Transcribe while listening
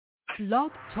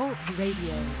Blog Talk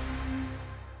Radio.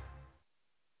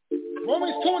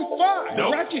 Romans 2 and 5, the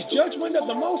righteous judgment of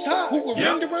the Most High, who will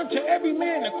render unto every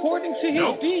man according to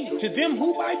his deeds. To them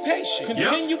who by patience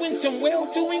continue in some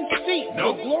well-doing seek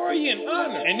for glory and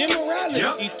honor and immorality,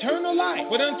 eternal life.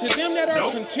 But unto them that are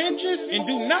contentious and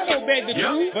do not obey the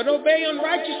truth, but obey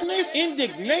unrighteousness,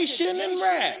 indignation, and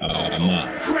wrath.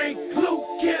 Frank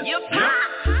Lucas.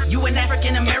 You an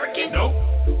African American? Nope.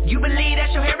 You believe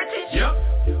that's your heritage? Yep.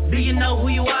 Do you know who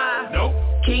you are? Nope.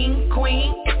 King,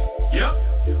 queen? Yep.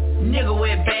 Nigga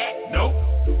with back? Nope.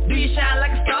 Do you shine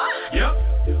like a star?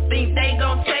 Yep. Think they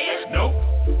gon' tell you? Nope.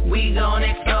 We gon'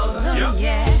 expose them? Yep.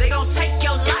 Yeah. They gon' take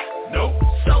your life? Nope.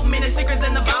 So many secrets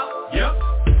in the vault?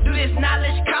 Yep. Do this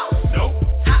knowledge cost? Nope.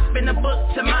 Hop in the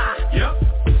book to mine?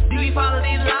 Yep. Do we follow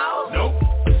these laws? Nope.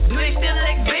 Do they still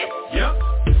exist? Yep.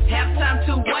 Have time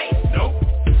to wait? Nope.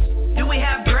 Do we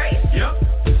have grace? Yep.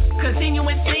 Continue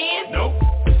in sin? Nope.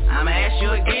 I'ma ask you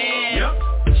again.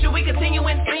 Yep. Should we continue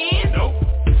in sin? Nope.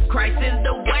 Christ is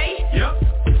the way?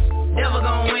 Yep. Devil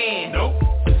gon' win? Nope.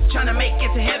 Tryna make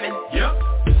it to heaven?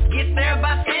 Yep. Get there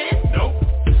by sinning? Nope.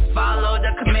 Follow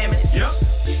the commandments?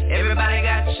 Yep. Everybody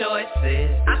got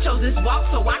choices. I chose this walk,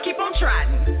 so I keep on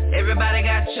trying. Everybody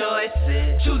got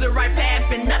choices. Choose the right path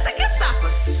and nothing can stop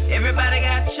us. Everybody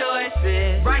got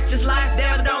choices. Righteous life,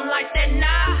 devil don't like that,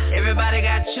 nah. Everybody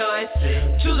got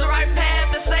choices. Choose the right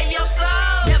path to save your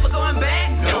soul. Never going back?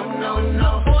 No, no,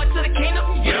 no. Forward to the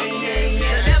kingdom? Yeah, yeah,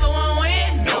 yeah. The devil won't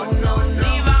win? No, no, no.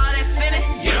 Leave all that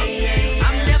sinning? Yeah, yeah, yeah.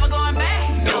 I'm never going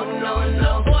back? No, no,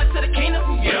 no. Forward to the kingdom?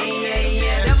 Yeah, yeah,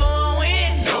 yeah. The devil won't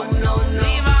win? No, no, no.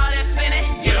 Leave all that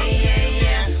sinning? Yeah, yeah,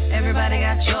 yeah. Everybody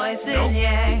got choices, nope.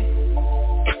 Yeah.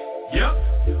 Yep.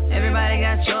 Everybody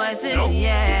got choices, nope.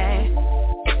 Yeah.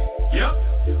 Yep.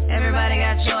 Everybody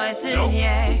got choices, nope.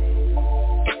 Yeah.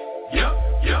 Yep.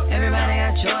 Yep. Everybody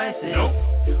got choices. Nope.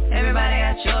 Everybody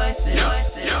got choices.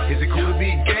 Yep. Is it cool to be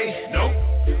gay? Nope.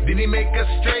 Did he make us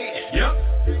straight?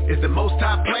 Yep. Is the Most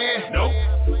High plan? Nope.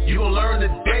 You gon' learn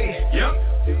today?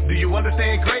 Yep. Do you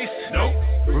understand grace? Nope.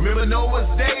 Remember Noah's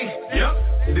day?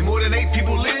 Yep. Did more than 8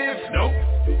 people live? Nope.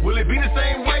 Will it be the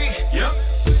same way? Yep.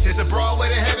 Is a broad way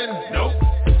to heaven? Nope.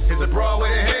 Is a broad way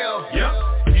to hell?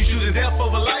 Yep. You choosing death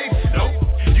over life? Nope.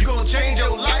 You gon' change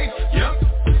your life? Yep.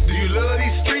 Do you love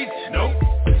these streets? Nope.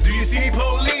 Do you see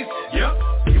police?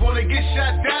 Yep. You wanna get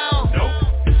shot down? Nope.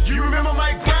 You remember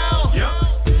my ground?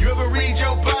 Yep. You ever read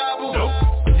your Bible?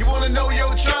 Nope. You wanna know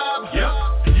your tribe?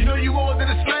 Yep. You know you more than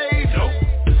a slave? Nope.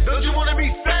 Don't you wanna be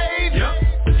saved?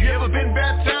 Yep. You ever been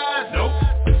baptized? Nope.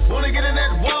 Wanna get in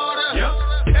that water?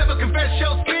 Yep. Ever confess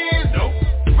your sins? Nope.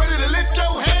 Ready to lift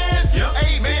your hands? Yep.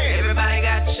 Amen. Everybody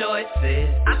got choices.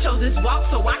 I chose this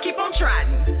walk, so I keep on trying.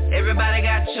 Everybody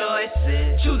got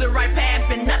choices. Choose the right path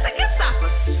and nothing can stop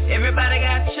us. Everybody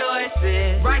got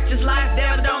choices. Righteous life,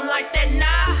 devil don't like that,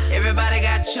 nah. Everybody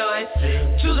got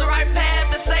choices. Choose the right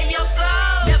path to save your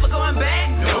soul. Never going back?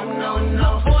 No, no,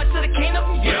 no. Forward to the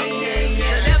kingdom? Yeah, yeah,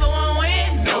 yeah. The devil won't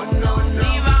win? No, no, no.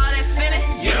 Leave all that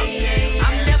sinning? Yeah, yeah, yeah.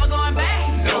 I'm never going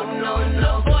back? No, no,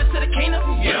 no. Forward to the kingdom?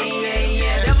 Yeah, yeah,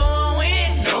 yeah. The devil won't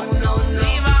win? No, no, no.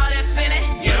 Leave all that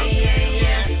sinning? Yeah, yeah,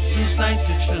 yeah. Who's like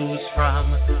to choose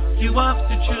from? You have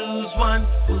to choose one.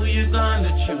 Who you gonna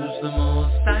choose the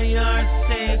most? I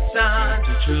say it's time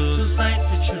to choose. Who's like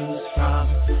to choose from?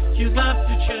 You have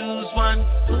to choose one.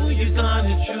 Who you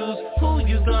gonna choose? Who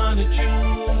you gonna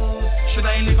choose? Should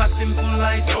I live a simple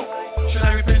life? Nope. Should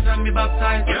I repent and be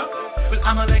baptized? Yep. Will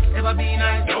Amalek ever be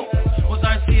nice? Nope. Was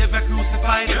our Savior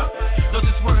crucified? Yep. Does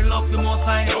this world love the Most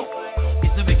High? Nope.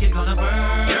 Is the wicked gonna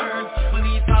burn? Yep. Will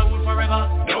he rule forever?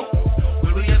 Nope.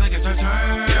 Will we ever get our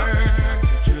turn? Yep.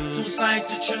 Like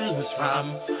to choose from,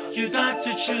 you got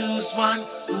to choose one.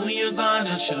 Who you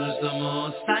gonna choose the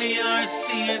most? I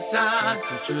see it's hard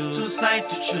to choose. Like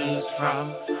to choose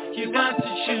from, you got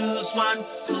to choose one.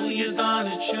 Who you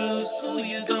gonna choose? Who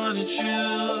you gonna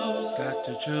choose? Got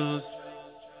to choose.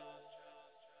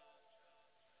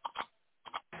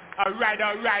 All right.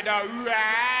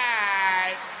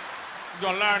 You're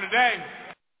gonna learn today.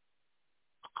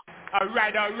 All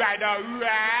right. You're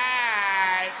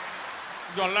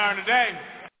gonna learn today.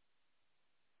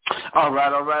 All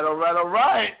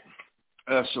right.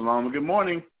 Shalom and good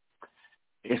morning.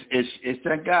 It's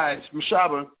that guy. It's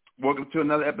Mashaba. Welcome to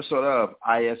another episode of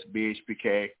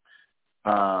ISBHPK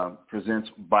presents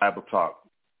Bible Talk.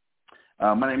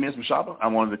 My name is Mashaba.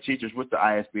 I'm one of the teachers with the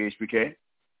ISBHPK.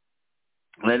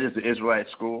 That is the Israelite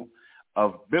School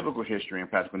of Biblical History and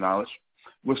Practical Knowledge,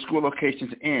 with school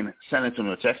locations in San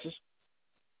Antonio, Texas,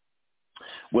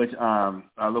 which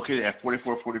located at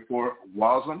 4444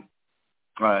 Wallowing,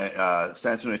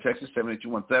 San Antonio, Texas,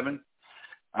 78217.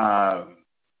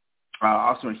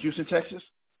 also in Houston, Texas,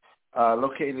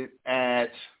 located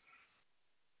at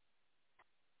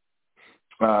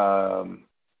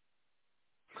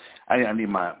I need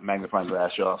my magnifying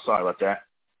glass, y'all. Sorry about that.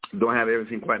 Don't have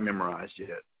everything quite memorized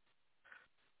yet.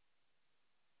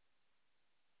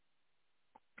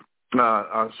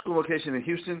 Our school location in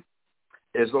Houston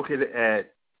is located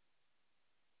at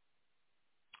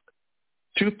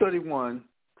 231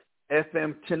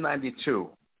 FM 1092,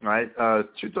 right?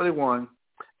 231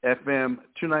 FM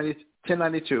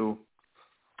 1092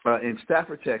 in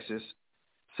Stafford, Texas,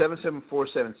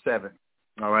 77477.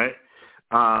 All right.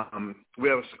 We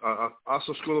have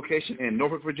also school location in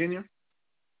Norfolk, Virginia,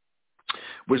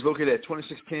 which is located at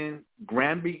 2610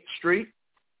 Granby Street,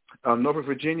 Norfolk,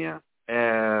 Virginia,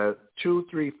 at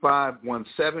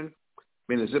 23517,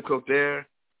 being the zip code there,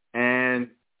 and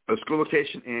a school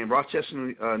location in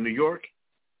Rochester, New York,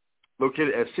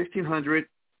 located at 1600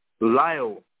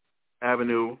 Lyle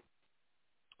Avenue,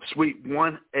 Suite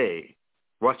 1A,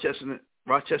 Rochester,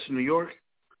 New York,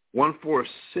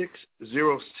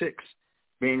 14606,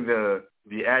 being the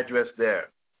address there.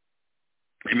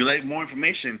 If you'd like more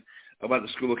information about the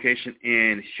school location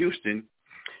in Houston,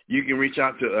 you can reach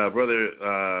out to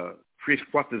Brother Priest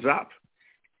Quattazap.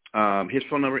 His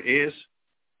phone number is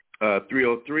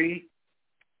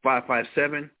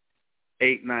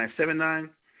 303-557-8979.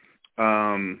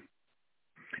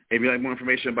 If you'd like more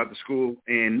information about the school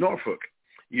in Norfolk,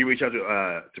 you can reach out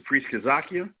to Priest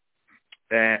Kazakia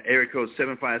at area code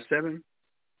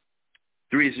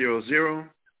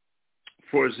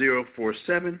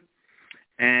 757-300-4047.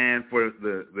 And for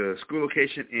the school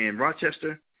location in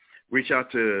Rochester, reach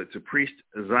out to Priest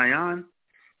Zion.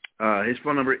 His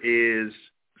phone number is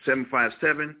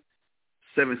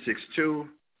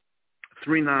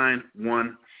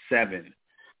 757-762-3917.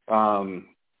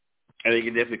 And they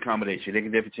can definitely accommodate you. They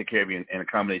can definitely take care of you and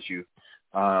accommodate you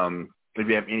if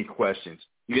you have any questions.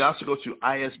 You can also go to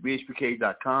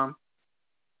isbhpk.com,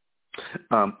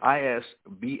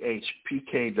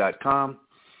 isbhpk.com,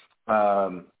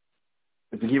 to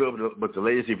keep up with the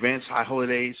latest events, high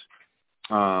holidays,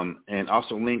 and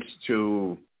also links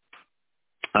to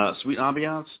Sweet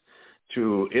Ambiance,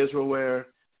 to Israelware,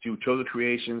 to Chosen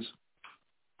Creations,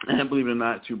 and believe it or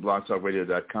not, to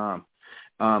blogtalkradio.com.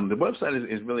 The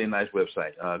website is really a nice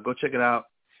website. Go check it out.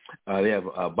 They have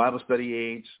Bible study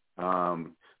aids,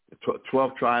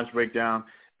 12 tribes breakdown,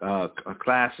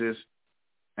 classes,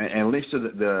 and links to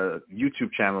the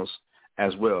YouTube channels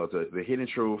as well. The Hidden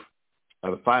Truth,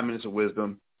 the 5 Minutes of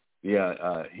Wisdom,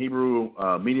 the Hebrew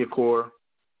Media Corps,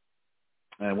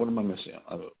 and what am I missing?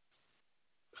 I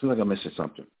feel like I'm missing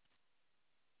something.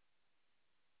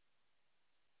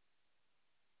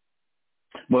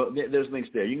 Well, there's links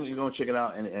there. You can go check it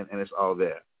out, and it's all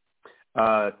there.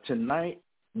 Tonight,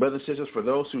 brothers and sisters, for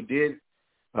those who did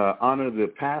honor the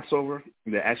Passover,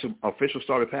 the actual official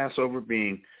start of Passover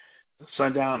being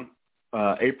sundown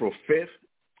April 5th,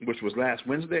 which was last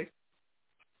Wednesday.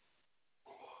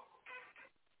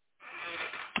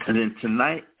 And then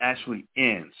tonight actually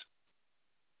ends.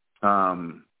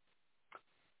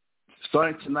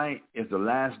 Starting tonight is the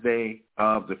last day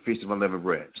of the Feast of Unleavened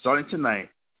Bread. Starting tonight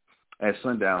at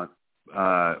sundown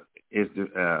is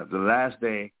the last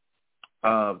day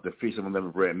of the Feast of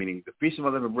Unleavened Bread, meaning the Feast of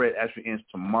Unleavened Bread actually ends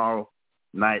tomorrow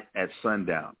night at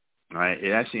sundown. All right,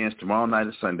 it actually ends tomorrow night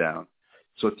at sundown.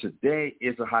 So today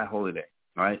is a high holiday.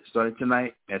 All right, starting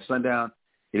tonight at sundown,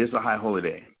 it is a high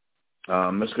holiday.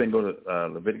 Let's go ahead and go to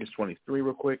Leviticus 23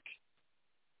 real quick.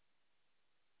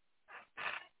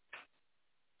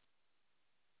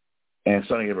 And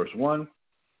starting at verse 1,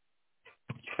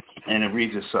 and it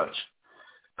reads as such.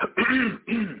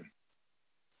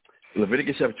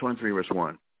 Leviticus chapter 23, verse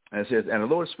 1. And it says, And the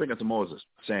Lord spake unto Moses,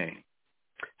 saying,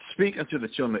 Speak unto the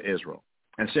children of Israel,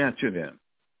 and say unto them,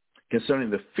 concerning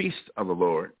the feast of the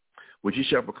Lord, which ye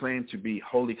shall proclaim to be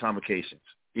holy convocations.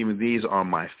 Even these are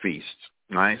my feasts.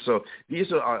 All right? So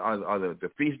these are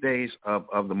the feast days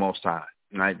of the Most High,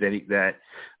 right? That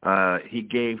he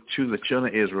gave to the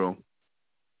children of Israel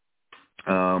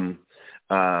of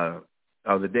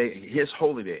the day, his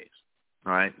holy days.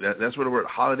 All right? That's where the word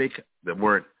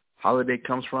holiday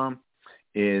comes from,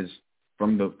 is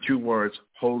from the two words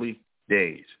holy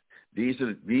days. These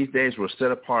days were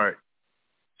set apart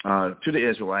to the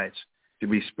Israelites to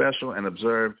be special and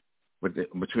observed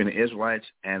between the Israelites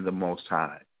and the Most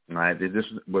High. Right? This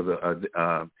was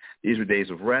these were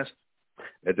days of rest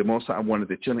that the Most High wanted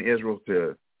the children of Israel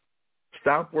to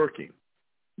stop working,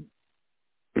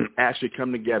 actually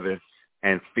come together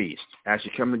and feast,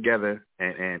 actually come together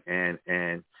and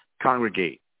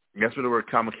congregate. That's what the word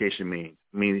convocation means.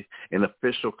 It means an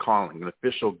official calling, an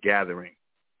official gathering.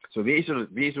 So these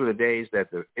were the days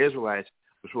that the Israelites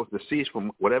were supposed to cease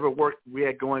from whatever work we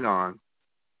had going on.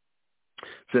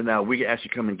 So now we can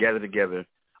actually come and gather together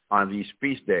on these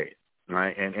feast days,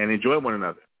 right, and enjoy one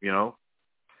another,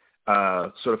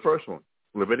 So the first one,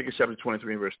 Leviticus chapter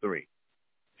 23, verse 3.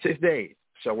 6 days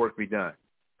shall work be done.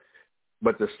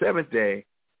 But the seventh day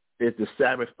is the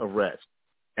Sabbath of rest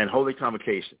and holy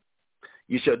convocation.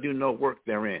 You shall do no work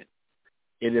therein.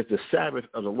 It is the Sabbath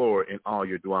of the Lord in all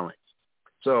your dwellings.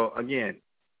 So again,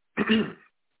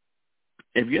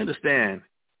 if you understand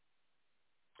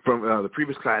from the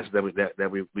previous classes that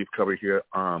we've covered here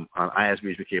on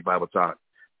ISBHPK Bible Talk,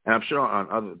 and I'm sure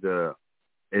on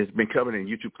it's been covered in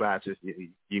YouTube classes. You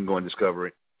can go and discover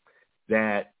it.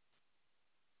 That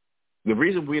the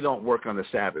reason we don't work on the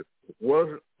Sabbath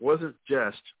wasn't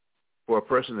just for a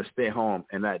person to stay home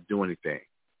and not do anything.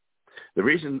 The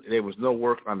reason there was no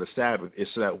work on the Sabbath is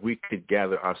so that we could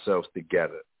gather ourselves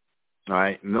together. All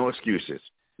right? No excuses.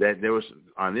 That there was,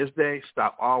 on this day,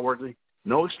 stop all working.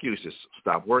 No excuses.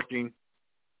 Stop working.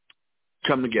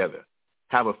 Come together.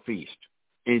 Have a feast.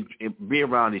 And be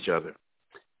around each other.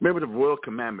 Remember the royal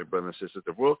commandment, brothers and sisters.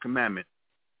 The royal commandment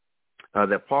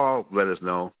that Paul let us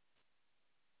know.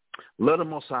 Love the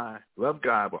Most High. Love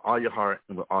God with all your heart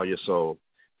and with all your soul.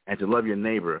 And to love your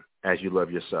neighbor as you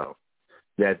love yourself.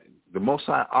 That the Most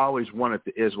High always wanted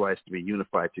the Israelites to be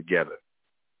unified together.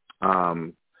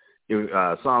 Psalms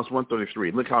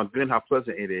 133. Look how good and how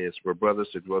pleasant it is for brothers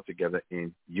to dwell together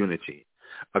in unity.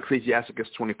 Ecclesiasticus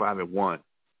 25:1,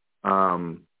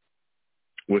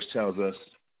 which tells us,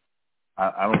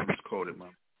 I don't misquote it, man,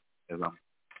 as I'm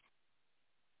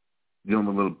dealing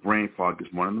with a little brain fog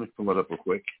this morning. Let me pull it up real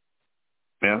quick.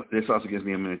 Now, this also gives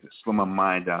me a minute to slow my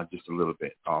mind down just a little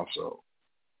bit also.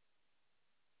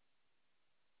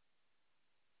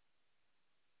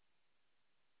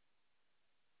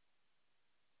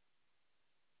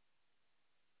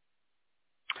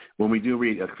 When we do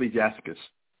read Ecclesiasticus,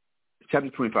 chapter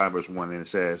 25, verse 1, and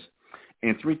it says,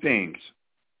 in three things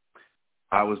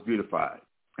I was beautified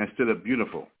and stood up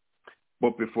beautiful,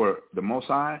 both before the Most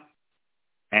High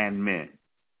and men.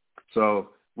 So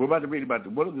we're about to read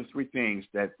about what are the three things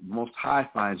that the Most High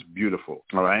finds beautiful,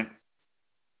 all right?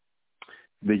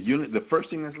 The first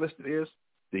thing that's listed is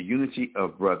the unity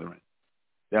of brethren.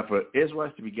 That for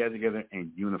Israelites to be gathered together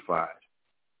and unified,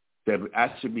 that we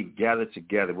actually be gathered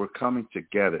together, we're coming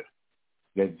together,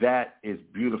 that is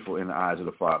beautiful in the eyes of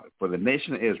the Father. For the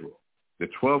nation of Israel, the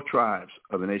 12 tribes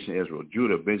of the nation of Israel,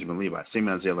 Judah, Benjamin, Levi,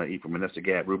 Simeon, Zebulun, Ephraim, Manasseh,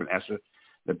 Gad, Reuben, Asher,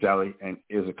 Naphtali, and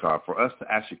Issachar, for us to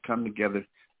actually come together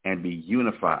and be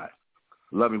unified,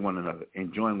 loving one another,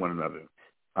 enjoying one another,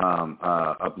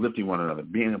 uplifting one another,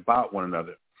 being about one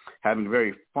another, having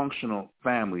very functional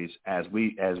families as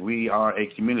we are a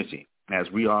community, as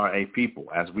we are a people,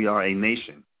 as we are a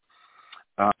nation,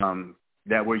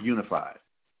 that we're unified.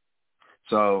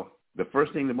 So the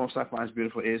first thing the Most High finds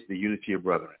beautiful is the unity of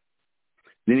brethren.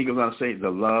 Then he goes on to say the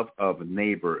love of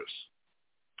neighbors.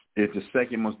 It's the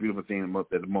second most beautiful thing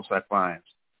that the Most High finds,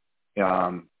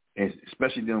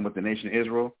 especially dealing with the nation of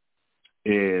Israel,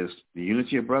 is the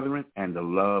unity of brethren and the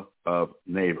love of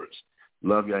neighbors.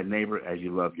 Love your neighbor as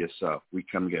you love yourself. We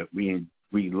come together. We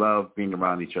love being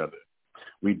around each other.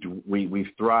 We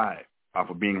thrive off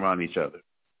of being around each other.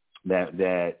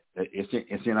 That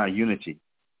it's in our unity,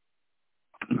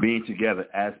 being together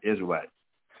as Israelites.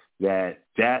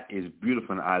 That is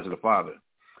beautiful in the eyes of the Father.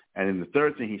 And then the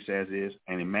third thing he says is,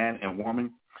 and a man and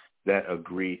woman that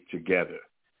agree together.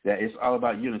 That it's all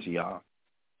about unity, y'all.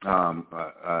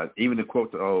 Even to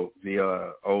quote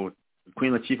the old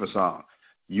Queen Latifah song,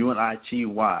 UNITY,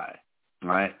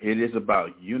 right? It is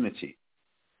about unity.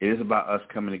 It is about us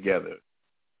coming together.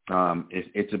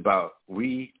 It's about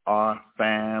we are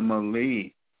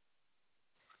family.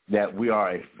 That we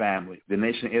are a family. The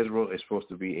nation of Israel is supposed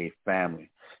to be a family.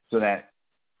 So that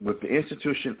with the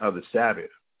institution of the Sabbath,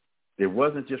 it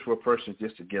wasn't just for a person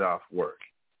just to get off work.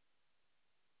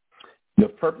 The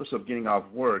purpose of getting off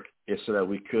work is so that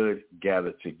we could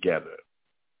gather together.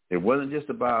 It wasn't just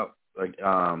about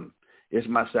it's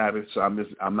my Sabbath, so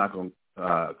I'm not going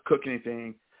to cook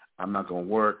anything. I'm not going to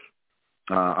work.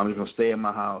 I'm just going to stay in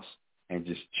my house and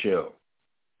just chill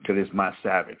because it's my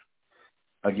Sabbath.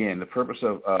 Again, the purpose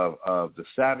of the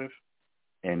Sabbath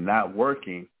and not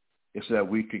working is so that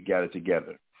we could gather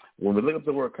together. When we look up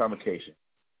the word convocation,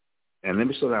 and let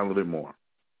me slow down a little bit more.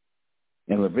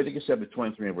 In Leviticus chapter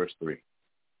 23 and verse 3,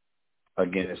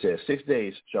 again, it says, 6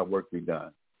 days shall work be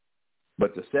done,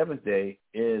 but the seventh day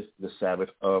is the Sabbath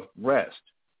of rest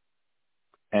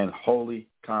and holy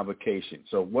convocation.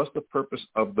 So what's the purpose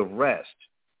of the rest?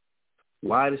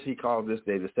 Why does he call this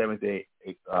day, the seventh day,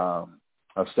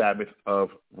 a Sabbath of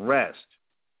rest,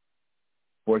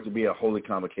 for it to be a holy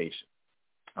convocation.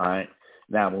 All right?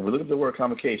 Now, when we look at the word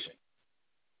convocation,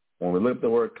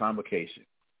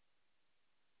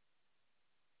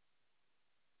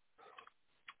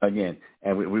 again,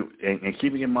 and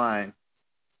keeping in mind,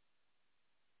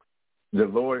 the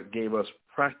Lord gave us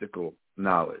practical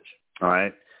knowledge, all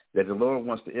right, that the Lord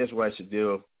wants the Israelites to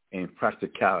deal in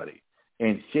practicality,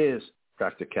 in his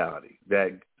practicality,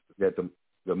 that the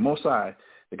Most High,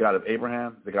 the God of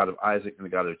Abraham, the God of Isaac, and the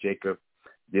God of Jacob,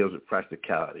 deals with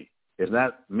practicality. It's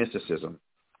not mysticism.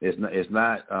 It's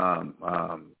not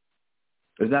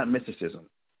mysticism,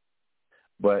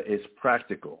 but it's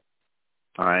practical.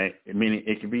 All right, meaning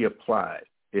it can be applied.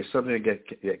 It's something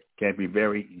that can be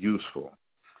very useful.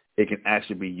 It can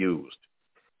actually be used.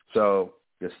 So,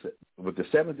 with the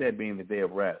seventh day being the day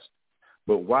of rest,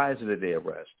 but why is it a day of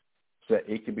rest? So that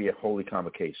it can be a holy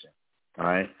convocation. All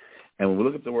right, and when we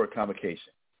look at the word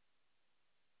convocation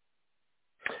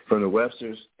from the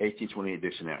Webster's 1828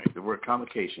 dictionary, the word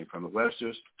convocation from the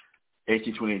Webster's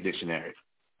 1828 dictionary,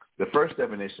 the first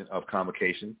definition of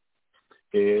convocation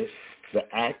is the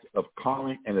act of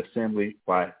calling an assembly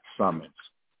by summons.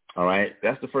 All right,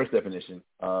 that's the first definition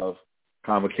of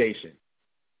convocation.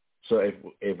 So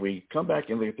if we come back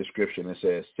and look at the scripture and it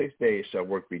says, 6 days shall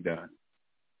work be done,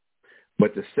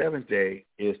 but the seventh day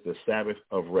is the Sabbath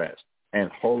of rest and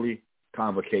holy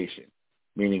convocation.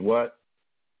 Meaning what?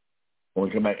 When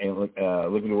we come back and look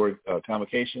at the word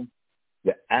convocation,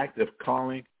 the act of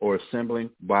calling or assembling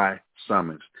by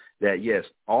summons. That yes,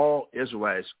 all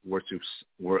Israelites it's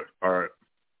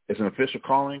an official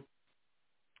calling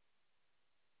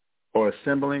or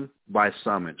assembling by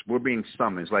summons. We're being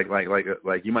summoned, like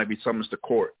you might be summoned to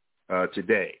court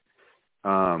today.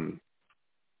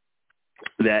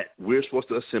 That we're supposed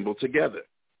to assemble together.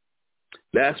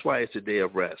 That's why it's a day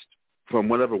of rest from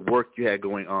whatever work you had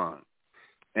going on,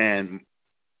 and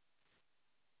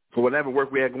for whatever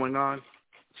work we had going on,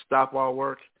 stop all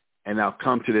work and now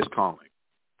come to this calling.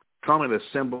 Come and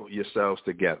assemble yourselves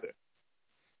together.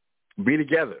 Be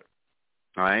together.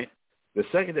 All right. The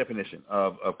second definition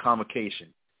of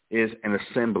convocation is an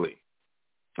assembly.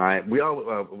 All right. We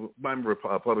all remember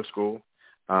public school,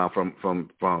 from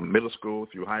middle school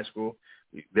through high school.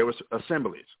 There was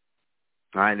assemblies.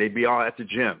 All right. They'd be all at the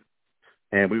gym,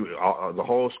 and the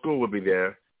whole school would be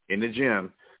there in the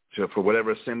gym for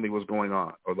whatever assembly was going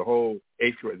on, or the whole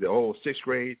eighth grade, the whole sixth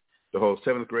grade, the whole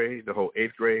seventh grade, the whole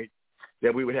eighth grade.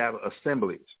 That we would have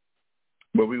assemblies,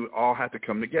 but we would all have to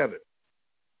come together.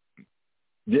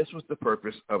 This was the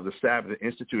purpose of the Sabbath, the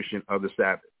institution of the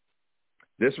Sabbath.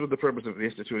 This was the purpose of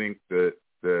instituting the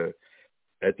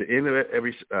at the end of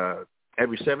every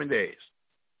 7 days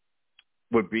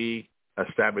would be a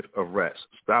Sabbath of rest.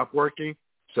 Stop working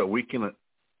so we can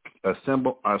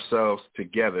assemble ourselves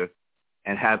together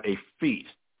and have a feast.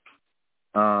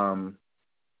 Let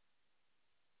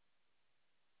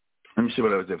me see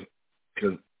what I was doing.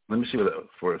 Let me see what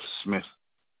for Smith.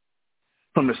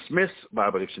 From the Smith's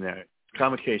Bible Dictionary,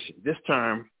 convocation. This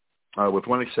term, with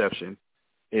one exception,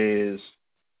 is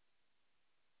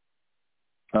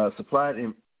supplied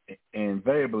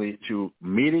invariably to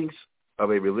meetings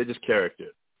of a religious character,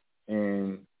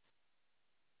 in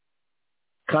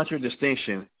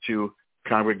contradistinction to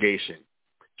congregation.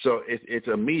 So it's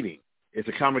a meeting. It's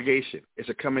a congregation. It's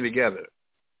a coming together.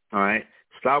 All right?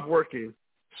 Stop working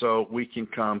so we can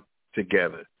come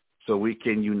together, so we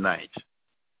can unite.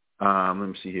 Let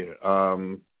me see here.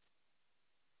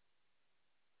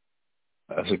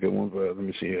 That's a good one, but let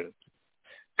me see here.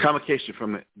 Convocation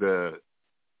from the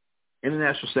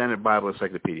International Standard Bible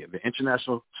Encyclopedia, the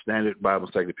International Standard Bible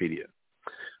Encyclopedia.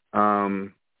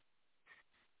 Convocation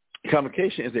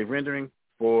is a rendering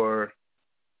for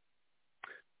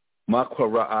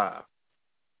Makwara'a,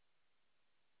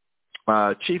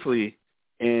 chiefly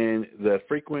in the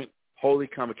frequent holy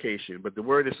convocation, but the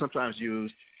word is sometimes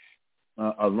used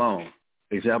alone.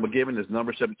 Example given is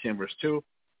Numbers 17, verse 2,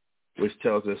 which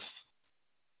tells us,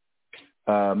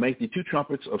 make the 2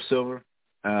 trumpets of silver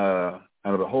out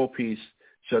of the whole piece,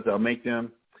 shalt thou make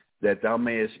them, that thou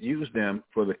mayest use them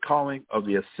for the calling of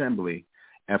the assembly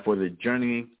and for the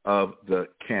journeying of the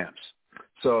camps.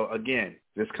 So again,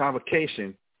 this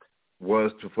convocation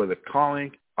was for the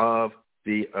calling of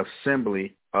the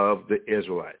assembly of the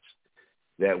Israelites,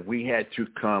 that we had to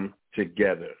come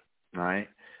together, right?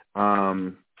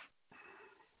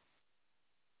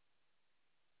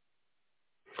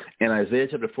 In Isaiah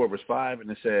chapter 4, verse 5,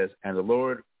 and it says, and the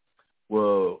Lord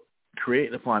will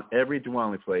create upon every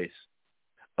dwelling place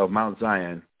of Mount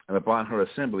Zion and upon her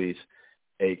assemblies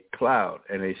a cloud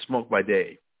and a smoke by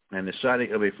day and the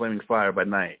shining of a flaming fire by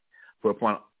night. For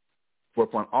upon for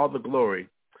upon all the glory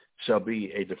shall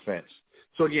be a defense.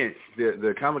 So again,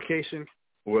 the convocation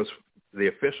was the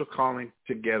official calling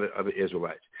together of the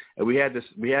Israelites. And we had the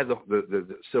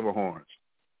silver horns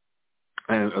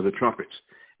and the trumpets.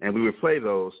 And we would play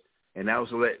those, and that was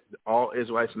to let all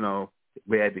Israelites know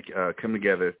we had to come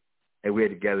together, and we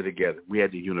had to gather together. We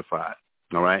had to unify.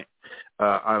 All right?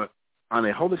 On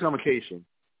a holy convocation,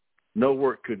 no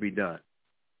work could be done.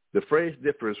 The phrase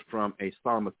differs from a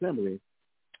solemn assembly,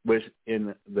 which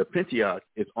in the Pentateuch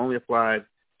is only applied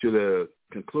to the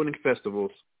concluding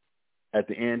festivals at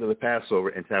the end of the Passover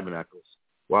and Tabernacles,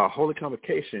 while holy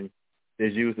convocation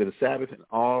is used at the Sabbath and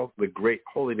all the great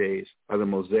holy days of the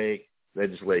Mosaic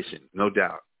legislation, no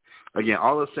doubt. Again,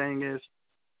 all I'm saying is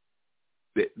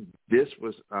that this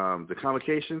was the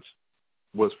convocations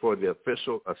was for the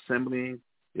official assembling,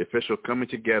 the official coming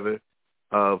together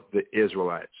of the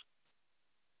Israelites.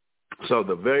 So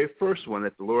the very first one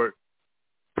that the Lord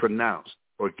pronounced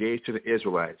or gave to the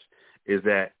Israelites is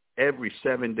that every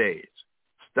 7 days,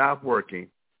 stop working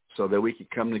so that we can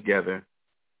come together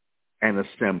and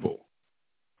assemble.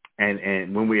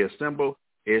 And when we assemble,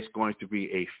 it's going to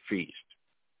be a feast.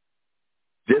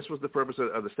 This was the purpose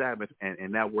of the Sabbath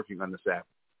and not working on the Sabbath.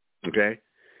 Okay?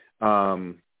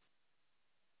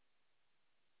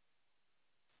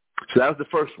 So that was the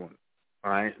first one.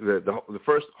 All right? The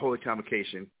first holy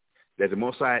convocation that the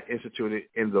Most High instituted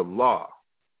in the law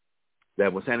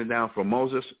that was handed down from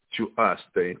Moses to us,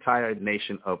 the entire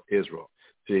nation of Israel,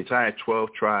 to the entire 12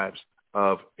 tribes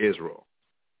of Israel.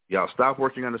 Y'all stop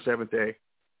working on the seventh day,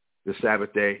 the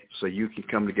Sabbath day, so you can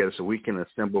come together, so we can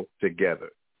assemble together.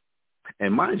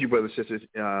 And mind you, brothers and sisters,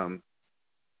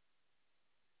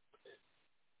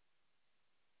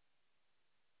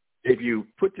 if you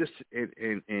put this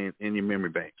in your memory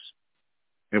banks,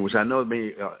 and which I know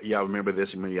many y'all remember this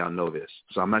and many of y'all know this,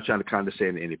 so I'm not trying to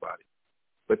condescend to anybody,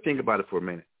 but think about it for a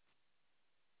minute.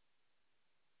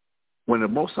 When the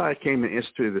Most High came and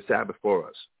instituted the Sabbath for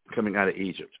us, coming out of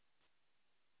Egypt,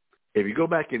 if you go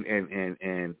back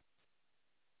and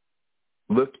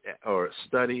look at, or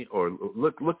study or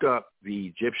look up the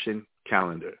Egyptian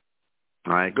calendar,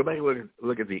 all right, go back and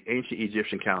look at the ancient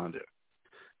Egyptian calendar.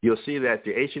 You'll see that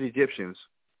the ancient Egyptians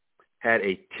had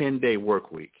a 10-day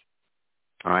work week,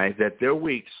 all right, that their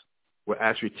weeks were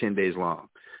actually 10 days long.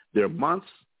 Their months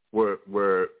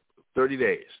were 30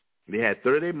 days. They had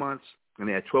 30-day months, and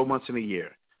they had 12 months in a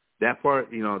year. That part,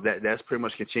 that's pretty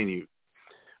much continued.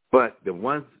 But the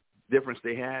one difference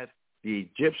they had, the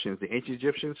Egyptians, the ancient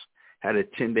Egyptians, had a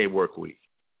 10-day work week.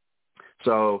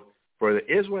 So for the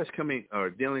Israelites coming or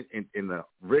dealing in the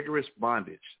rigorous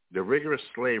bondage, the rigorous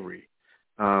slavery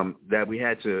that we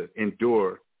had to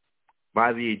endure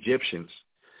by the Egyptians,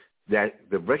 that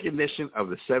the recognition of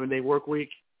the 7-day work week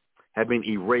had been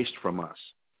erased from us.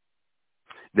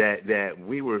 That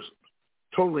we were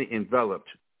totally enveloped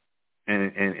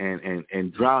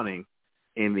and drowning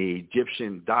in the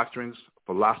Egyptian doctrines,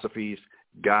 philosophies,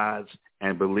 gods,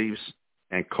 and beliefs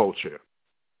and culture.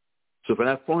 So for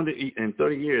that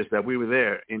 430 years that we were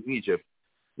there in Egypt,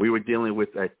 we were dealing with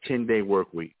a 10-day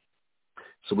work week.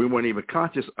 So we weren't even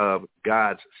conscious of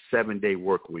God's 7-day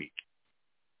work week.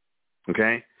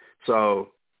 Okay? So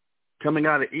coming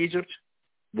out of Egypt,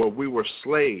 where we were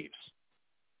slaves,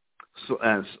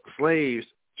 as slaves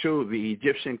to the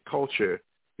Egyptian culture,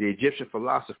 the Egyptian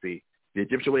philosophy, the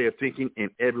Egyptian way of thinking in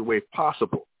every way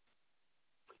possible,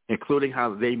 including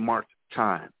how they marked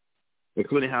time,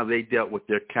 including how they dealt with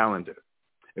their calendar,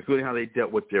 including how they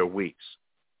dealt with their weeks.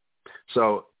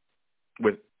 So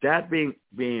with that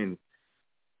being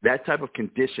that type of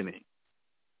conditioning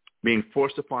being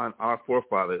forced upon our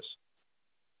forefathers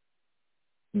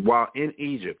while in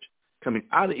Egypt, coming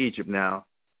out of Egypt now,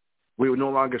 we were no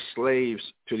longer slaves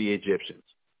to the Egyptians.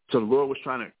 So the Lord was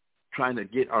trying to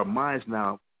get our minds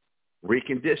now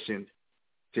reconditioned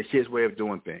to his way of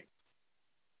doing things,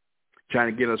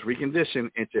 trying to get us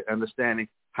reconditioned into understanding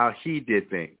how he did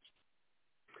things,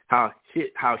 how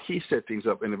he set things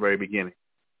up in the very beginning.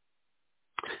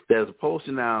 That as opposed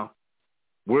to now,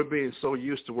 we're being so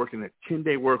used to working a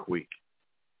 10-day work week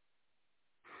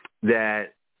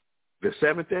that the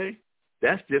seventh day,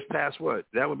 that's just past what?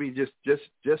 That would be just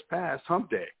past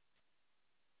hump day.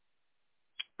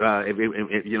 If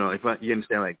you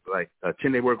understand, like a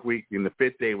 10-day work week, and the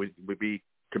fifth day would be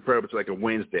comparable to like a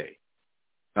Wednesday.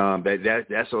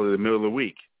 That's only the middle of the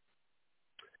week.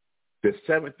 The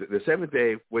seventh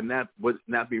day would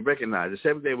not be recognized. The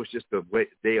seventh day was just the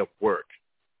day of work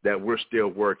that we're still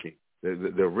working.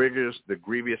 The rigors, the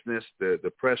grievousness,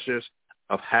 the pressures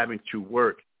of having to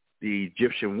work the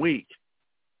Egyptian week,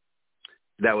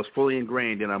 that was fully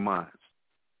ingrained in our minds.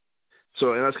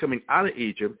 So in us coming out of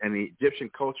Egypt and the Egyptian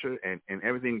culture and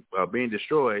everything being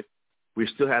destroyed, we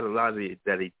still had a lot of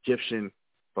that Egyptian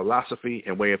philosophy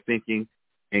and way of thinking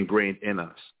ingrained in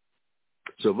us.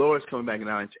 So the Lord's coming back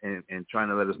now and trying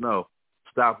to let us know,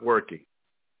 stop working.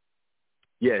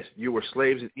 Yes, you were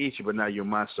slaves in Egypt, but now you're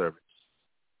my servants.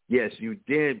 Yes, you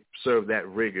did serve that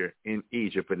rigor in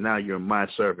Egypt, but now you're my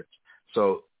servants.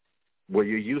 So where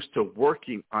you're used to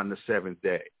working on the seventh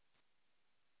day,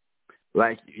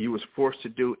 like you was forced to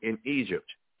do in Egypt,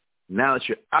 now that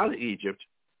you're out of Egypt,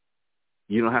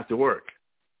 you don't have to work.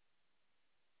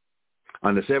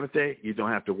 On the seventh day, you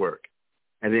don't have to work.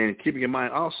 And then keeping in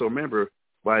mind also, remember,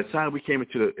 by the time we came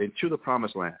into the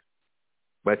promised land,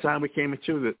 by the time we came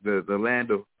into the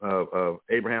land of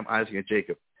Abraham, Isaac, and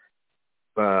Jacob,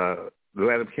 the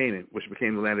land of Canaan, which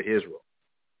became the land of Israel,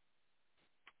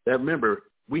 that remember,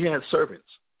 we had servants.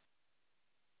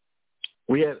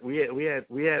 We had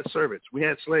servants. We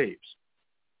had slaves.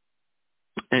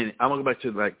 And I'm gonna go back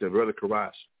to like the brother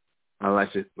Karash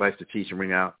likes to teach and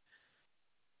bring out.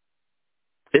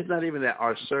 It's not even that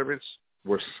our servants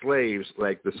were slaves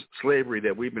like the slavery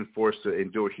that we've been forced to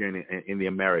endure here in the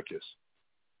Americas.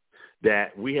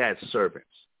 That we had servants,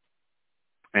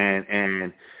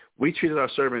 and we treated our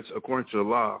servants according to the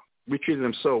law. We treated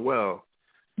them so well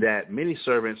that many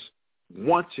servants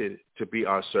wanted to be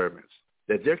our servants.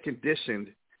 That their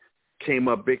condition came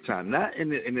up big time, not in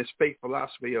this fake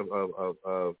philosophy of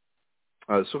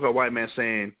so-called white man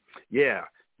saying, yeah,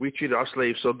 we treated our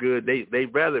slaves so good,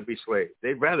 they'd rather be slaves.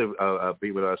 They'd rather be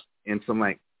with us in some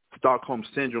like Stockholm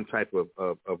syndrome type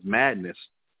of madness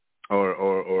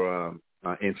or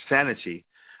insanity.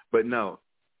 But no,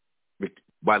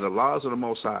 by the laws of the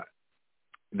Most High,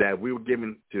 that we were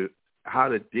given to how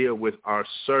to deal with our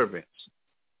servants,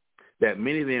 that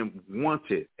many of them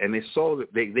wanted, and they sold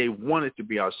it. They wanted to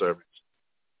be our servants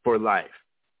for life,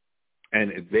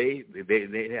 and they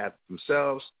had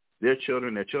themselves, their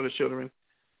children, their children's children,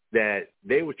 that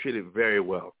they were treated very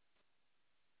well.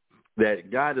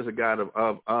 That God is a God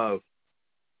of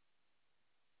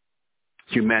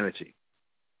humanity.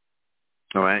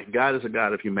 All right, God is a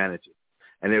God of humanity,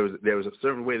 and there was a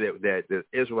certain way that the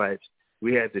Israelites,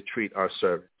 we had to treat our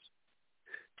servants.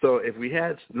 So if we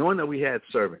had, knowing that we had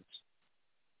servants,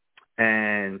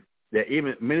 and that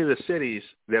even many of the cities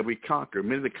that we conquered,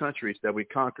 many of the countries that we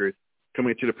conquered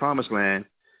coming into the promised land,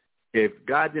 if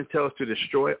God didn't tell us to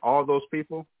destroy all those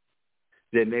people,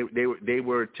 then they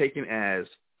were taken as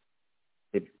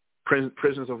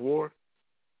prisoners of war,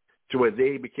 to where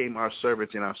they became our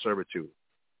servants in our servitude.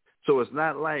 So it's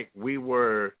not like we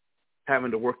were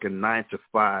having to work a 9 to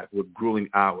 5 with grueling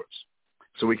hours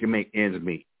so we can make ends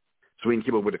meet, so we can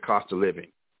keep up with the cost of living.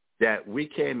 That we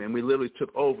came and we literally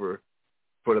took over,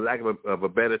 for the lack of a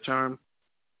better term,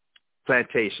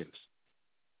 plantations.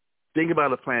 Think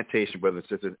about a plantation, brothers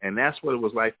and sisters, and that's what it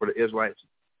was like for the Israelites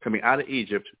coming out of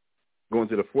Egypt, going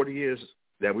through the 40 years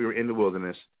that we were in the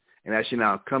wilderness, and actually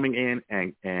now coming in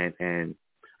and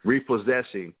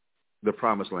repossessing the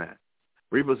promised land,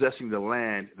 repossessing the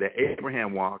land that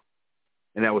Abraham walked,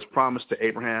 and that was promised to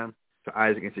Abraham, to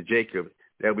Isaac, and to Jacob,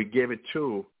 that we give it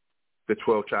to the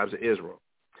 12 tribes of Israel.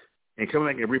 And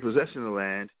coming back and repossessing the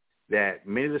land, that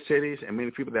many of the cities and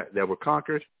many people that were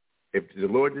conquered, if the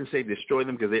Lord didn't say destroy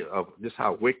them because of just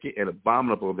how wicked and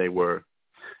abominable they were,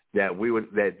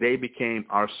 that they became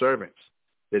our servants,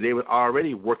 that they were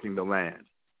already working the land.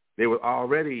 They were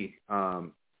already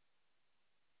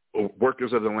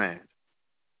workers of the land.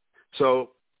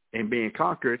 So in being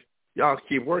conquered, y'all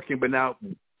keep working, but now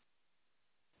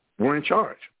we're in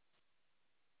charge.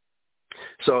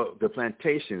 So the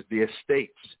plantations, the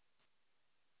estates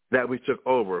that we took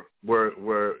over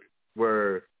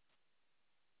were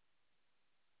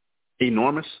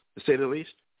enormous, to say the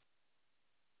least.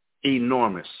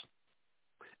 Enormous.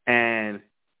 And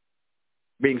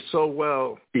being so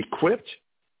well equipped,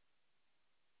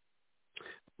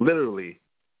 literally,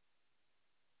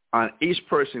 on each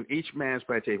person, each man's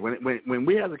plantation. When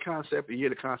we have the concept, you hear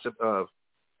the concept of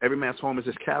every man's home is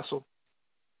his castle.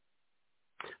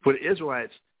 For the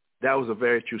Israelites, that was a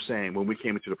very true saying when we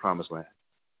came into the promised land.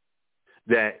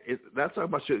 That's talking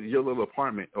about your little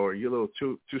apartment or your little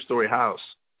two-story house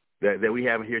that we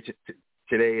have here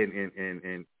today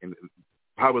and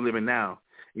how we're living now.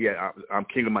 Yeah, I'm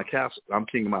king of my castle. I'm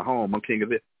king of my home. I'm king of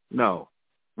this. No,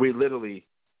 we literally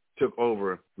took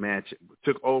over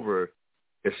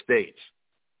estates.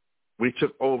 We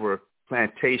took over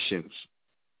plantations,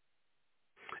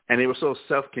 and they were so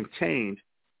self-contained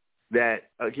that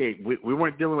we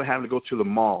weren't dealing with having to go to the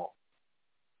mall.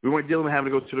 We weren't dealing with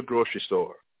having to go to the grocery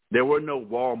store. There were no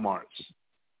Walmarts.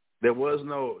 There was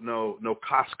no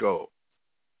Costco.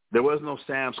 There was no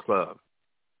Sam's Club.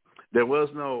 There was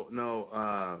no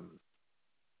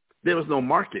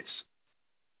markets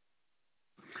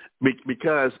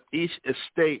because each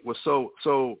estate was so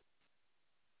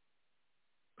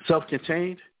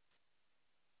self-contained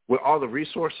with all the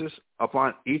resources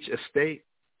upon each estate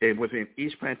and within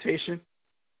each plantation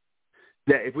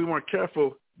that if we weren't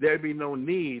careful, there'd be no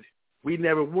need. We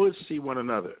never would see one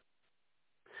another.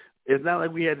 It's not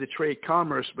like we had to trade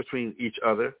commerce between each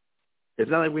other. It's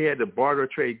not like we had to barter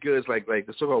trade goods like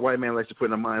the so-called white man likes to put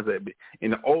in our minds that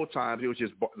in the old times it was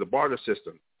just the barter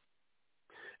system.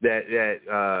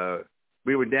 That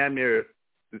we were damn near,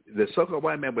 the so-called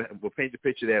white man would paint the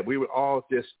picture that we were all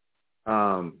just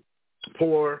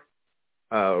poor,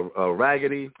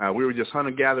 raggedy. We were just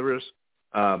hunter-gatherers,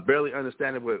 barely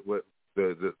understanding what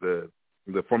the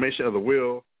formation of the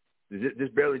wheel,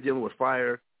 just barely dealing with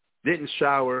fire, didn't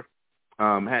shower,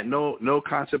 had no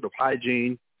concept of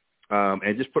hygiene,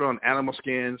 and just put on animal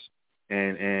skins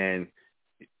and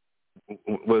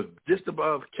was just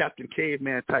above Captain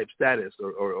Caveman type status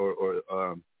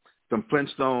or some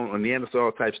Flintstone or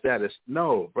Neanderthal type status.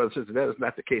 No, brothers and sisters, that is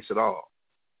not the case at all.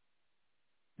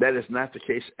 That is not the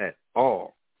case at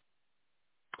all.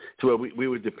 So we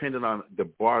were dependent on the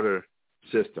barter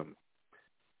system.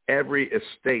 Every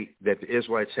estate that the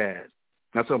Israelites had,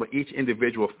 I'm talking about each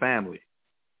individual family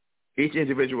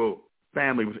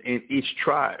within each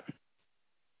tribe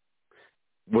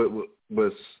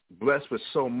was blessed with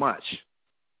so much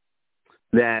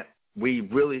that we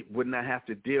really would not have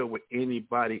to deal with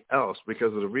anybody else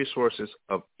because of the resources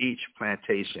of each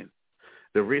plantation,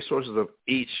 the resources of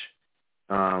each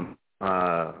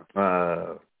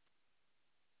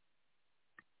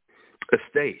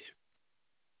estate.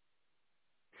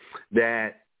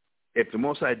 That if the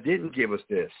Most High didn't give us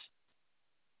this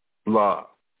law,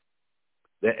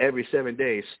 that every 7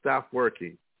 days stop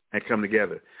working and come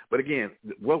together. But again,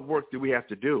 what work do we have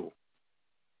to do?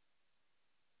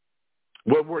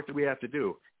 What work do we have to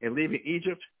do? In leaving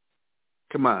Egypt,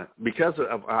 come on, because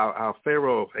of how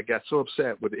Pharaoh had got so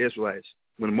upset with the Israelites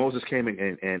when Moses came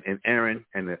in and Aaron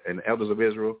and the elders of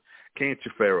Israel came to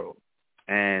Pharaoh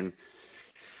and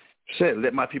said,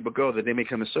 let my people go that they may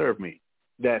come and serve me.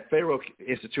 That Pharaoh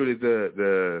instituted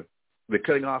the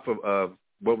cutting off of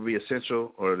what would be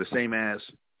essential or the same as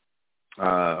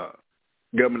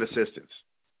government assistance,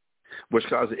 which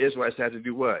caused the Israelites to have to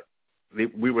do what?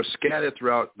 We were scattered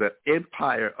throughout the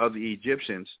empire of the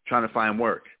Egyptians trying to find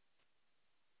work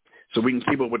so we can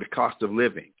keep up with the cost of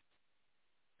living.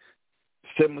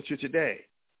 Similar to today,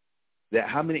 that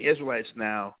how many Israelites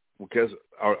now, because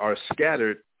are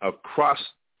scattered across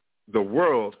the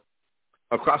world,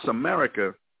 across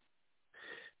America,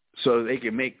 so they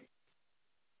can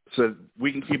so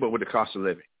we can keep up with the cost of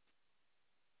living.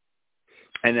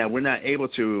 And that we're not able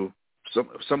to,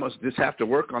 some of us just have to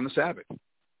work on the Sabbath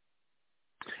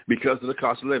because of the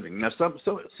cost of living. Now,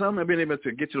 some have been able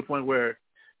to get to the point where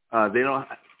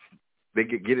they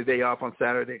get a day off on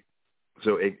Saturday,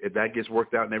 so that gets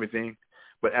worked out and everything.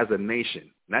 But as a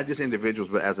nation, not just individuals,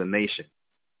 but as a nation,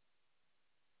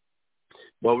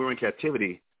 while we were in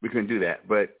captivity, we couldn't do that.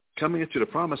 But coming into the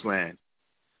Promised Land,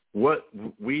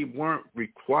 we weren't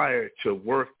required to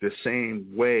work the same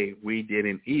way we did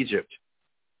in Egypt.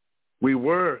 We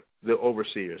were the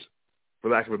overseers,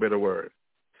 for lack of a better word.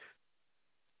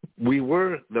 We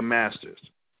were the masters.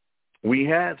 We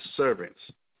had servants.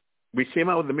 We came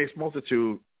out with the mixed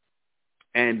multitude,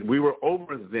 and we were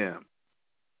over them.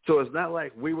 So it's not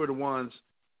like we were the ones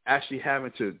actually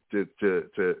having to do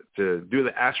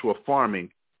the actual farming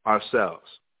ourselves.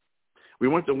 We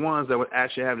weren't the ones that would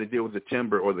actually have to deal with the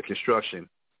timber or the construction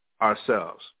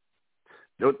ourselves.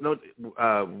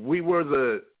 We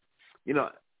were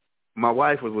my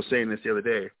wife was saying this the other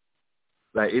day,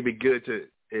 like it'd be good to,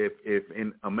 if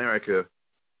in America,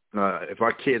 if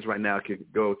our kids right now could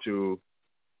go to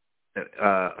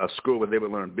a school where they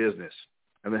would learn business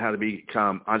and then how to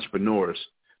become entrepreneurs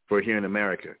for here in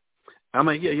America. I'm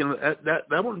like, yeah,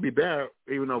 that wouldn't be bad,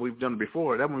 even though we've done it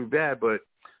before. That wouldn't be bad, but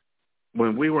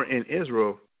when we were in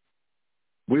Israel,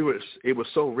 it was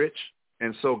so rich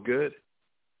and so good.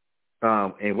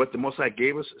 And what the Most High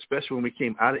gave us, especially when we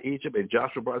came out of Egypt and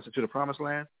Joshua brought us into the Promised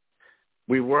Land,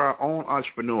 we were our own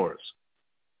entrepreneurs.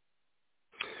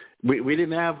 We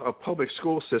didn't have a public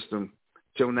school system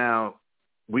till now.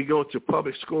 We go to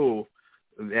public school,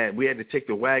 and we had to take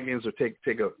the wagons or take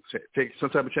some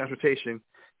type of transportation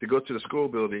to go to the school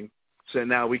building. So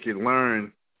now we can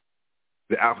learn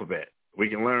the alphabet. We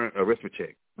can learn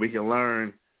arithmetic. We can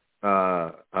learn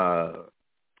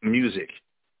music.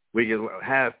 We can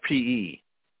have PE.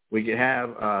 We can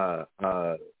have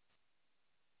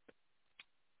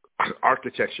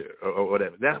architecture or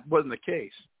whatever. That wasn't the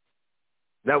case.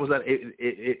 That was not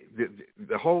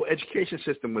the whole education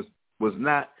system was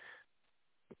not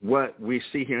what we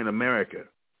see here in America.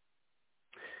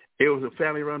 It was a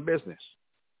family-run business.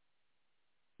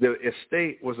 The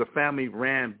estate was a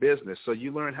family-ran business, so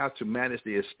you learn how to manage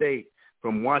the estate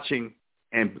from watching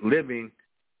and living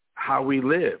how we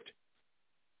lived.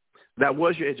 That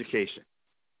was your education.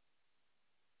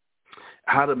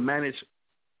 How to manage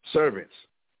servants.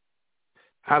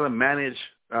 How to manage.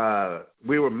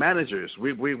 We were managers.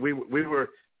 We were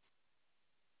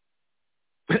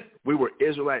we were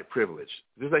Israelite privileged.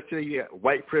 Just like today, you got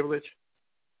white privilege.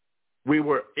 We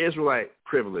were Israelite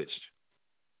privileged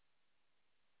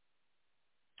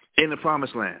in the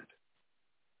Promised Land.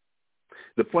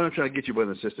 The point I'm trying to get you,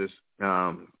 brothers and sisters,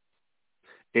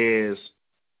 is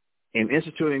in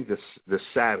instituting the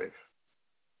Sabbath,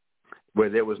 where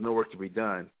there was no work to be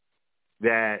done,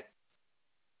 that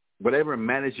whatever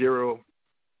managerial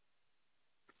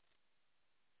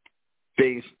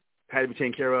things had to be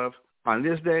taken care of on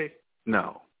this day,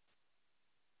 no.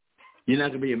 You're not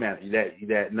going to be a manager.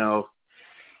 No.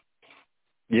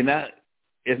 You're not.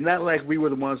 It's not like we were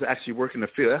the ones that actually work in the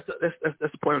field. That's the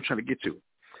point I'm trying to get to.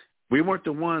 We weren't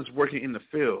the ones working in the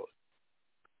field.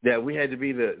 That we had to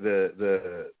be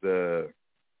the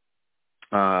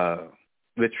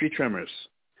tree trimmers.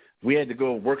 We had to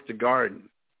go work the garden.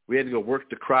 We had to go work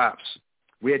the crops.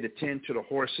 We had to tend to the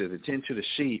horses and tend to the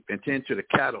sheep and tend to the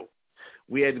cattle.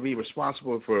 We had to be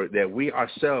responsible for that. We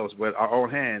ourselves, with our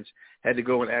own hands, had to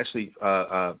go and actually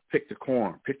pick the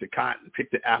corn, pick the cotton,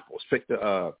 pick the apples, pick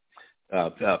the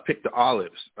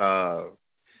olives.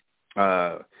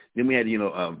 Then we had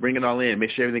to, bring it all in,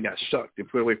 make sure everything got shucked and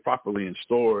put away properly and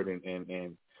stored and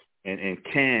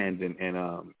canned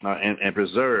and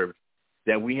preserved.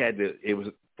 That we had to. It was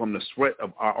from the sweat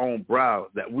of our own brow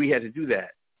that we had to do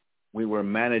that. We were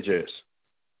managers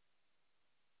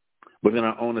within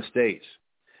our own estates.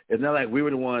 It's not like we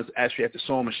were the ones actually at the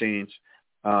sewing machines,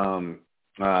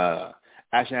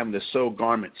 actually having to sew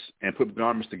garments and put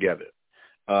garments together,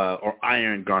 or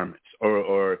iron garments,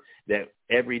 or that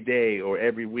every day or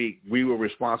every week we were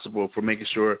responsible for making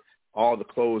sure all the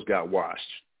clothes got washed,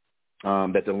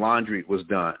 that the laundry was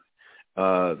done,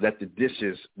 that the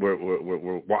dishes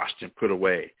were washed and put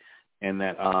away, and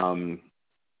that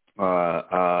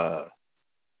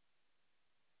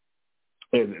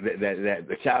that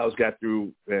the cows got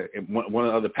through one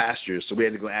of the other pastures, so we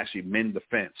had to go actually mend the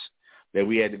fence. That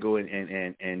we had to go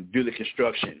and do the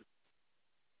construction.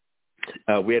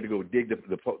 We had to go dig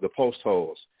the post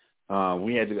holes.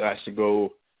 We had to actually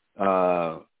go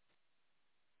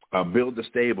build the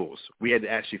stables. We had to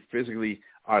actually physically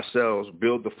ourselves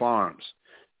build the farms.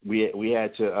 We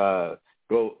had to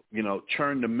go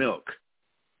churn the milk,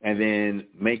 and then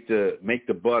make the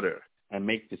butter and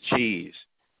make the cheese.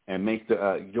 And make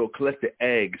go collect the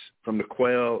eggs from the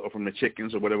quail or from the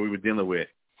chickens or whatever we were dealing with.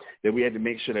 That we had to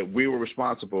make sure that we were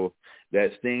responsible,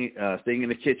 that staying in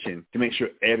the kitchen to make sure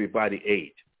everybody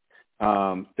ate.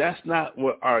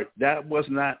 That was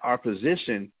not our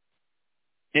position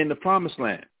in the Promised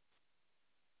Land.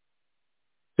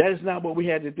 That is not what we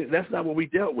had to do. That's not what we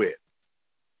dealt with.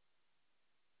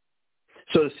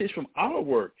 So to cease from our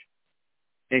work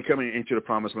in coming into the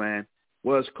Promised Land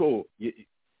was cool.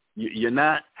 You're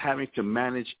not having to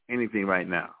manage anything right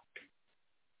now.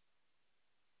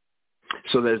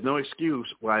 So there's no excuse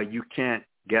why you can't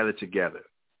gather together.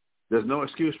 There's no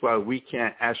excuse why we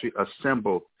can't actually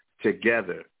assemble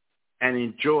together and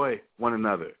enjoy one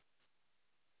another.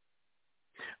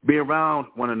 Be around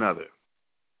one another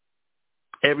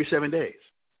every 7 days.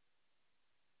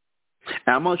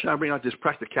 And I'm going to try to bring out this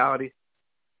practicality,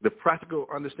 the practical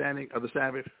understanding of the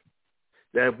Sabbath,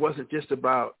 that it wasn't just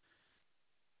about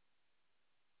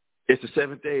it's the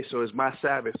seventh day, so it's my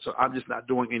Sabbath, so I'm just not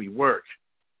doing any work.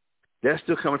 That's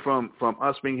still coming from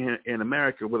us being here in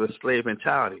America with a slave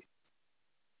mentality.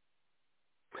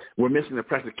 We're missing the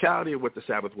practicality of what the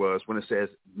Sabbath was when it says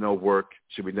no work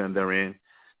should be done therein,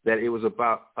 that it was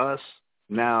about us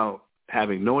now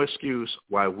having no excuse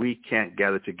why we can't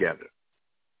gather together,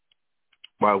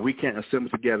 why we can't assemble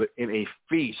together in a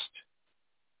feast.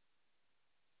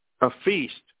 A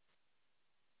feast.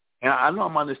 And I know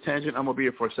I'm on this tangent. I'm going to be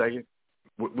here for a second.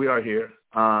 We are here.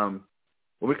 When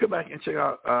we come back and check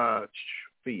out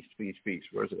feast.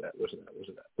 Where's it at?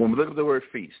 When we look at the word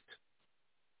feast,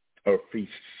 or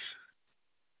feasts,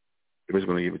 everybody's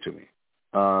going to give it to me.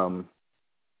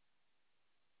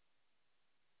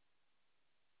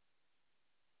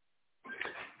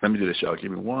 Let me do this, y'all.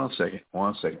 Give me 1 second.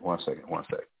 Let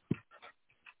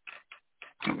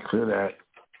me clear that.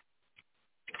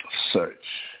 Search.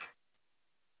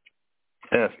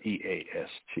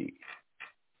 F-E-A-S-T.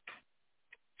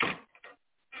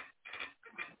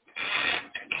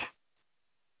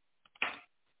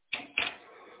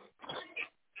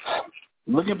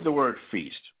 Looking at the word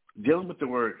feast, dealing with the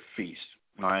word feast,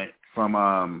 all right,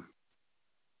 from,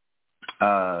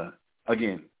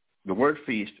 again, the word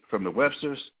feast from the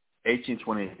Webster's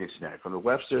 1828 dictionary. From the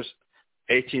Webster's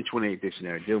 1828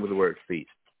 dictionary, dealing with the word feast.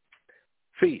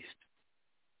 Feast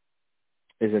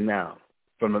is a noun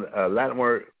from the Latin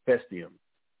word festium.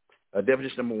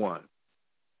 Definition number one,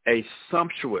 a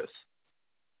sumptuous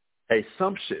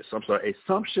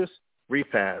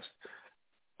repast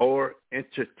or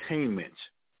entertainment.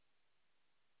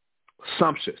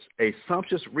 A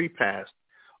sumptuous repast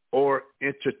or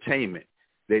entertainment.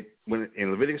 That when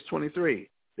in Leviticus 23,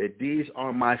 that these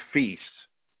are my feasts.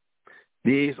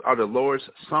 These are the Lord's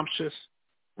sumptuous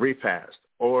repast,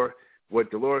 or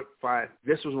what the Lord finds.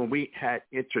 This was when we had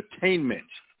entertainment,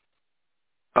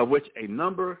 of which a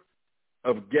number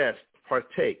of guests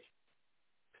partake,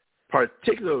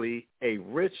 particularly a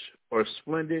rich or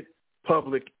splendid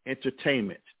public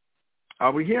entertainment.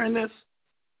 Are we hearing this?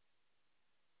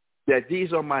 That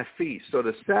these are my feasts. So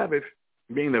the Sabbath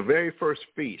being the very first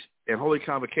feast and Holy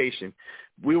Convocation,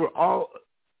 we were all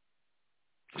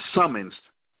summoned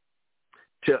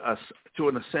to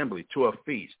an assembly, to a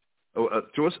feast, to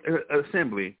an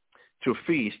assembly, to a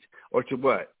feast, or to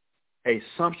what? A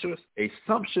sumptuous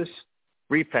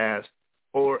repast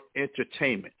or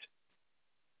entertainment.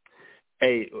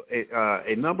 A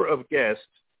number of guests,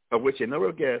 of which a number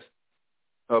of guests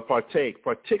partake,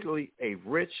 particularly a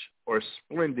rich or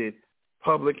splendid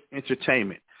public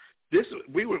entertainment. This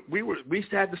we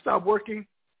had to stop working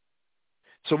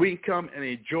so we can come and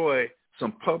enjoy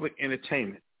some public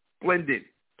entertainment, splendid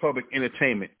public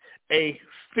entertainment, a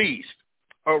feast,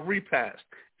 a repast,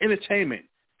 entertainment,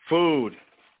 food.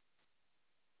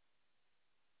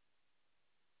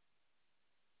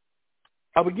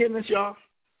 Are we getting this, y'all?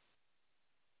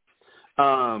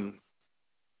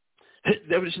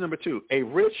 Definition number two, a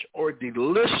rich or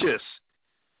delicious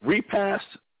repast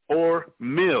or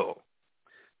meal.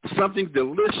 Something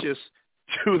delicious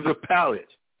to the palate.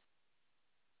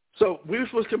 So we were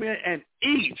supposed to come in and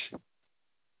eat.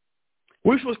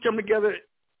 We were supposed to come together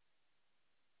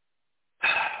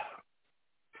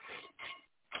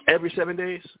every 7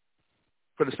 days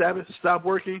for the Sabbath, stop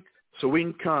working, so we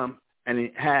can come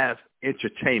and have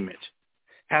entertainment,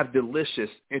 have delicious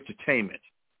entertainment.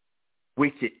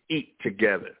 We could eat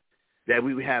together, that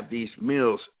we would have these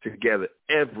meals together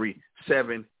every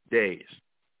 7 days.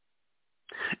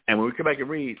 And when we come back and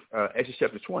read Exodus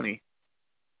chapter 20,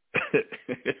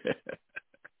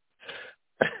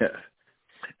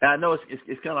 and I know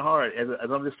it's kind of hard as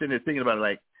I'm just sitting there thinking about it,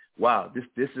 like, wow, this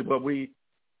is what we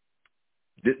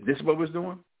was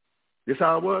doing. This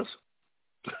how it was.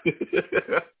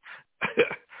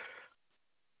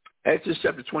 Exodus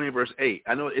chapter 20 verse 8.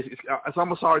 I know it's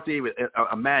almost hard to even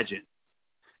imagine.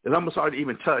 It's almost hard to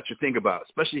even touch or think about,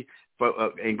 especially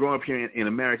and growing up here in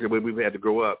America, where we've had to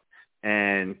grow up,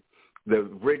 and the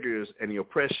rigors and the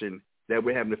oppression that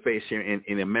we're having to face here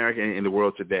in America and in the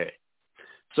world today.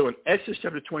 So in Exodus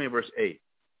chapter 20, verse 8,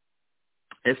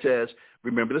 it says,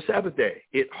 remember the Sabbath day,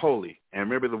 it holy. And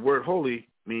remember, the word holy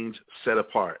means set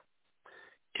apart.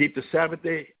 Keep the Sabbath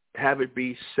day, have it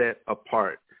be set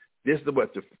apart. This is the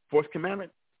fourth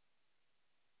commandment?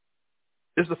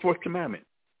 This is the fourth commandment.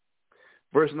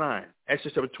 Verse 9,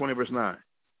 Exodus chapter 20, verse 9.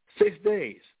 6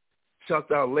 days shalt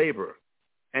thou labor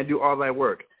and do all thy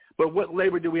work. But what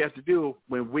labor do we have to do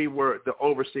when we were the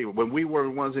overseer, when we were the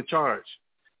ones in charge,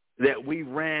 that we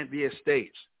ran the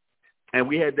estates and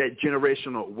we had that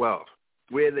generational wealth.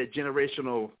 We had that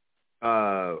generational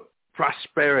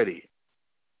prosperity.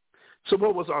 So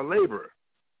what was our labor?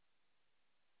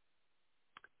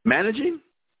 Managing?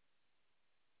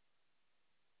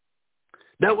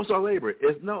 That was our labor.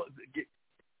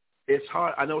 It's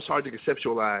hard. I know it's hard to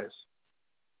conceptualize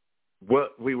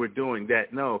what we were doing.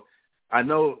 I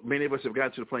know many of us have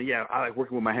gotten to the point. Yeah, I like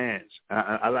working with my hands.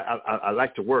 I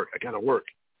like to work. I got to work.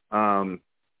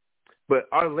 But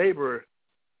our labor,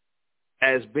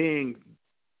 as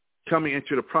coming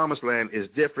into the promised land, is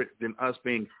different than us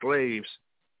being slaves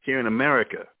here in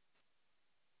America.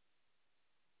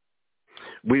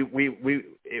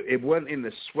 It wasn't in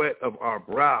the sweat of our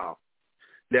brow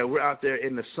that we're out there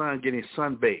in the sun getting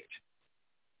sun-baked,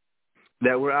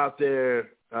 that we're out there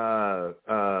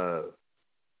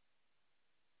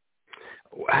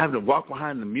having to walk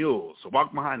behind the mules, or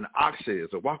walk behind the oxen,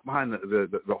 or walk behind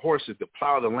the horses to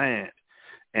plow the land,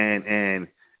 and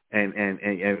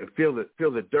feel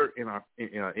the dirt in our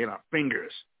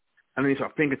fingers, underneath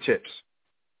our fingertips.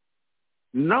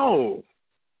 No,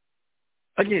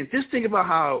 again, just think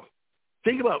about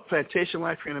plantation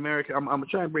life here in America. I'm going to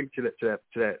try and bring to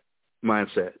that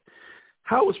mindset.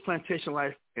 How was plantation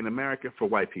life in America for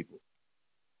white people?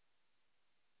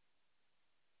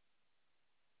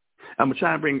 I'm going to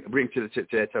try and bring to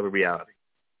that type of reality.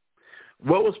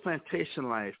 What was plantation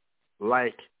life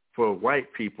like for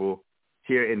white people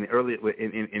here in the early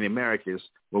in Americas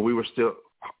when we were still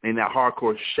in that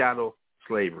hardcore shadow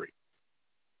slavery?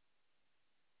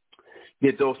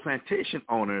 Did those plantation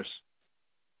owners,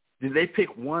 did they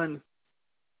pick one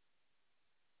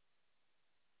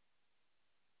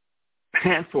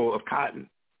handful of cotton?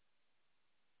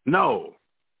 No.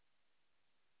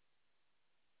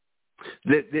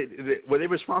 Were they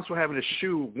responsible for having to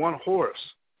shoe one horse?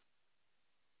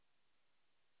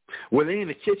 Were they in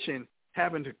the kitchen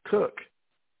having to cook?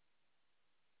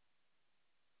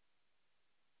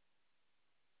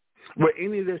 Were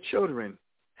any of their children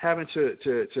having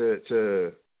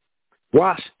to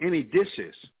wash any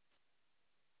dishes?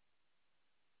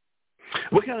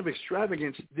 What kind of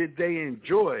extravagance did they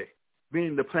enjoy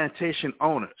being the plantation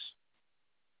owners,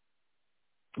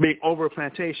 being over a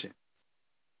plantation?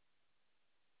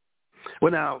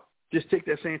 Well, now, just take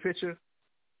that same picture,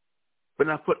 but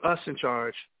now put us in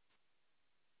charge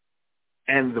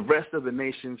and the rest of the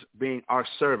nations being our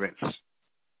servants.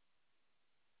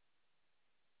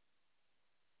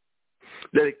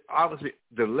 That obviously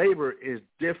the labor is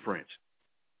different.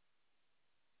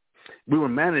 We were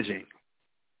managing.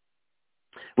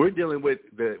 We're dealing with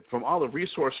from all the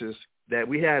resources that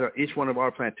we had on each one of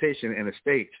our plantation and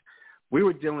estates, we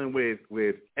were dealing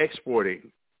with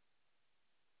exporting.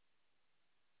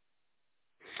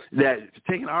 That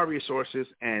taking our resources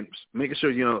and making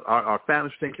sure, our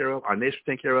families are taken care of, our nation is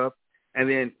taken care of, and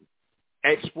then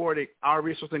exporting our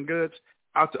resources and goods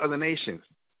out to other nations.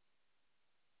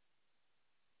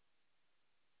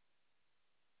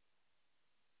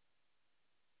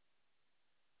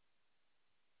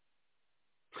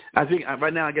 I think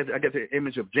right now I get the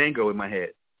image of Django in my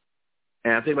head,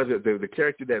 and I think about the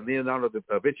character that Leonardo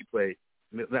da Vinci played,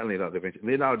 not Leonardo da Vinci,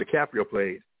 Leonardo DiCaprio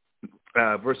played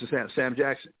versus Sam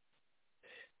Jackson.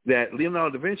 That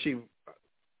Leonardo DiCaprio,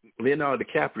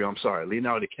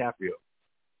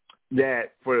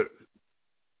 that for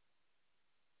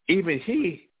even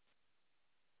he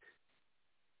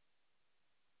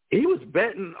was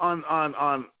betting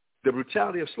on the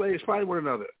brutality of slaves fighting one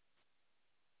another.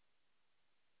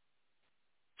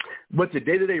 But the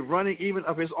day-to-day running even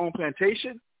of his own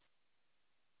plantation,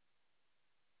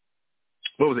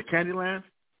 what was it, Candyland?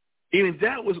 Even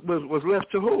that was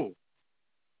left to who?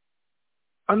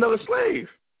 Another slave.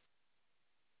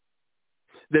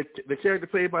 The character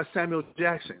played by Samuel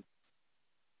Jackson.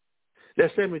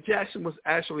 That Samuel Jackson was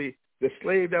actually the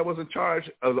slave that was in charge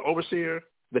of the overseer,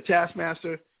 the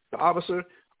taskmaster, the officer,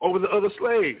 over the other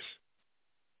slaves.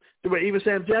 But even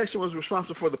Sam Jackson was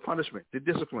responsible for the punishment, the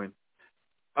discipline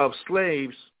of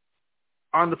slaves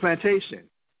on the plantation.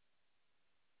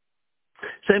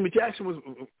 Samuel Jackson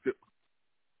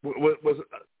was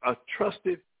a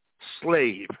trusted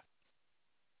slave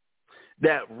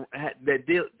that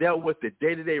dealt with the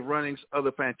day-to-day runnings of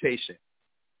the plantation.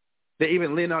 That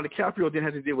even Leonardo DiCaprio didn't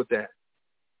have to deal with that.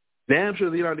 Damn sure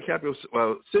Leonardo DiCaprio's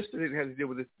sister didn't have to deal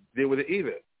with it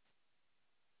either.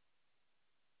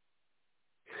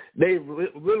 They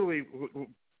literally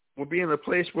will be in a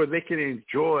place where they can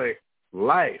enjoy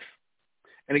life.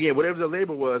 And again, whatever the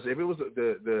labor was, if it was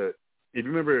if you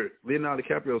remember Leonardo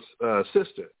DiCaprio's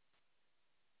sister,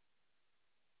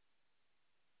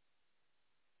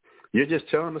 you're just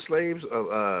telling the slaves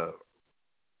of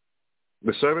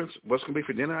the servants what's going to be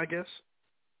for dinner, I guess.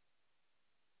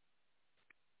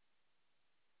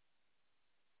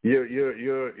 You're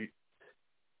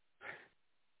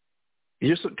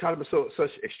caught up in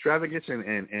such extravagance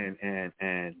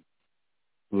and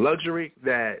luxury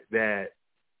that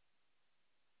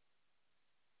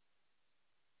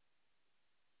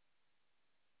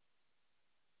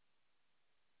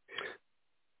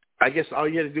I guess all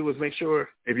you had to do was make sure,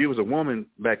 if you was a woman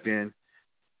back then,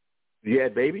 you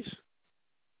had babies,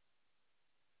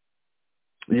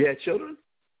 you had children,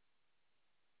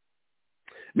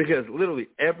 because literally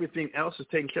everything else is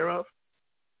taken care of.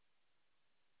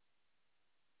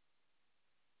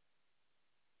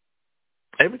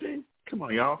 Everything? Come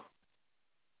on, y'all.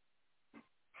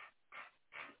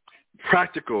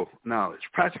 Practical knowledge.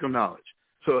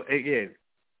 So again,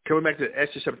 coming back to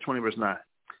Exodus chapter 20, verse 9.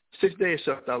 6 days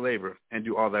shalt thou labor and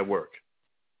do all thy work.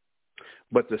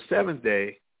 But the seventh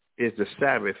day is the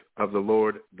Sabbath of the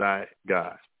Lord thy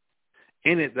God.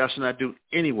 In it thou shalt not do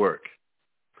any work,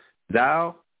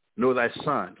 thou, nor thy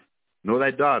son, nor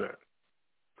thy daughter,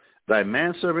 thy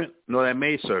manservant, nor thy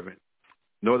maidservant,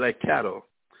 nor thy cattle,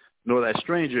 nor thy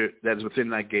stranger that is within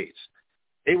thy gates.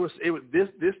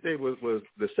 This day was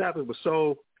the Sabbath was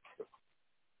so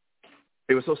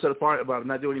set apart about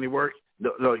not doing any work.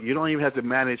 No, you don't even have to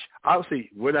manage. Obviously,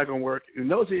 we're not going to work. You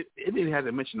notice it didn't have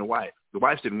to mention the wife. The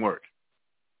wife didn't work.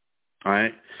 All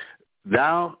right?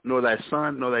 Thou, nor thy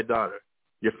son, nor thy daughter.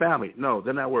 Your family, no,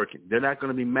 they're not working. They're not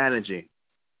going to be managing.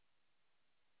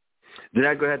 They're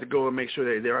not going to have to go and make sure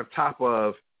that they're on top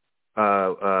of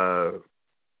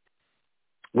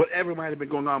whatever might have been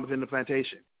going on within the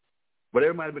plantation,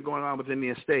 whatever might have been going on within the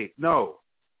estate. No.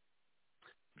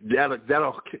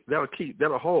 That'll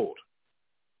hold.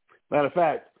 Matter of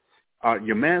fact,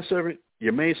 your manservant,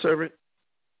 your maidservant,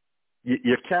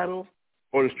 your cattle,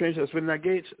 or the stranger that's within thy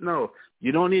gates, no,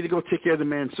 you don't need to go take care of the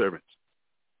manservants.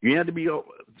 You have to be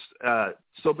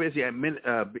so busy in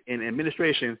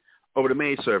administration over the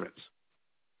maidservants.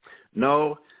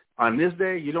 No, on this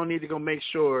day, you don't need to go make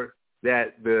sure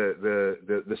that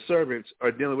the servants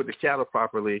are dealing with the cattle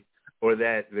properly, or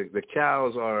that the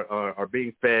cows are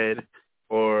being fed,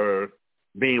 or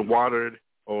being watered,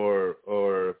 or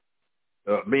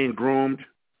being groomed.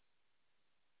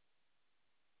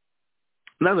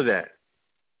 None of that.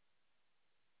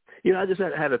 You know, I just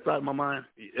had a thought in my mind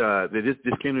that this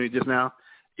came to me just now.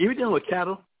 Even dealing with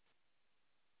cattle,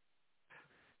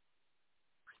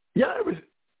 y'all ever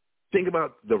think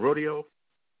about the rodeo?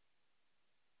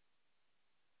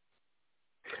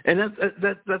 And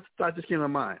that thought just came to my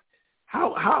mind.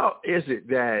 How is it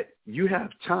that you have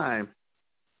time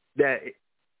that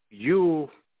you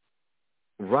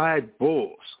ride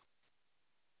bulls?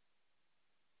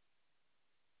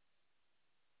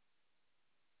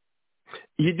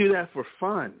 You do that for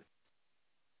fun.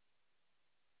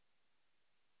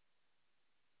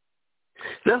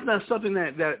 That's not something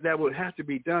that would have to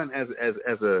be done as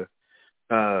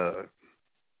a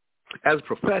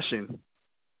profession.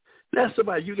 That's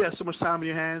somebody, you got so much time in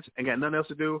your hands and got nothing else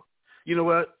to do. You know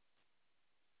what?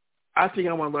 I think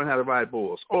I want to learn how to ride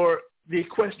bulls. Or the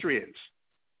equestrians.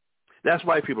 That's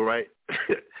white people, right?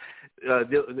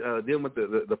 Dealing with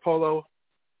the polo.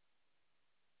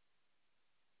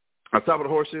 On top of the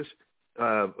horses,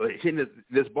 hitting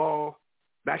this ball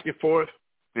back and forth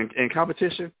in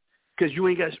competition because you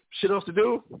ain't got shit else to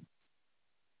do.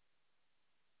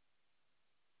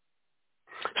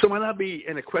 So why not be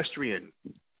an equestrian?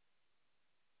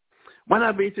 Why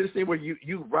not be to this thing where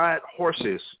you ride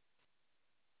horses?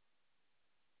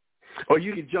 Or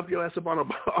you can jump your ass up on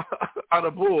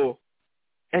a bull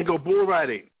and go bull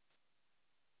riding.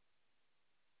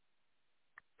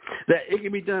 That it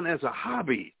can be done as a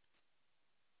hobby.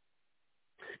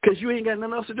 Because you ain't got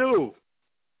nothing else to do.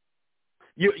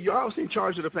 You're obviously in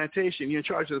charge of the plantation. You're in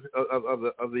charge of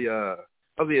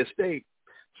the estate.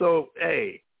 So,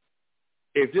 hey,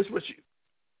 if this was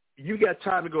you got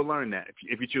time to go learn that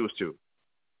if you choose to.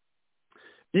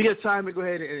 You got time to go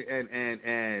ahead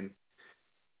and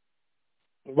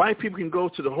white people can go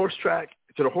to the horse track,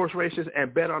 to the horse races,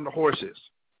 and bet on the horses.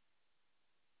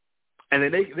 And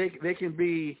then they can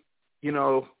be, you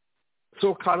know,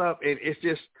 so caught up, and it's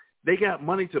just they got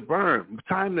money to burn,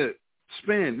 time to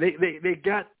spend. They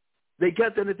got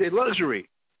that at their luxury.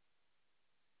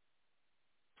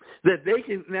 That they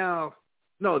can now,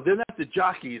 no, they're not the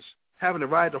jockeys having to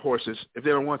ride the horses if they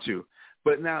don't want to,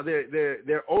 but now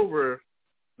they're over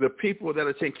the people that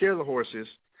are taking care of the horses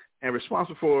and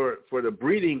responsible for the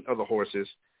breeding of the horses,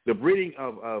 the breeding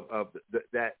of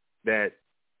that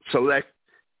select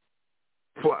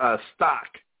stock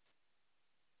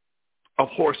of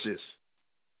horses.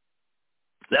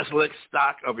 That select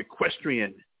stock of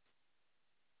equestrian.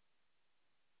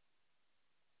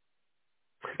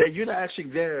 And you're not actually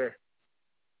there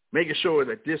making sure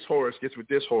that this horse gets with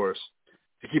this horse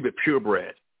to keep it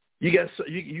purebred. You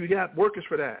got workers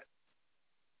for that.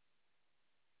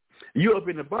 You up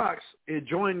in the box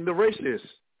enjoying the races.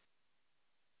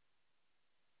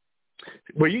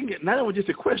 Where you can get not only just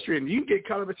equestrian, you can get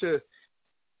caught up into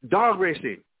dog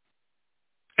racing.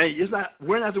 And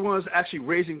we're not the ones actually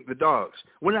raising the dogs.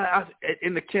 We're not out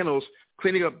in the kennels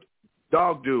cleaning up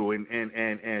dog do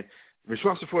and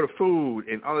responsible for the food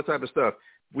and all that type of stuff.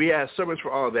 We have servants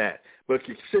for all that. But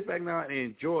you sit back now and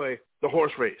enjoy the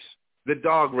horse race, the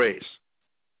dog race.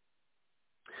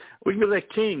 We can be like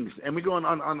kings, and we go on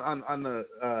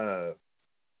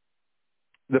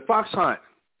the fox hunt.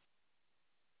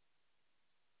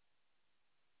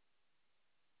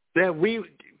 That we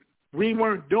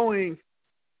weren't doing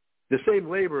the same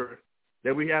labor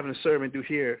that we have in serve and do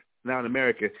here now in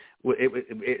America.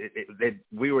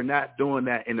 We were not doing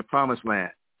that in the promised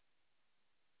land.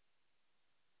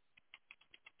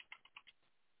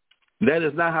 That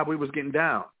is not how we was getting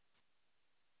down.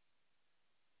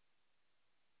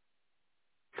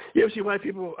 You ever see white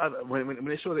people, when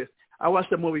they show this? I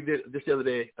watched that movie this the other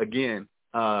day again,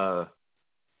 the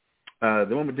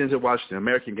one with Denzel Washington,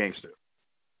 American Gangster.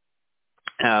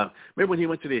 Remember when he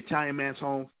went to the Italian man's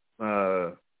home?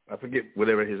 I forget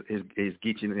whatever his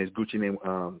Gucci name,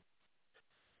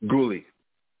 Gulli,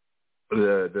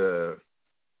 the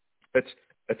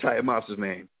Italian mobster's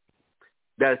name.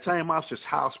 That Italian mobster's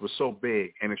house was so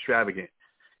big and extravagant.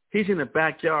 He's in the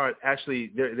backyard.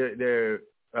 Actually, they're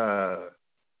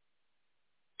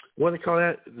what do they call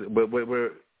that?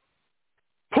 We're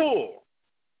pool,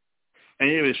 and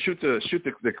he would shoot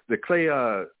the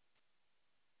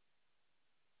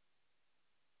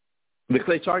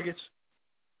clay targets.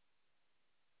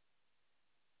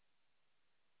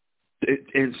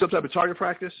 In some type of target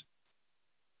practice,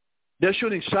 they're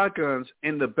shooting shotguns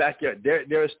in the backyard.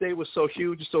 Their estate was so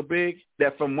huge and so big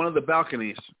that from one of the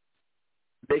balconies,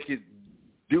 they could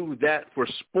do that for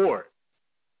sport.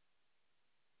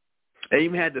 They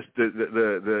even had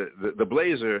the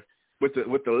blazer with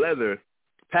the leather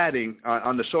padding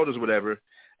on the shoulders, or whatever.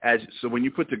 So when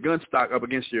you put the gun stock up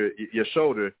against your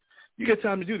shoulder, you get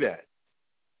time to do that.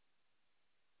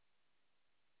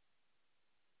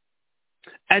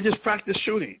 And just practice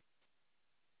shooting.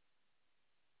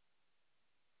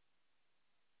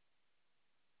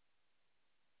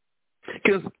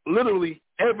 Because literally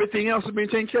everything else is being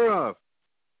taken care of.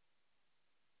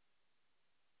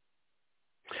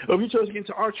 Or if you chose to get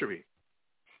into archery,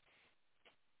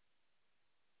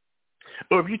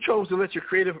 or if you chose to let your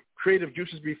creative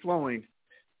juices be flowing,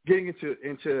 getting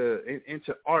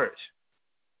into art,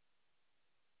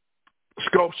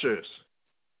 sculptures,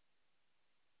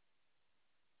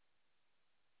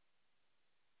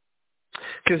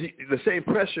 because the same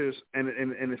pressures and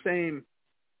the same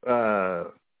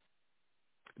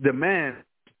demand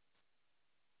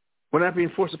were not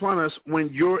being forced upon us when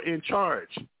you're in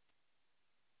charge.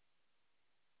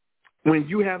 When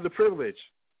you have the privilege.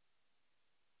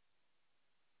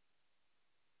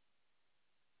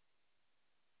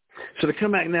 So to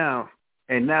come back now,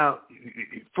 and now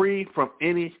free from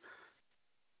any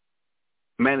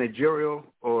managerial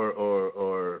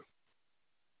or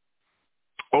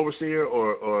overseer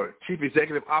or chief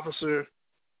executive officer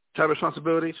type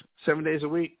responsibilities, 7 days a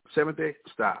week, seventh day,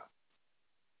 stop.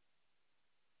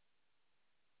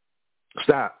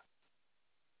 Stop.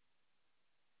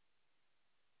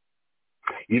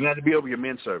 You don't have to be over your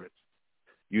men servants.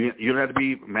 You don't have to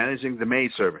be managing the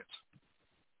maid servants.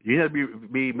 You have to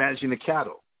be managing the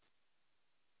cattle.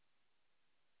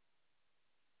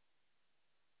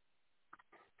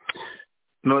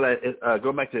 Know that,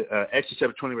 going back to Exodus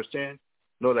chapter 20, verse 10,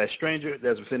 know that stranger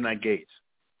that is within thy gates.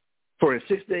 For in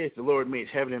 6 days the Lord made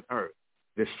heaven and earth,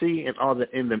 the sea and all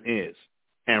that in them is,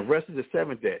 and rested the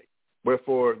seventh day.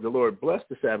 Wherefore the Lord blessed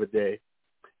the Sabbath day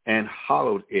and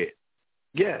hallowed it.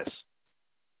 Yes.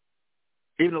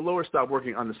 Even the Lord stopped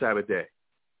working on the Sabbath day.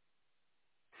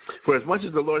 For as much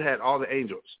as the Lord had all the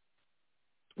angels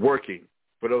working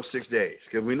for those 6 days,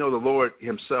 because we know the Lord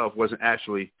himself wasn't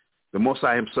actually, the Most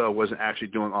High himself wasn't actually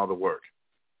doing all the work.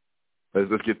 We're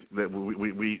not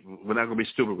going to be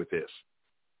stupid with this.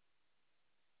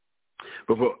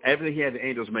 But for everything he had the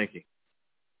angels making,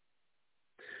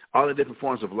 all the different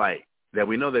forms of light, that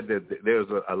we know that there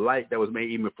was a light that was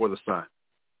made even before the sun.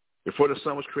 Before the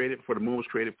sun was created, before the moon was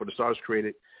created, before the stars were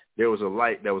created, there was a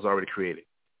light that was already created.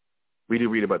 We do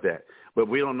read about that, but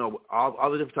we don't know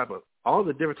all the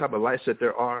different type of lights that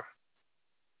there are,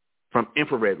 from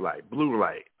infrared light, blue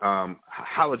light,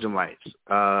 halogen lights,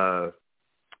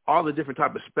 all the different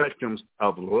type of spectrums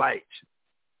of light.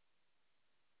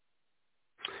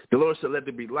 The Lord said, "Let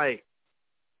there be light."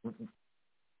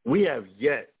 We have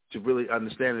yet to really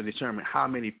understand and determine how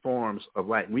many forms of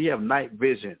light. We have night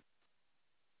vision.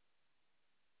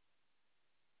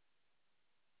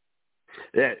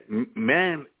 That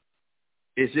man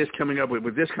is just coming up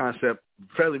with this concept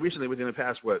fairly recently, within the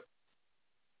past,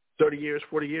 30 years,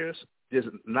 40 years, there's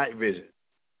night vision.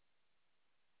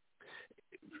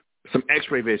 Some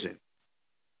X-ray vision,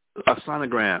 a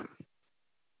sonogram,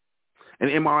 an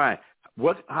MRI.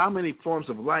 How many forms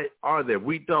of light are there?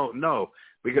 We don't know.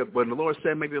 Because when the Lord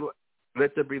said,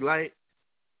 let there be light,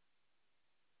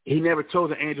 he never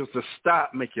told the angels to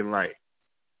stop making light.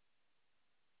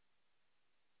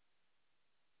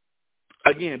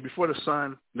 Again, before the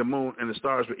sun, the moon, and the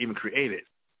stars were even created,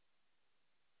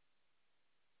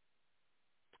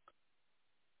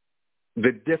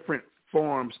 the different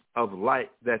forms of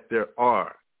light that there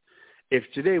are.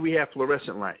 If today we have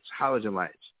fluorescent lights, halogen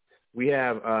lights, we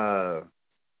have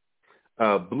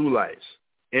blue lights,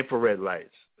 infrared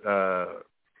lights,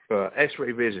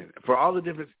 X-ray vision, for all the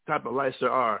different type of lights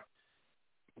there are.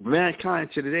 Mankind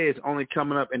today is only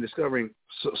coming up and discovering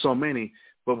so many,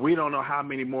 but we don't know how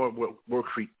many more were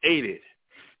created.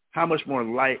 How much more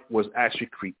light was actually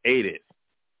created?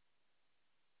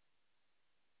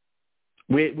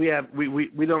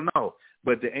 We don't know.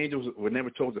 But the angels were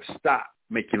never told to stop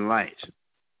making light.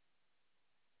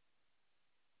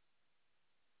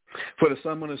 For the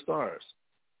sun, moon, and stars.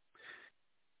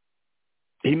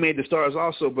 He made the stars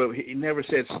also, but he never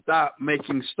said stop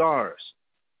making stars.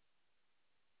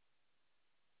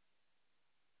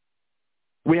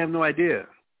 We have no idea.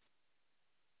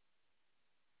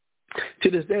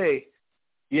 To this day,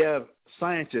 you have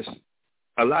scientists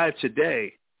alive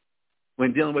today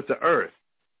when dealing with the earth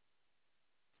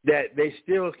that they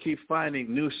still keep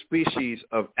finding new species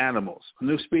of animals,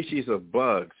 new species of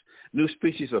bugs, new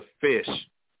species of fish.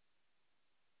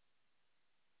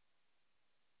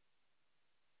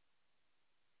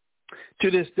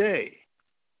 To this day,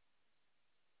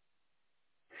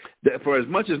 that for as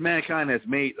much as mankind has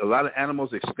made a lot of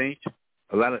animals extinct,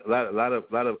 a lot of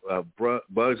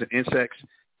bugs and insects,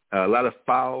 a lot of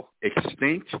fowl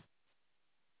extinct.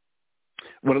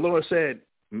 When the Lord said,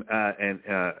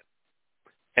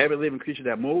 every living creature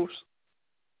that moves,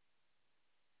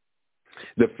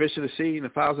 the fish of the sea and the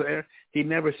fowls of the air, he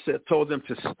never told them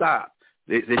to stop.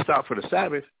 They stopped for the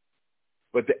Sabbath,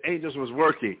 but the angels was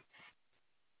working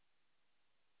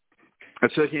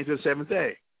until it came to the seventh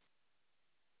day.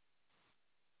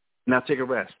 Now take a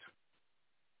rest.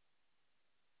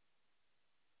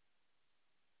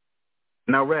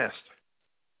 Now rest.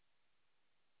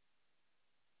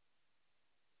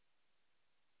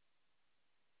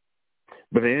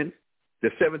 But then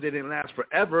the seventh day didn't last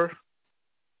forever.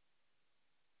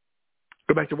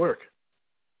 Go back to work.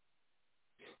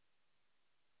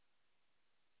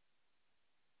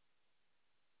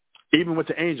 Even with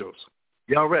the angels,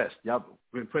 y'all rest. Y'all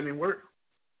been putting in work?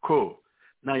 Cool.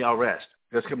 Now y'all rest.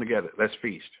 Let's come together. Let's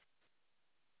feast.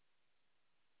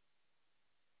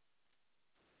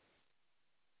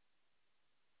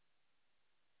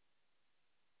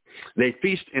 They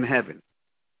feast in heaven.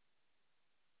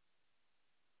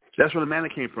 That's where the manna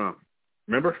came from.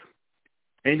 Remember?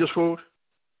 Angels' food.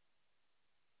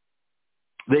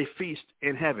 They feast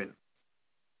in heaven.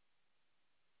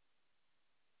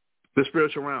 The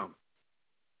spiritual realm.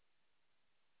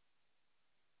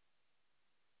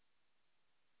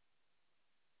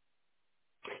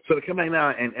 So to come back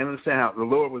now and understand how the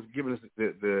Lord was giving us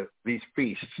these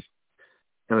feasts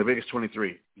in Leviticus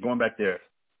 23. Going back there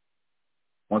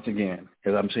once again,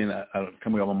 because I'm seeing that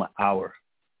coming up on my hour.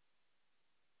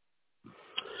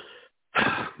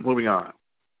 Moving on.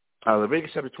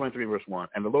 Leviticus chapter 23, verse 1.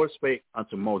 And the Lord spake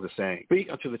unto Moses, saying, Speak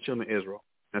unto the children of Israel,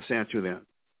 and say unto them,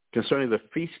 concerning the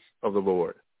feasts of the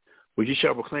Lord, which ye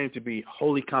shall proclaim to be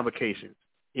holy convocations.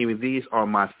 Even these are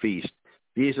my feasts.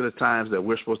 These are the times that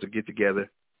we're supposed to get together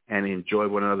and enjoy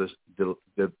one another's the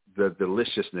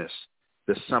deliciousness,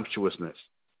 the sumptuousness,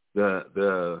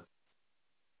 the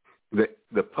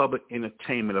public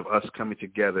entertainment of us coming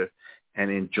together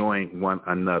and enjoying one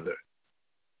another.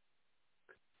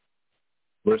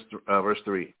 Verse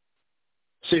 3.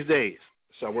 6 days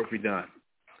shall work be done,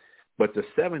 but the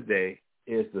seventh day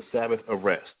is the Sabbath of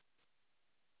rest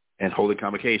and holy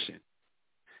convocation.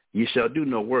 Ye shall do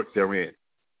no work therein.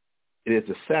 It is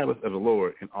the Sabbath of the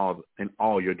Lord in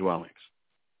all your dwellings.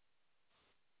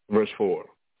 Verse 4.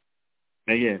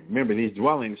 And again, remember these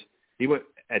dwellings,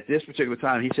 at this particular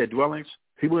time, he said dwellings.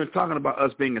 He wasn't talking about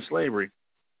us being in slavery.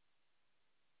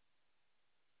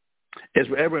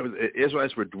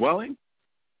 Israelites were dwelling.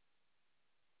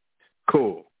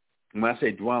 Cool. When I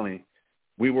say dwelling,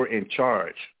 we were in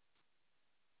charge.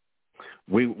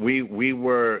 We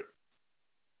were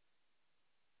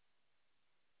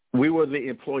the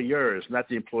employers, not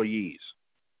the employees.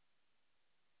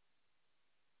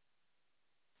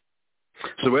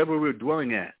 So wherever we were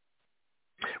dwelling at,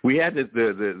 we had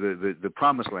the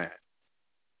promised land.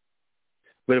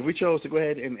 But if we chose to go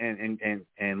ahead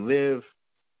and live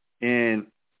in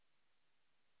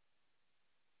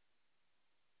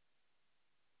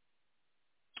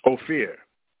Ophir,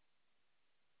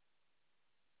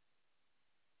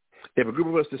 if a group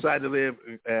of us decided to live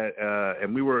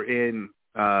and we were in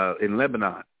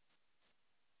Lebanon,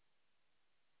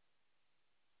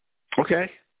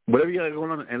 okay, whatever you got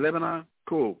going on in Lebanon,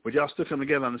 cool. But y'all still come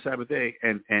together on the Sabbath day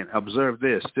and observe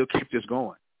this. Still keep this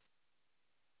going.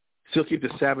 Still keep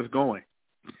the Sabbath going.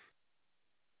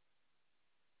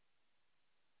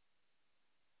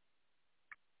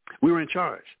 We were in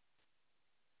charge.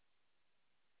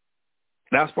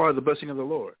 That's part of the blessing of the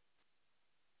Lord.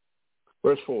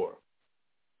 Verse 4.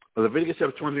 Leviticus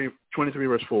chapter 23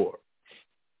 verse 4.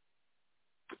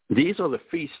 These are the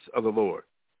feasts of the Lord,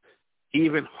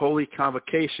 even holy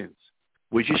convocations,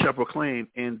 which you shall proclaim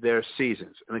in their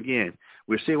seasons. And again,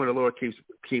 we're seeing what the Lord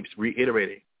keeps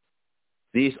reiterating.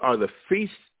 These are the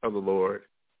feasts of the Lord,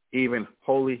 even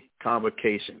holy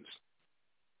convocations.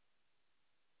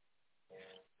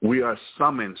 We are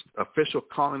summoned, official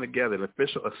calling together, an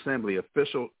official assembly,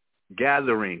 official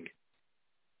gathering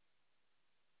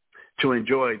to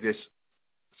enjoy this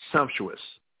sumptuous,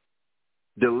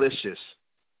 delicious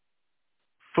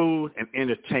food and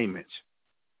entertainment.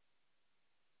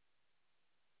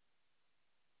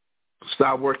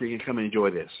 Stop working and come and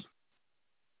enjoy this.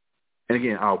 And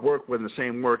again, our work wasn't the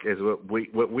same work as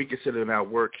what we consider our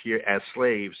work here as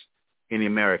slaves in the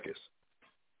Americas.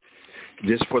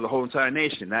 This is for the whole entire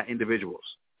nation, not individuals.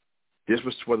 This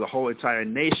was for the whole entire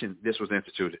nation. This was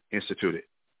instituted.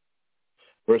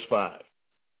 Verse 5.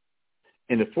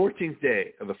 In the 14th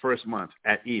day of the first month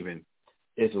at even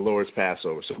is the Lord's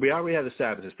Passover. So we already have the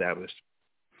Sabbath established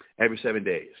every 7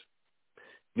 days.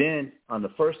 Then on the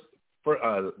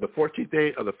 14th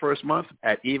day of the first month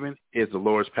at even is the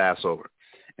Lord's Passover.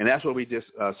 And that's what we just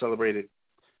celebrated.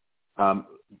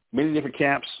 Many different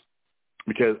camps,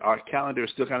 because our calendar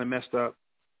is still kind of messed up.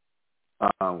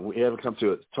 We haven't come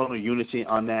to a total unity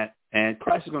on that. And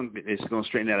Christ is going to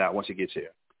straighten that out once he gets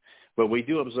here. But we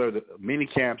do observe, many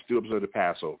camps do observe the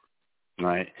Passover.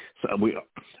 Right? So we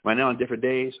right now on different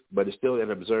days, but it's still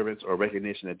an observance or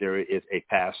recognition that there is a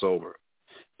Passover,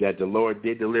 that the Lord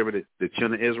did deliver the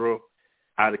children of Israel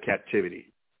out of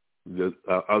captivity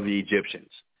of the Egyptians,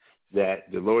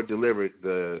 that the Lord delivered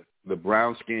the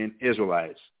brown-skinned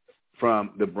Israelites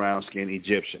from the brown-skinned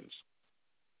Egyptians.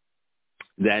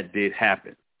 That did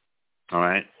happen. All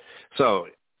right? So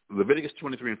Leviticus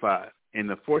 23 and 5, in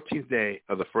the 14th day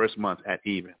of the first month at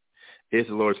even is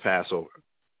the Lord's Passover.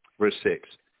 Verse 6,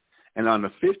 and on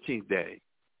the 15th day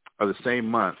of the same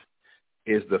month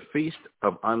is the feast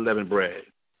of unleavened bread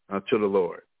unto the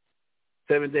Lord.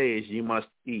 7 days you must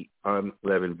eat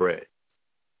unleavened bread.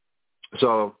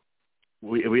 So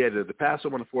we had the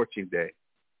Passover on the 14th day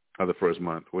of the first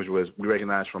month, which was we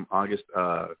recognized from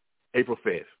April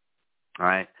 5th. All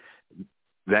right,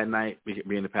 that night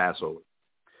being the Passover.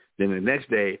 Then the next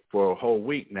day for a whole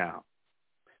week now.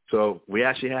 So we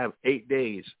actually have 8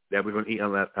 days that we're going to eat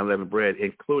unleavened bread,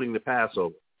 including the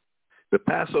Passover. The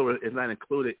Passover is not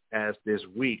included as this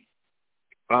week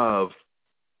of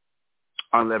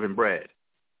unleavened bread,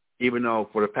 even though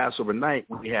for the Passover night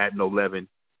we had no leaven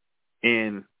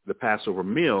in the Passover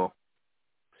meal.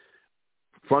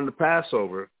 From the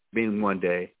Passover being 1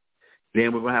 day,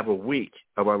 then we're going to have a week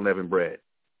of unleavened bread.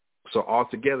 So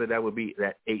altogether that would be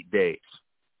that 8 days.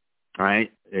 All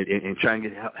right, and trying to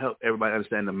help everybody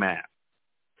understand the math.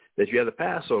 That you have the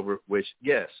Passover, which,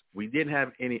 yes, we didn't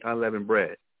have any unleavened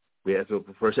bread. We had to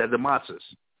first have the matzahs,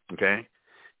 okay?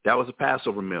 That was a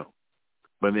Passover meal.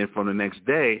 But then from the next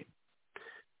day,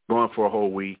 going for a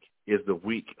whole week, is the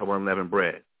week of unleavened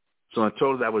bread. So in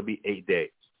total, that would be 8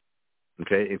 days,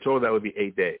 okay? In total, that would be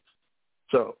 8 days.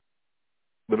 So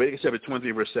Leviticus chapter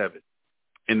 23, verse 7.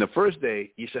 In the first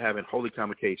day, you shall have a holy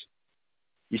convocation.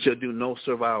 You shall do no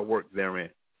servile work therein.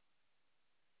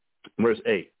 Verse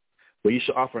 8, but you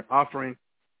shall offer an offering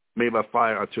made by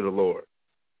fire unto the Lord.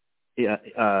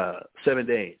 7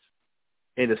 days.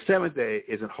 And the seventh day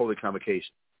is a holy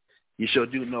convocation. You shall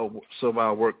do no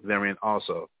servile work therein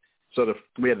also. So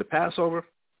we have the Passover.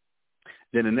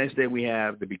 Then the next day we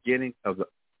have the beginning of the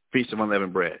Feast of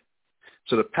Unleavened Bread.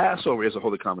 So the Passover is a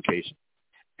holy convocation.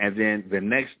 And then the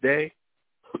next day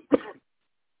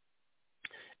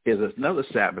is another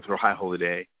Sabbath or high holy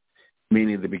day,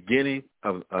 meaning the beginning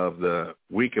of the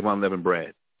week of unleavened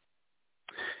bread.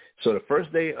 So the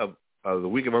first day of the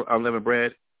week of unleavened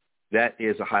bread, that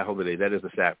is a high holy day. That is the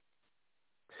Sabbath.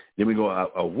 Then we go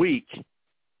a week,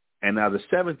 and now the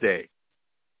seventh day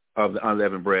of the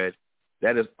unleavened bread,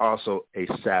 that is also a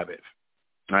Sabbath.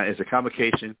 Right? It's a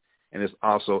convocation, and it's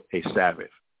also a Sabbath.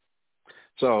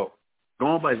 So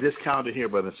going by this calendar here,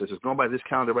 brothers and sisters, going by this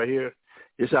calendar right here,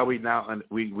 this is how we now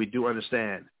we do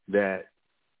understand that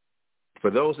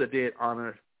for those that did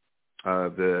honor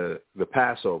the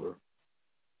Passover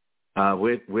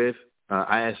with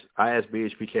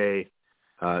ISBHPK,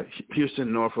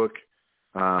 Houston, Norfolk,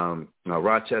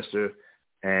 Rochester,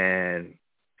 and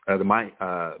the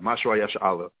Mashra Yasha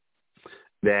Allah,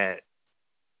 that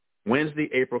Wednesday,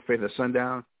 April 5th at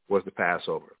sundown was the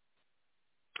Passover.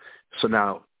 So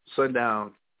now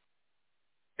sundown,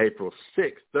 April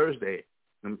 6th, Thursday.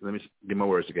 Let me get my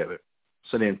words together.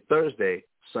 So then Thursday,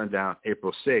 sundown,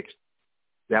 April 6th,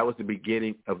 that was the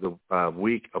beginning of the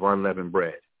week of unleavened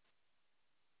bread.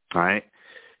 All right.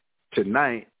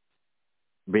 Tonight,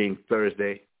 being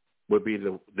Thursday, would be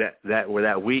where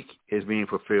that week is being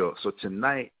fulfilled. So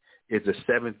tonight is the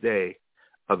 7th day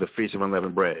of the Feast of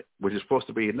Unleavened Bread, which is supposed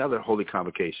to be another holy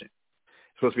convocation.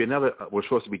 We're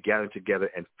supposed to be gathering together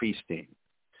and feasting.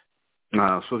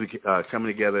 Supposed to be coming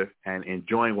together and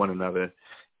enjoying one another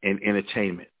in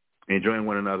entertainment, enjoying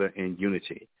one another in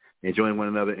unity, enjoying one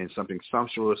another in something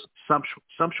sumptuous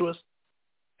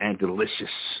and delicious.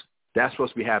 That's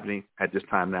supposed to be happening at this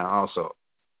time now also.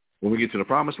 When we get to the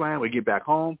promised land, we get back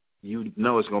home, you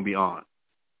know it's going to be on.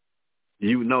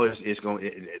 You know it's going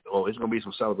to be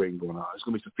some celebrating going on. It's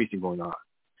going to be some feasting going on.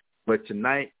 But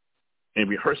tonight, in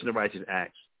rehearsing the righteous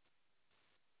acts,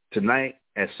 tonight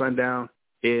at sundown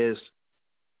is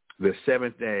the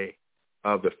 7th day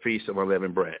of the Feast of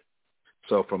Unleavened Bread.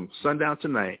 So from sundown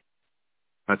tonight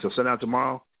until sundown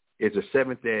tomorrow is the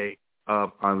 7th day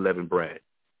of unleavened bread.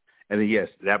 And then, yes,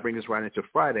 that brings us right into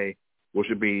Friday, which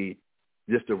would be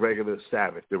just the regular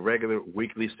Sabbath, the regular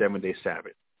weekly 7-day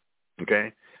Sabbath.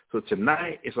 Okay? So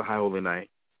tonight is a high holy night.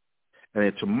 And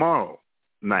then tomorrow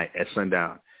night at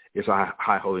sundown is a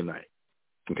high holy night.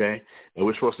 Okay? And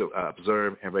we're supposed to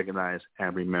observe and recognize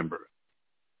and remember.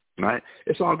 All right?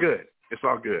 It's all good. It's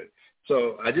all good.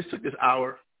 So I just took this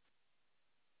hour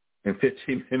and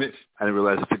 15 minutes. I didn't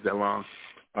realize it took that long.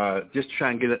 Just to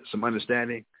try and get some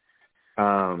understanding.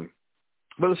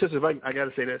 Brothers and sisters, I got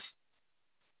to say this.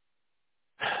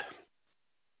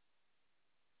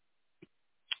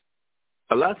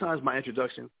 A lot of times my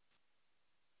introduction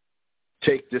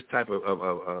takes this type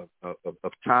of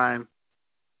time,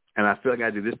 and I feel like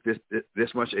I do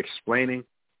this much explaining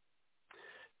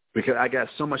because I got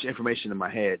so much information in my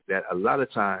head that a lot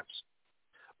of times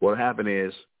what will happen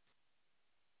is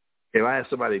if I have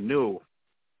somebody new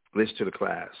listen to the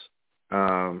class,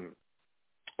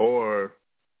 or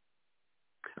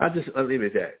I'll leave it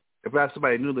at that. If I have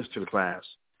somebody new listen to the class,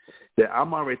 that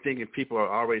I'm already thinking people are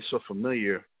already so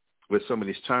familiar with some of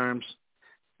these terms,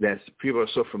 that people are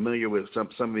so familiar with some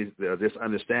of these this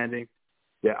understanding,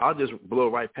 that I'll just blow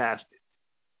right past it,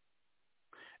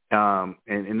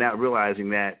 and not realizing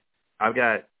that I've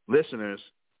got listeners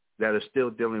that are still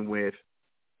dealing with,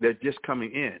 they're just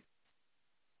coming in,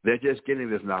 they're just getting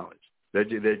this knowledge,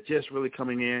 they're just really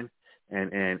coming in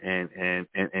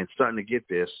and starting to get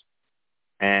this,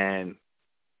 and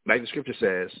like the scripture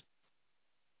says,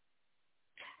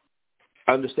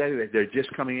 understanding that they're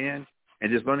just coming in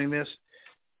and just learning this,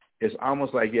 it's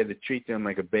almost like you have to treat them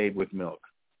like a babe with milk.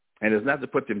 And it's not to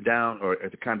put them down or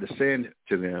to condescend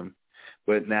to them,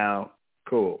 but now,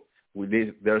 cool.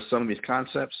 There are some of these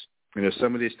concepts and there's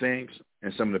some of these things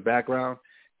and some of the background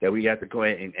that we have to go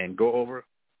ahead and go over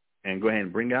and go ahead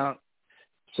and bring out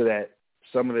so that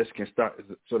some of this can start,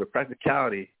 so the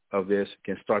practicality of this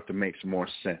can start to make some more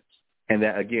sense. And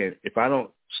that, again, if I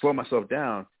don't slow myself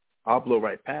down, I'll blow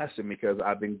right past it because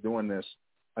I've been doing this.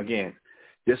 Again,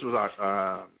 this was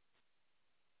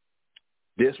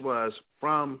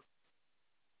from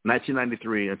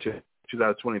 1993 until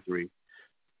 2023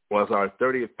 was our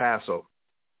 30th Passover.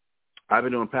 I've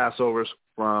been doing Passovers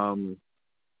from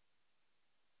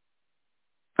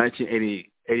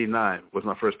 1989 was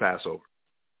my first Passover.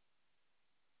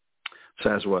 So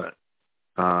that's what?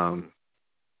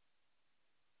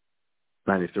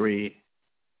 93,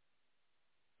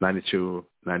 92,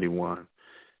 91,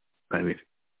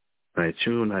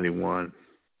 92, 91,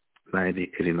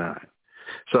 90, 89.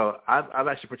 So I've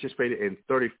actually participated in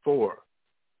 34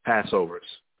 Passovers,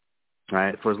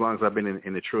 right, for as long as I've been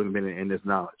in the truth and been in this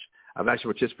knowledge. I've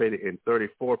actually participated in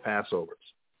 34 Passovers.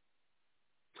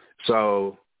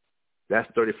 So that's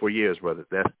 34 years, brother.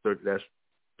 That's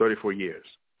 34 years.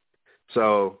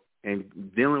 So in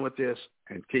dealing with this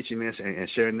and teaching this and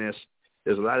sharing this,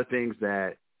 there's a lot of things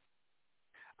that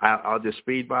I'll just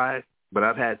speed by, but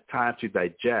I've had time to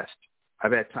digest.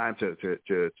 I've had time to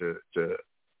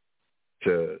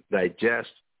digest,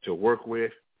 to work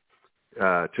with,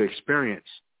 to experience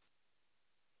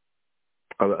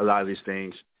a lot of these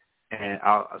things. And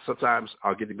sometimes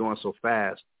I'll get to going so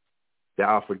fast that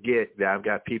I'll forget that I've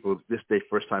got people, this is their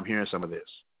first time hearing some of this.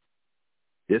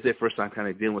 This is their first time kind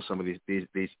of dealing with some of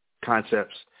these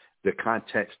concepts, the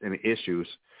context and the issues.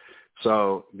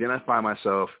 So then I find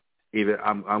myself either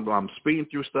I'm speeding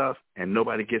through stuff and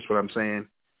nobody gets what I'm saying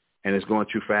and it's going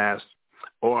too fast,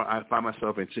 or I find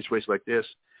myself in situations like this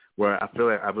where I feel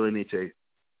like I really need to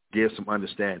give some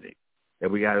understanding.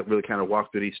 And we got to really kind of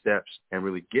walk through these steps and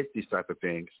really get these type of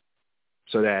things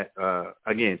so that,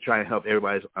 again, try to help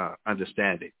everybody's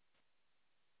understanding.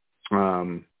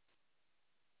 And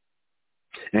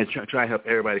try to help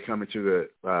everybody come into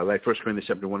the, like 1 Corinthians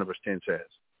chapter 1 verse 10 says,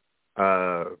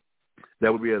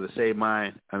 that would be of the same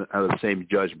mind and of the same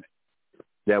judgment,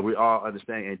 that we all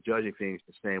understand and judging things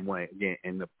the same way, again,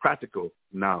 in the practical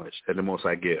knowledge that the Most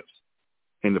High gives,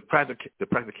 in the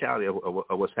practicality of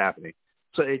what's happening.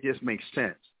 So it just makes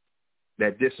sense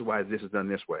that this is why this is done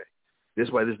this way. This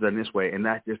is why this is done this way, and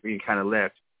not just being kind of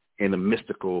left in a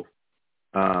mystical,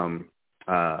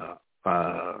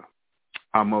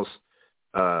 almost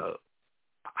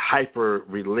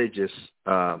hyper-religious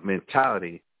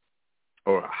mentality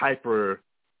or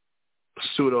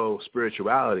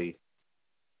hyper-pseudo-spirituality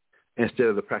instead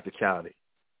of the practicality.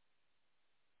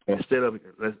 Instead of,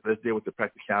 let's deal with the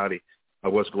practicality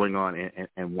of what's going on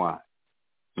and why.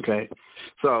 Okay?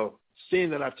 So, seeing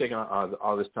that I've taken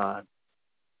all this time,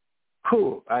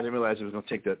 I didn't realize it was going to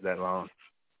take that long.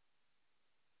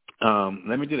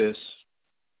 Let me do this.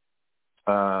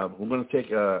 We're going to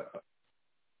take a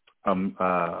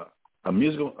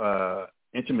musical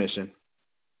intermission,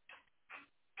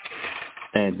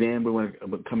 and then we're going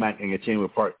to come back and continue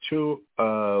with part 2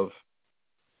 of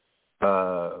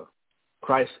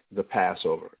Christ the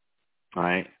Passover. All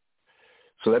right.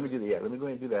 So let me go ahead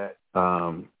and do that.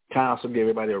 Kind of also give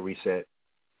everybody a reset,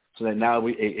 so that now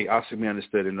it also be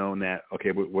understood and known that,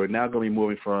 okay, we're now going to be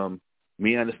moving from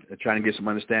me trying to get some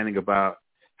understanding about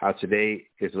how today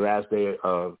is the last day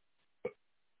of,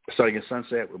 starting at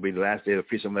sunset will be the last day of the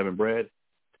Feast of Unleavened Bread,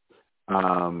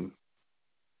 and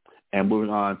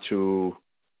moving on to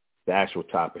the actual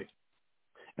topic.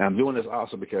 And I'm doing this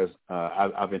also because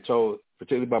I've been told,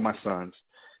 particularly by my sons,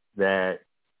 that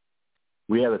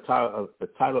we have the title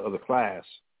of the class,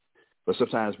 but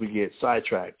sometimes we get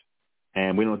sidetracked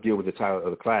and we don't deal with the title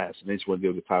of the class, and they just want to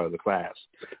deal with the title of the class.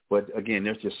 But again,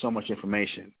 there's just so much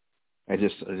information and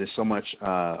just so much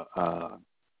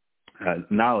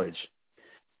knowledge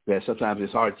that sometimes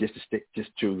it's hard just to stick just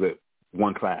to the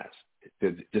one class,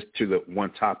 just to the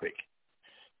one topic.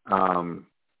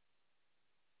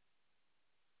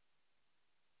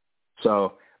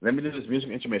 So let me do this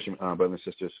music intermission, brothers and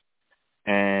sisters,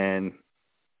 and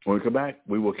when we come back,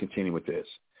 we will continue with this.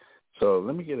 So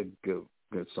let me get a good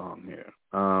song here.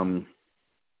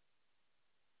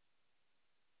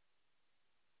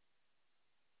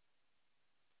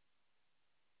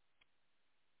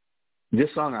 This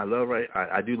song I love, right?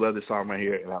 I do love this song right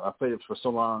here, and I played it for so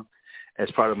long as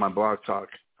part of my blog talk,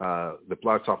 the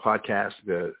Blog Talk podcast,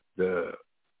 the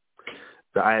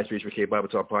ISBHPK Bible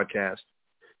Talk podcast.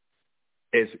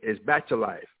 Is back to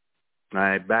life,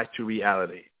 right? Back to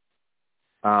reality.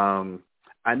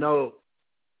 I know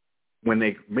when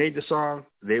they made the song,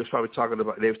 they was talking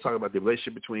about the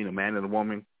relationship between a man and a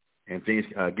woman and things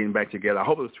getting back together. I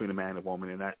hope it was between a man and a woman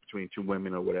and not between two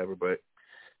women or whatever, but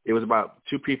it was about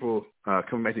two people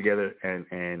coming back together and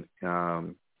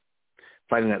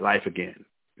fighting that life again.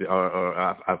 Or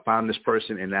I found this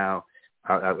person and now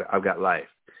I've got life.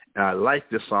 And I like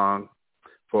this song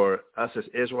for us as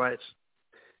Israelites,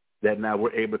 that now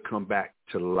we're able to come back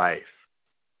to life.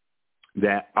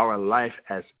 That our life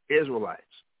as Israelites,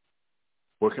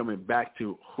 we're coming back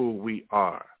to who we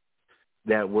are.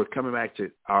 That we're coming back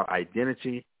to our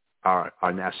identity, our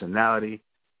nationality,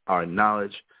 our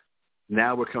knowledge.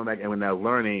 Now we're coming back and we're now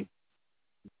learning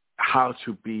how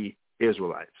to be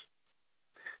Israelites.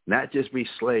 Not just be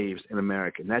slaves in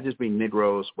America, not just be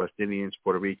Negroes, West Indians,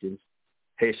 Puerto Ricans,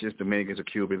 Haitians, Dominicans, or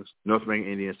Cubans, North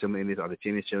American Indians, Similar Indians,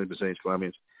 Argentinians, Chileans, Brazilians,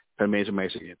 Colombians, Panamanians, and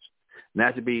Mexicans.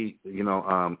 Not to be,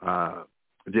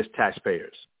 just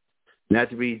taxpayers. Not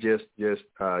to be just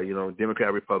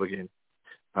Democrat, Republican,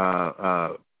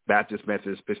 Baptist,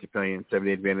 Methodist, Episcopalian,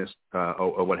 Seventh-day Adventist,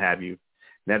 or what have you.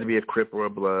 Not to be a Crip or a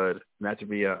Blood. Not to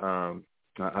be a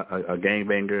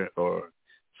gangbanger or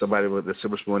somebody with a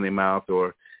silver spoon in their mouth,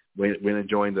 or when they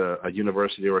joined a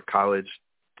university or a college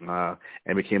and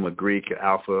became a Greek, an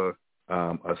Alpha,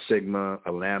 a Sigma,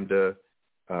 a Lambda,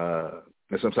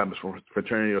 and sometimes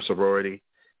fraternity or sorority.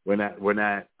 We're not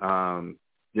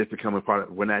just becoming part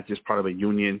of. We're not just part of a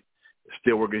union,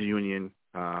 steelworkers union,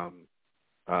 a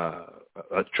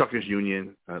truckers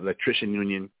union, electrician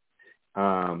union,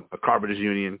 a carpenters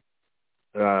union.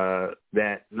 We're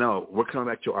coming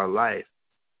back to our life.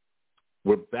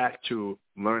 We're back to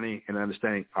learning and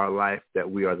understanding our life,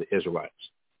 that we are the Israelites,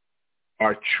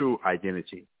 our true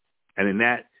identity. And in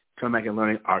that, come back and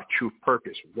learning our true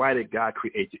purpose. Why did God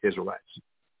create the Israelites?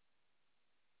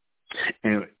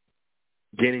 And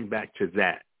getting back to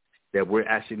that we're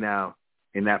actually now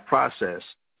in that process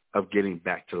of getting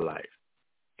back to life,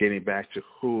 getting back to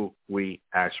who we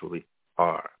actually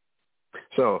are.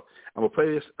 So I'm going to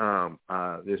play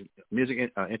this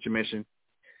music intermission,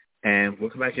 and we'll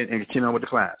come back and continue on with the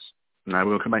class. All right,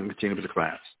 we're going to come back and continue with the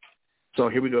class. So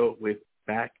here we go with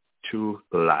Back to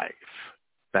Life.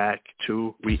 back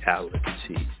to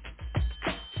reality.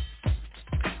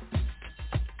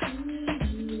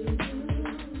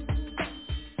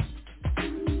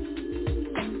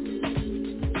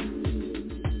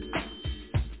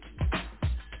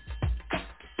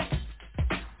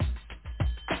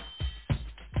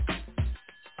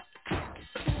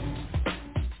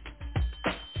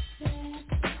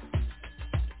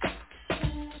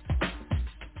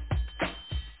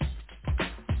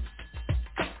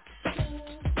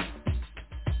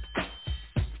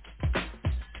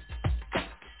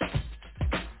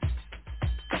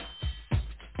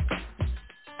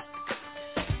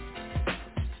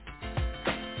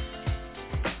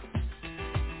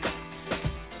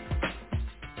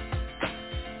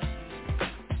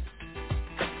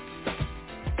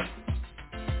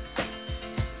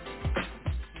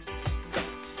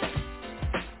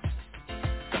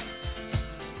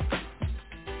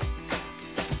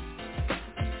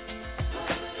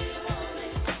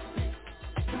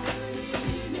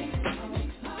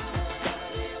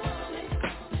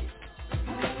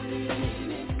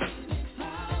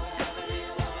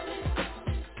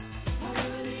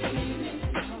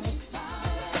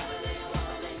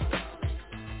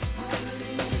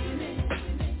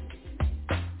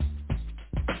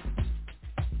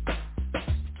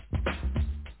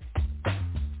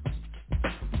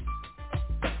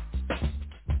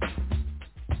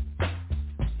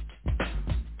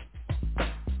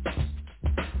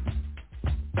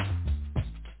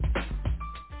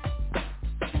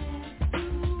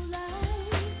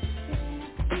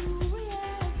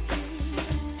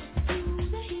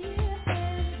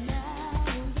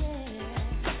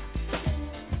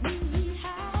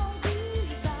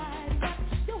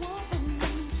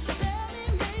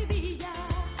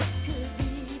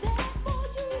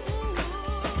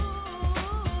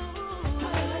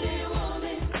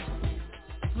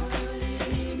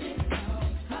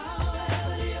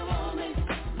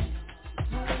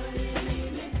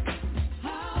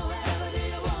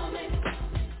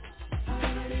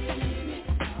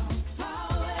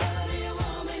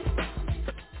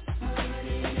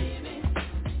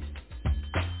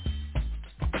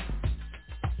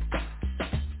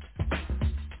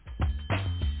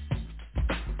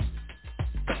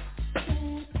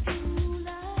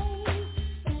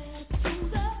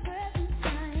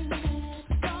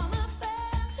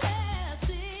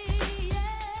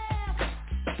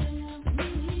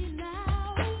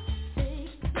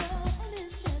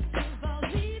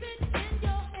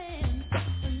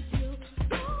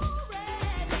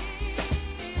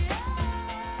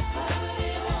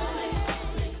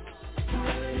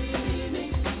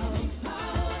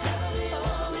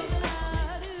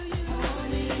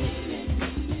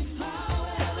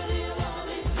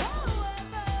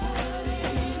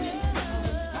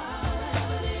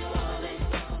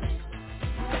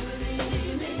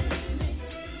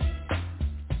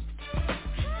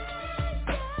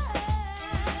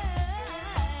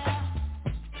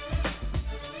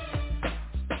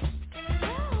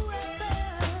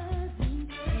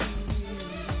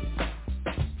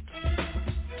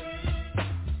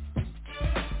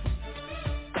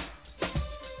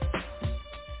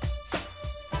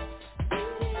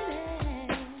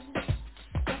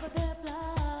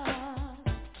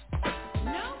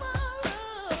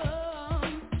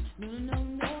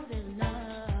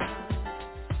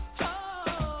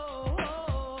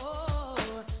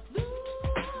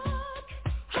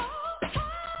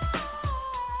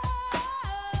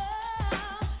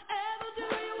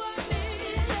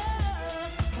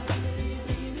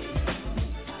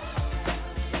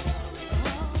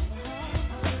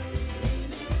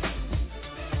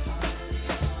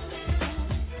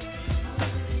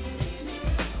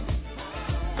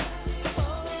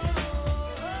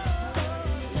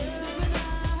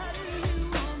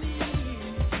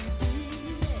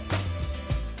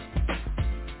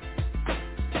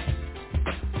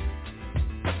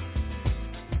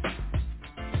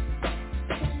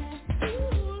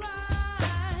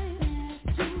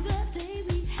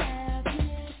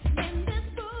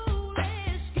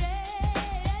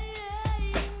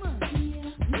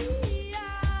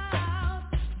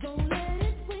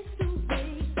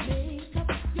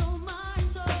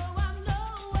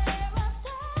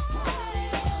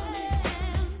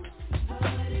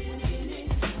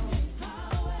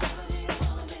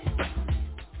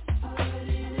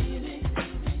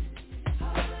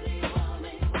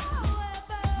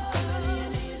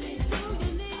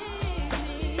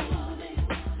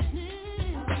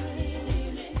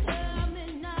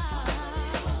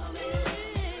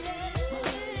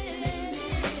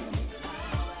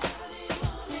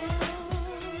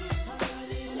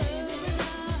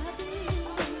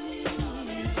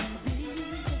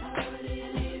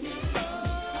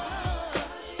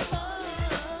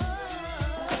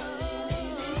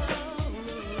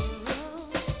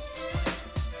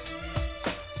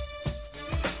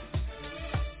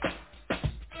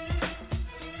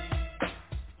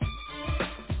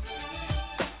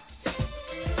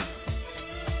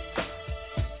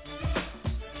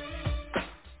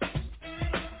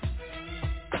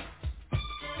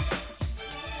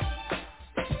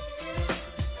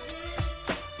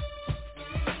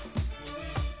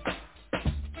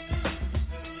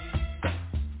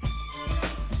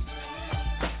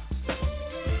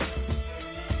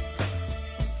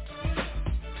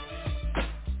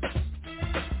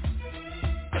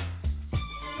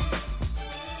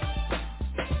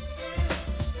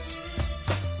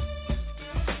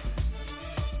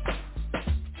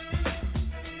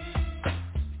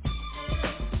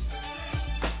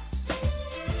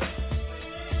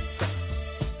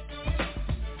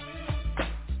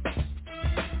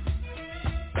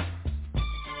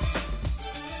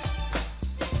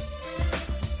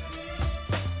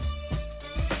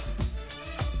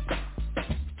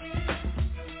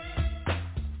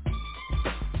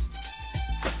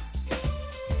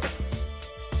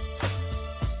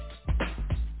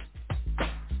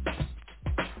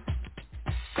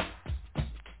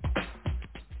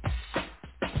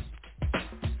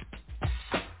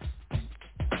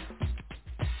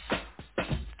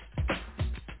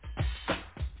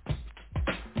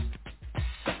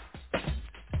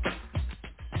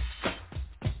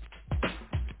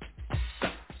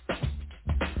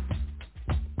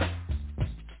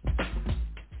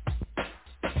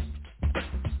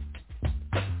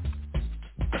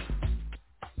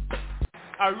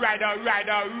 All right. You're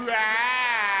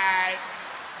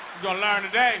going to learn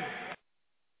today.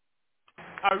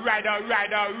 All right. You're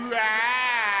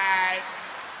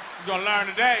going to learn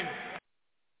today.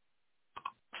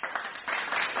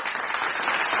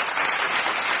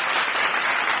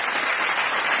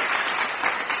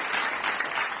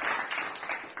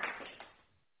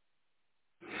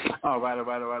 All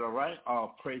right.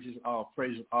 All praises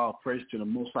to the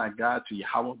Most High God, to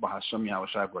Yahweh, Bahasham, Yahweh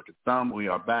Shai, Thumb. We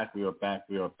are back. All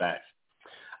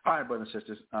right, brothers and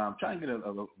sisters. Trying to get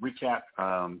a recap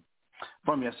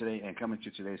from yesterday and coming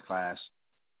to today's class.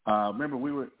 Remember,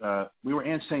 we were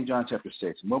in St. John chapter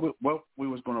 6. What we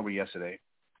was going over yesterday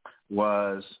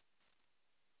was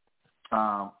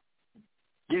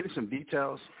getting some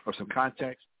details or some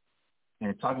context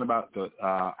and talking about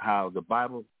how the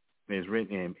Bible is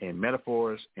written in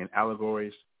metaphors, in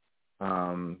allegories,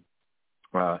 in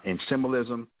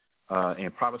symbolism,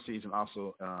 in prophecies, and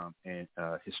also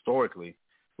historically.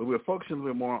 But we were focusing a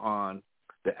little more on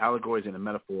the allegories and the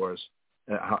metaphors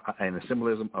and the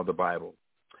symbolism of the Bible.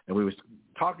 And we was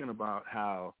talking about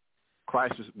how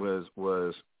Christ was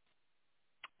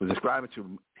describing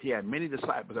to, he had many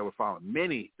disciples that were following.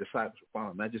 Many disciples were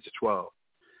following, not just the 12.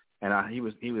 And he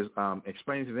was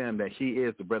explaining to them that he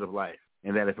is the bread of life,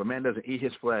 and that if a man doesn't eat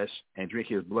his flesh and drink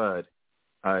his blood,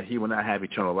 he will not have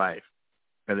eternal life.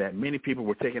 And that many people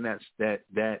were taking that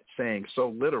saying so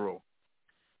literal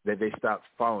that they stopped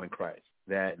following Christ.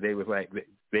 That they was like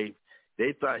they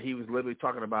thought he was literally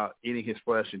talking about eating his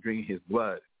flesh and drinking his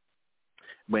blood,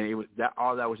 when it was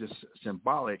all that was just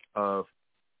symbolic of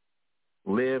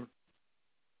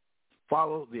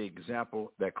follow the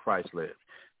example that Christ lived.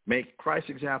 Make Christ's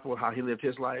example how he lived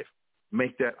his life.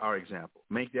 Make that our example.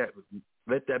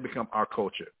 Let that become our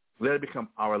culture. Let it become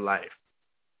our life.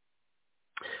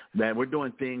 That we're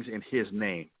doing things in his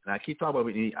name. And I keep talking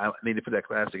about I need to put that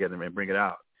class together and bring it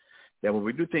out. That when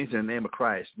we do things in the name of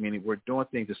Christ, meaning we're doing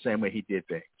things the same way he did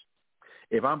things.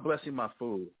 If I'm blessing my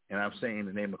food and I'm saying in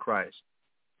the name of Christ,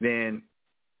 then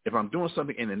if I'm doing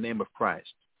something in the name of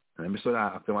Christ, and let me slow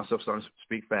down. I feel myself starting to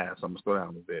speak fast, so I'm going to slow down a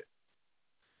little bit.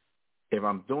 If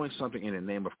I'm doing something in the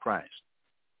name of Christ,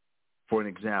 for an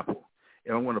example,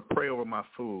 if I'm going to pray over my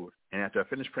food, and after I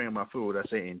finish praying my food, I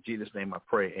say, in Jesus' name I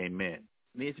pray, amen.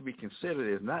 It needs to be considered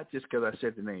is not just because I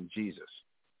said the name Jesus.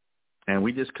 And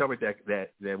we just covered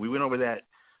that we went over that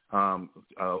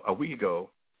a week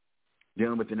ago,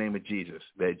 dealing with the name of Jesus.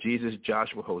 That Jesus,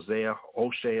 Joshua, Hosea,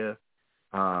 Oshea,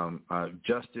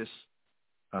 Justice,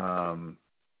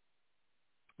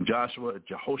 Joshua,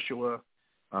 Jehoshua,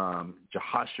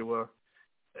 Jehoshua,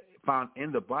 found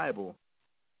in the Bible,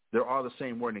 they're all the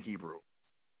same word in Hebrew.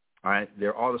 All right?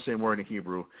 They're all the same word in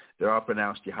Hebrew. They're all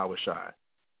pronounced Yahweh Shai.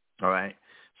 All right?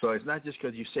 So it's not just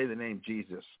because you say the name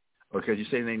Jesus or because you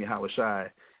say the name Yahweh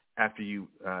Shai after you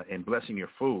in blessing your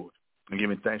food and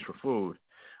giving thanks for food,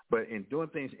 but in doing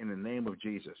things in the name of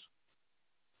Jesus.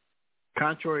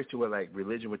 Contrary to what like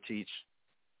religion would teach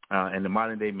and the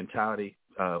modern day mentality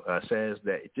says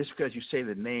that just because you say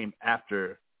the name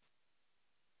after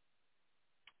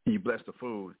you bless the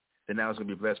food, then now it's going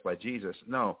to be blessed by Jesus.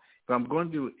 No, if I'm going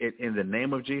to do it in the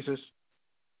name of Jesus,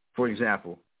 for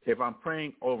example, if I'm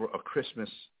praying over the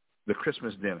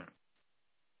Christmas dinner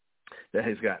that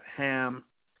has got ham,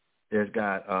 it's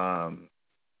got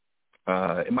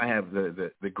it might have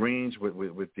the greens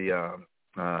with the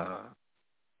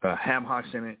ham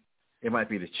hocks in it. It might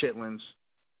be the chitlins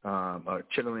or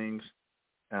chitterlings,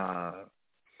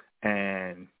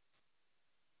 and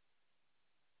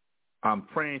I'm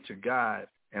praying to God,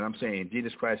 and I'm saying, in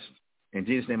Jesus Christ, in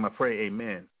Jesus' name I pray,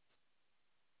 amen.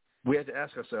 We have to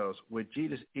ask ourselves, would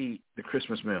Jesus eat the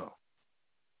Christmas meal?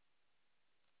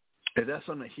 Is that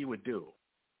something that he would do?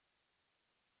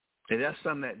 Is that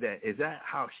something is that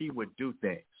how he would do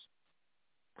things?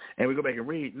 And we go back and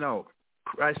read, no,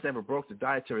 Christ never broke the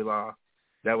dietary law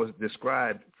that was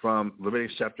described from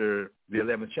Leviticus the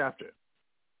 11th chapter.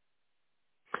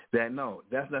 That no,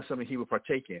 that's not something he would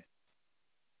partake in.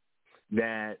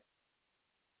 That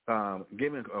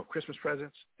giving of Christmas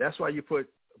presents, that's why you put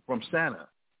from Santa.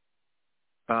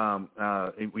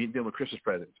 We deal with Christmas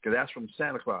presents because that's from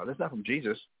Santa Claus. That's not from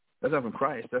Jesus. That's not from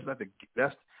Christ. Those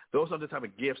are the type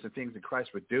of gifts and things that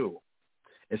Christ would do.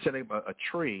 And setting up a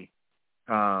tree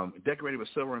decorated with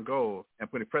silver and gold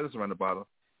and putting presents around the bottom.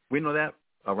 We know that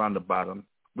around the bottom.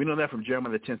 We know that from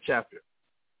Jeremiah the 10th chapter.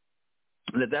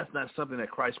 And that's not something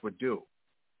that Christ would do.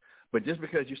 But just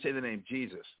because you say the name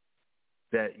Jesus,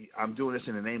 that I'm doing this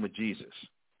in the name of Jesus.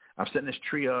 I'm setting this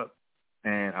tree up,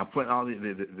 and I'm putting all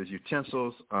the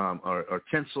utensils or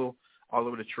tinsel all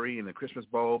over the tree and the Christmas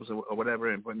bulbs or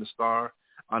whatever, and putting the star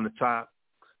on the top.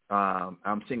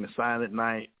 I'm seeing a silent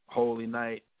night, holy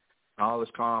night, all is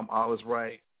calm, all is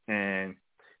right, and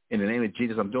in the name of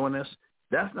Jesus, I'm doing this.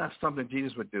 That's not something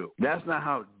Jesus would do. That's not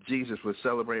how Jesus would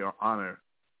celebrate or honor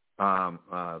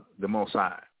the Most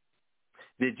High.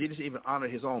 Did Jesus even honor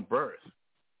his own birth?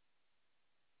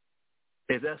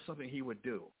 Is that something he would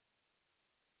do?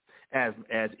 As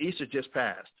Easter just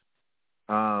passed,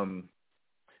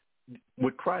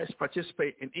 would Christ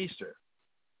participate in Easter?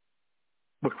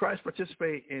 Would Christ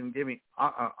participate in giving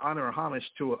honor or homage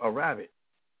to a rabbit,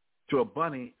 to a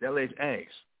bunny that lays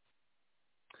eggs?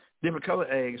 Different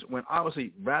color eggs, when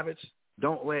obviously rabbits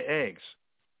don't lay eggs.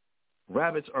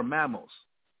 Rabbits are mammals.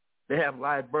 They have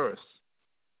live births.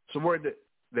 So where did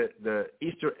the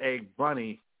Easter egg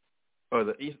bunny or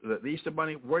the Easter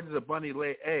bunny, where did the bunny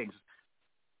lay eggs?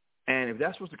 And if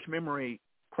that's supposed to commemorate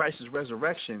Christ's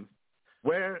resurrection,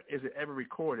 where is it ever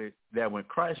recorded that when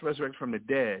Christ resurrected from the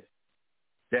dead,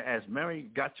 that as Mary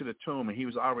got to the tomb and he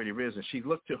was already risen, she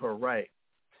looked to her right,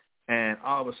 and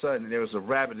all of a sudden there was a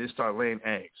rabbit that started laying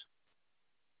eggs?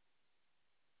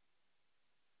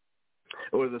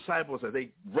 Or the disciples, as they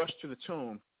rushed to the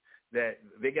tomb, that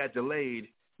they got delayed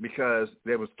because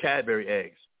there was Cadbury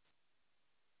eggs.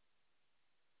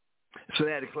 So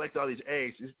they had to collect all these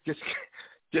eggs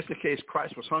just in case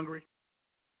Christ was hungry.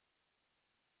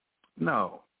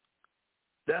 No,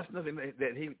 that's nothing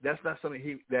that's not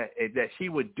something that he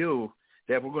would do.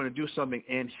 That we're going to do something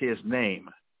in his name.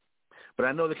 But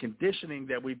I know the conditioning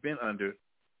that we've been under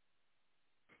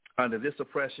this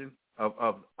oppression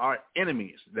of our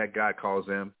enemies, that God calls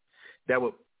them, that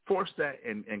would force that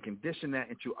and condition that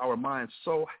into our minds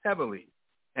so heavily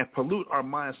and pollute our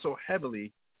minds so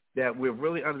heavily that we're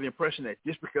really under the impression that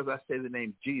just because I say the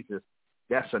name Jesus,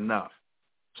 that's enough.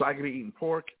 So I could be eating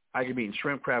pork, I could be eating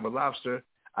shrimp, crab, or lobster,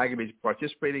 I could be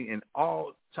participating in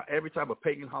every type of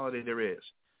pagan holiday there is,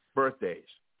 birthdays.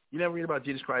 You never read about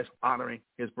Jesus Christ honoring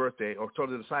his birthday or told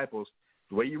the disciples,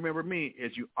 the way you remember me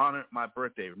is you honor my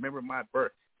birthday. Remember my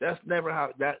birth. That's never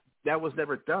how that was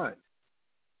never done.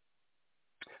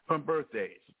 From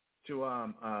birthdays to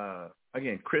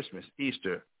again, Christmas,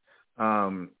 Easter.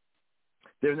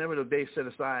 There was never a day set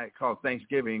aside called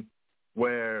Thanksgiving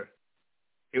where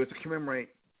it was to commemorate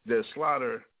the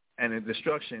slaughter and the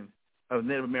destruction of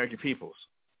Native American peoples,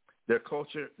 their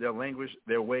culture, their language,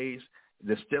 their ways,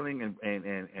 the stealing and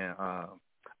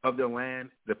of their land,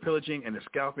 the pillaging and the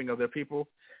scalping of their people.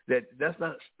 That's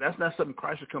not something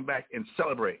Christ would come back and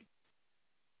celebrate.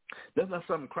 That's not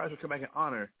something Christ would come back and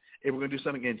honor if we're going to do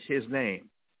something in his name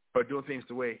or doing things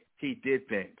the way he did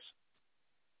things.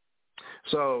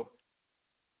 So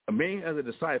many of the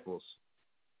disciples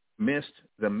missed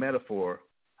the metaphor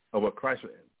of what Christ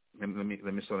would. Let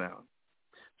me slow down.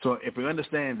 So if we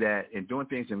understand that in doing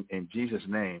things in Jesus'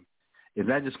 name, it's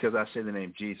not just because I say the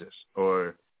name Jesus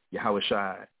or Yahweh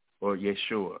Shai or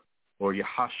Yeshua or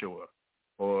Yahashua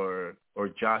or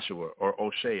Joshua or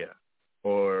Oshea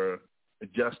or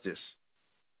Justice,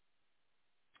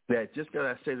 that just because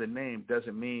I say the name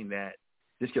doesn't mean that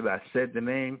just because I said the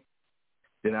name,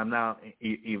 that I'm now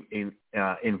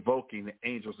invoking the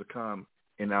angels to come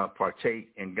and now partake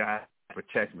and God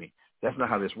protect me. That's not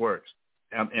how this works.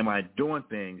 Am I doing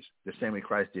things the same way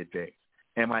Christ did things?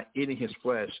 Am I eating his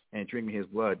flesh and drinking his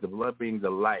blood, the blood being the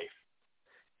life?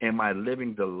 Am I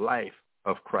living the life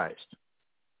of Christ?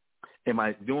 Am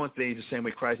I doing things the same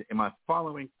way Christ? Am I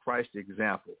following Christ's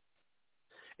example?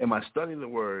 Am I studying the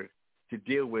word to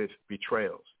deal with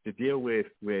betrayals, to deal with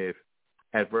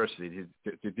adversity,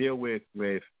 to deal with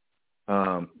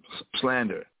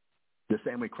slander the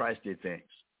same way Christ did things?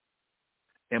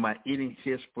 Am I eating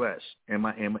his flesh? Am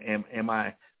I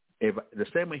the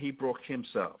same way he broke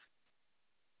himself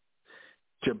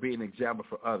to be an example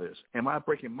for others? Am I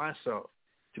breaking myself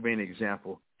to be an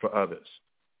example for others?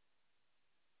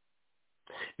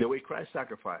 The way Christ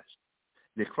sacrificed,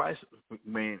 did Christ,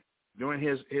 during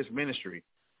his ministry,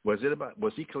 was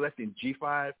he collecting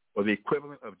G5 or the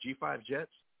equivalent of G5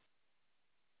 jets?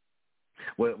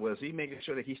 Was he making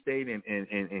sure that he stayed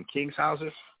in king's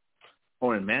houses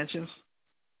or in mansions?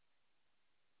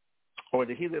 Or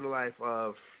did he live a life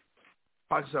of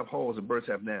foxes have holes and birds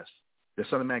have nests? The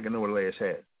Son of Man can know where to lay his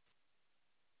head.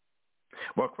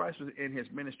 While Christ was in his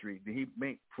ministry, did he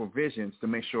make provisions to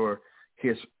make sure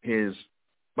his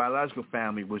biological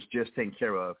family was just taken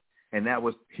care of, and that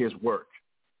was his work?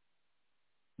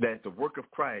 That the work of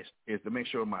Christ is to make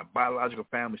sure my biological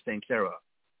family is taken care of.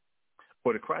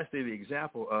 Or did Christ do the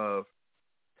example of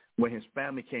when his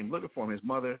family came looking for him, his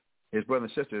mother, his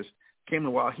brothers and sisters, came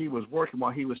to while he was working,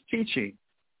 while he was teaching.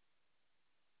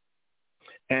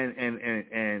 And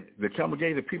the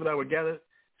congregation, the people that were gathered,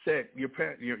 said your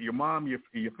parent, your mom,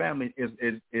 your family is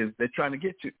they're trying to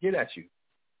get at you.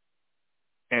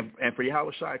 And for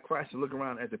Yahweh Shai Christ to look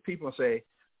around at the people and say,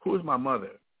 who is my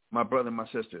mother, my brother, and my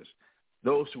sisters?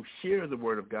 Those who hear the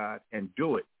word of God and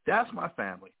do it. That's my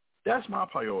family. That's my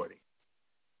priority.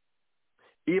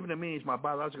 Even it means my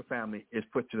biological family is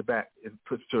put to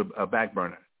a back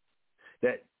burner.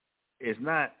 That is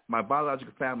not, my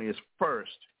biological family is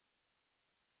first.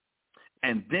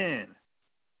 And then,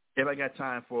 if I got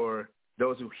time for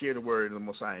those who hear the word of the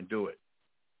Most High and do it.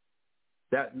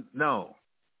 No.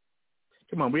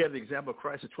 Come on, we have the example of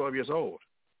Christ at 12 years old.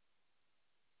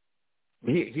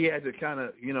 He had to kind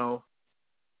of,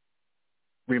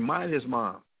 remind his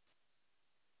mom,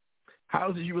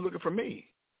 how is it you were looking for me?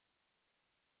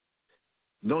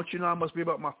 Don't you know I must be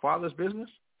about my father's business?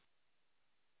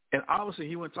 And obviously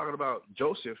he wasn't talking about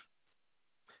Joseph.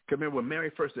 Because remember when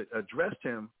Mary first addressed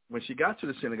him when she got to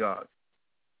the synagogue,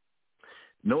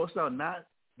 knowest thou not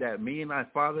that me and thy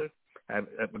father have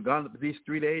gone these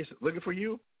 3 days looking for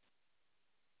you?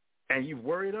 And you've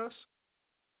worried us?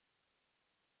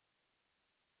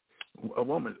 A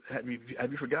woman, have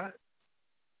you forgot?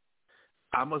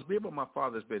 I must be about my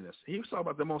father's business. He was talking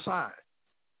about the Most High.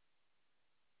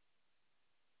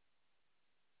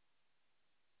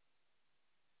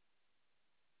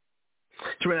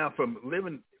 So now from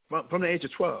the age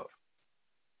of 12,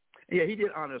 yeah, he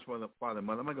did honor his father and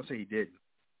mother. I'm not going to say he didn't.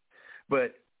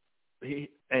 But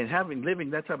living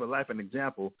that type of life, an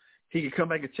example, he could come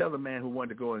back and tell the man who wanted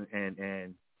to go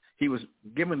and he was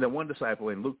given the one disciple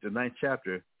in Luke, the 9th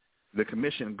chapter, the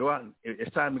commission, go out.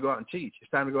 It's time to go out and teach.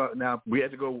 It's time to go out. Now, we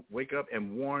had to go wake up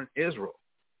and warn Israel.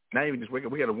 Not even just wake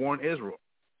up. We got to warn Israel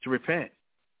to repent.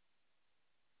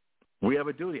 We have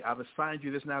a duty. I've assigned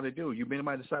you this now to do. You've been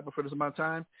my disciple for this amount of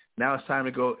time. Now it's time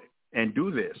to go and do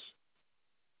this.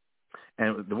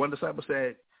 And the one disciple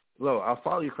said, "Lo, I'll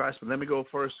follow you, Christ, but let me go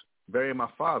first bury my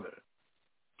father."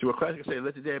 To a Christ can say,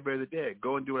 "Let the dead bury the dead.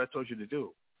 Go and do what I told you to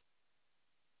do."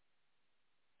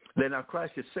 Then now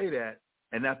Christ could say that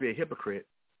and not be a hypocrite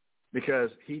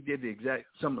because he did the exact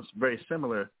something very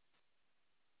similar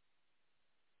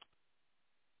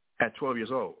at 12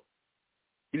 years old.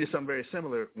 He did something very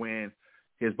similar when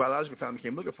his biological family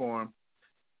came looking for him.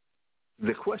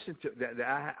 The question that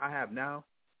I have now,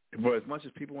 for as much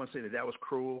as people want to say that was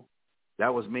cruel,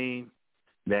 that was mean,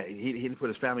 that he didn't put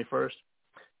his family first,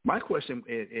 my question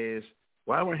is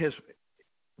why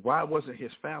wasn't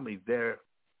his family there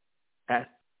at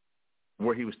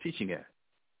where he was teaching at?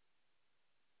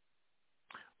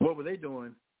 What were they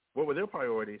doing? What were their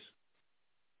priorities?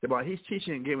 About he's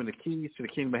teaching and giving the keys to the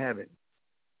kingdom of heaven.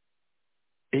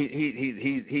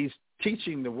 He's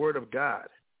teaching the word of God.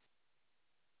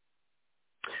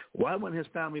 Why wasn't his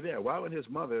family there? Why wasn't his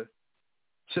mother,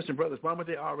 sister and brothers, why weren't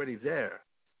they already there?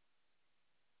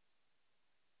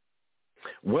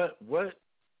 What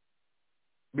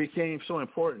became so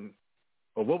important,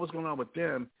 or what was going on with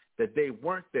them that they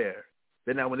weren't there?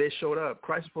 That now when they showed up,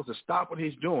 Christ is supposed to stop what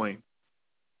he's doing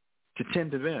to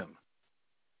tend to them.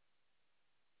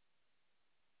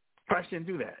 Christ didn't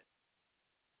do that.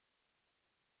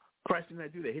 Christ did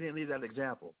not do that. He didn't leave that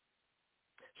example.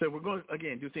 So we're going to,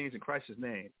 again, do things in Christ's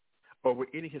name, or we're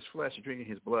eating his flesh and drinking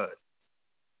his blood,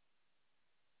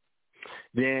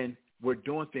 then we're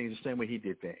doing things the same way he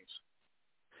did things.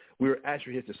 We're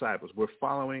actually his disciples. We're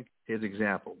following his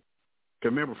example.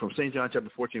 Remember, from St. John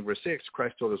chapter 14, verse 6,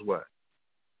 Christ told us what?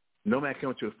 No man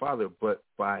cometh to the Father but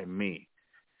by me.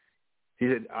 He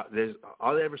said,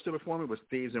 all that ever stood before me was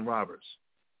thieves and robbers.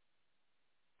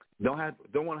 Don't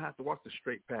want to have to walk the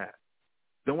straight path.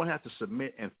 Don't want to have to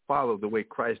submit and follow the way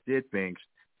Christ did things.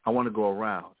 I want to go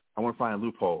around. I want to find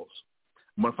loopholes.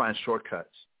 I want to find shortcuts.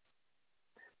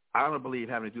 I don't believe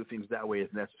having to do things that way is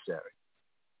necessary.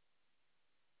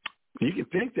 You can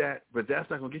think that, but that's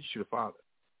not going to get you to the Father.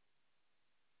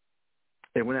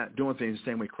 And we're not doing things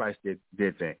the same way Christ did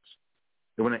things.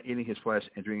 And we're not eating his flesh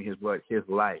and drinking his blood, his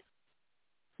life.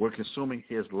 We're consuming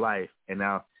his life, and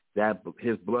now that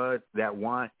his blood, that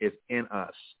wine is in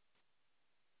us.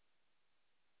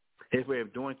 His way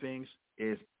of doing things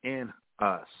is in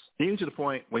us. Even to the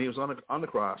point when he was on the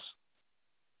cross,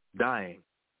 dying,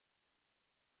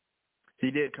 he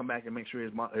did come back and make sure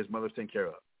his mother was taken care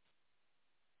of.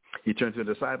 He turned to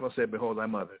the disciple and said, "Behold thy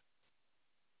mother."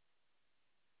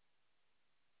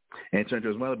 And he turned to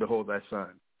his mother, "Behold thy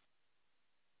son."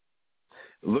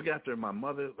 Look after my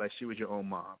mother like she was your own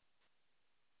mom.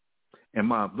 And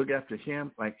mom, look after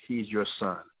him like he's your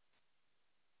son.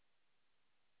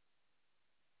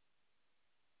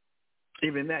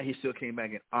 Even that, he still came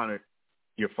back and honored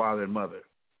your father and mother.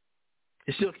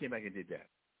 He still came back and did that.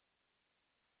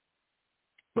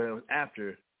 But it was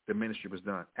after the ministry was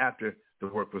done, after the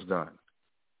work was done.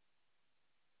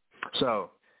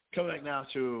 So coming back now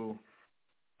to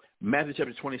Matthew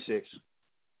chapter 26, and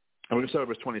we're going to start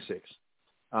with verse 26,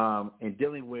 and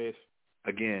dealing with,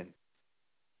 again,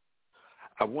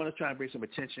 I want to try and bring some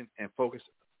attention and focus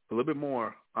a little bit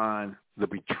more on the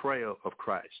betrayal of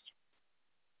Christ,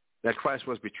 that Christ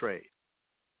was betrayed,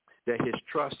 that his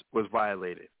trust was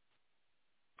violated,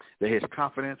 that his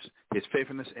confidence, his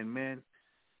faithfulness in men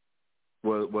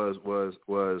was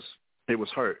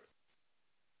hurt,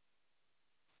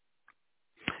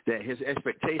 that his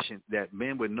expectation that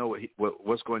men would know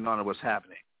what's going on and what's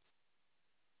happening,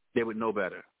 they would know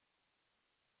better.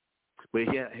 But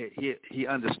he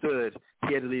understood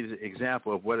he had to lead an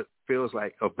example of what it feels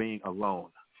like of being alone.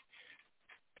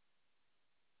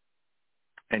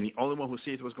 And the only one who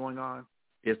sees what's going on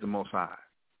is the Most High.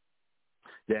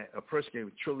 That a person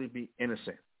can truly be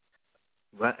innocent.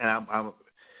 And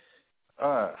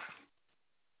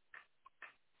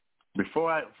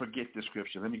before I forget the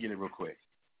scripture, let me get it real quick.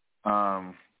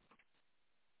 From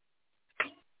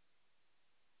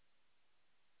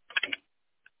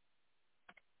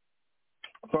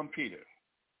Peter.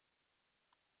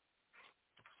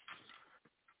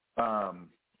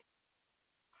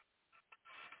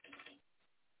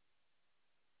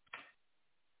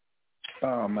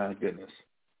 Oh, my goodness.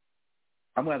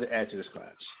 I'm going to have to add to this class.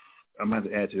 I'm going to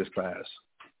have to add to this class.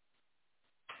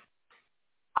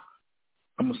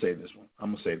 I'm going to save this one.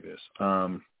 I'm going to save this.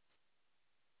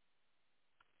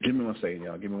 Give me 1 second,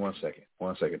 y'all. Give me 1 second.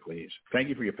 1 second, please. Think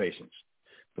you for your patience.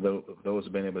 For those who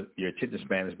have been able, your attention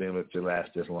span has been able to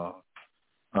last this long.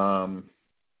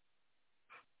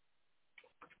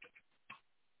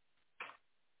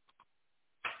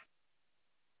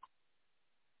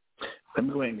 Let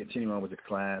me go ahead and continue on with the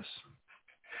class.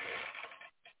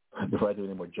 Before I do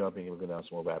any more jumping, we'll go down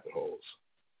some more rabbit holes.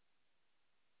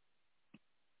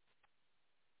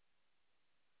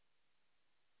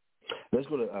 Let's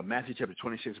go to Matthew chapter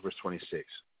 26, verse 26.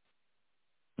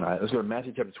 All right, let's go to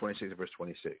Matthew chapter 26, verse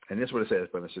 26. And this is what it says,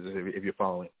 brothers and sisters, if you're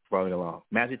following along.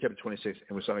 Matthew chapter 26,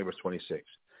 and we're starting at verse 26.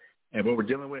 And what we're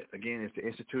dealing with, again, is the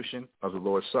institution of the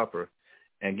Lord's Supper.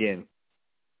 And again,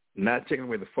 not taking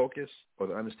away the focus or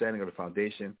the understanding of the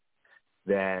foundation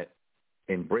that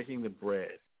in breaking the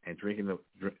bread and bringing the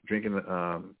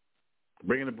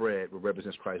bread, what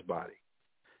represents Christ's body,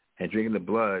 and drinking the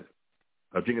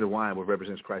wine, what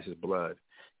represents Christ's blood,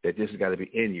 that this has got to be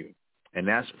in you. And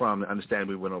that's from the understanding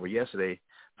we went over yesterday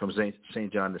from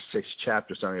St. John, the 6th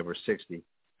chapter, starting at verse 60,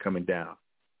 coming down.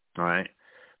 All right?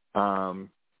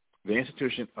 The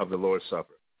institution of the Lord's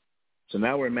Supper. So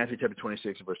now we're in Matthew chapter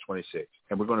 26, verse 26.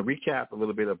 And we're going to recap a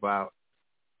little bit about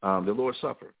the Lord's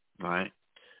Supper. All right?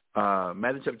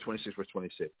 Matthew chapter 26, verse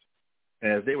 26.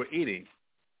 And as they were eating,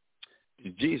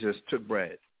 Jesus took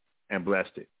bread and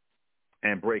blessed it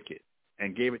and brake it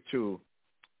and gave it to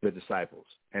the disciples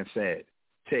and said,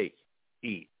 "Take,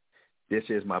 eat. This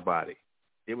is my body."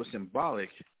 It was symbolic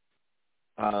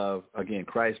of, again,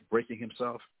 Christ breaking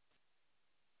himself,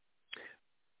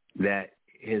 that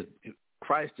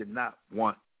Christ did not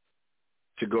want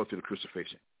to go through the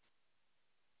crucifixion.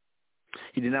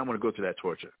 He did not want to go through that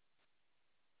torture.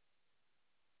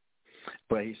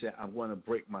 But he said, I'm going to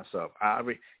break myself.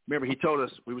 Remember, he told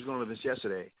us, we was going over this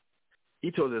yesterday, he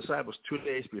told the disciples 2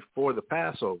 days before the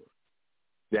Passover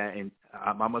that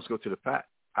I must go to the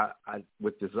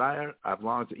with desire, I've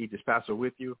longed to eat this Passover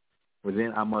with you, but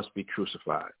then I must be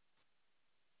crucified.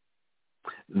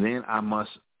 Then I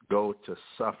must go to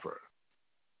suffer.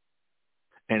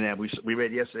 And then we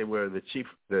read yesterday where the chief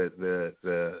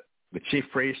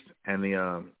priest and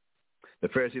the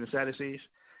Pharisees and Sadducees,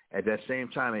 at that same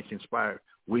time they conspired,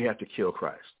 we have to kill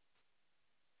Christ.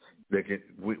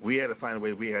 We had to find a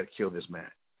way, we had to kill this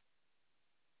man.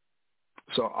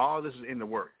 So all this is in the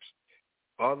works.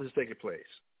 All this is taking place.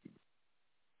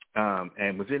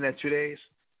 And within that 2 days,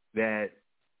 that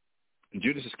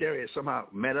Judas Iscariot somehow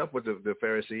met up with the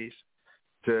Pharisees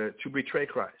to betray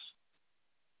Christ,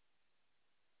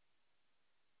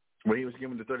 where he was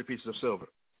given the 30 pieces of silver.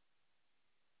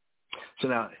 So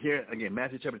now here again,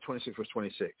 Matthew chapter 26, verse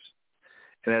 26.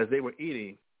 And as they were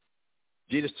eating,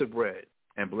 Jesus took bread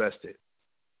and blessed it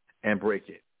and brake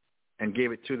it and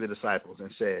gave it to the disciples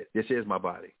and said, "This is my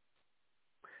body."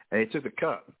 And he took the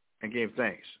cup and gave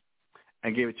thanks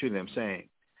and gave it to them, saying,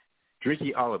 "Drink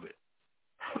ye all of it.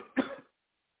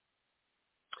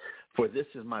 For this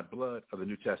is my blood of the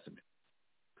New Testament,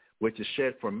 which is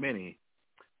shed for many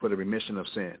for the remission of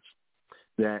sins."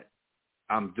 That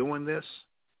I'm doing this,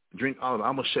 drink all of it.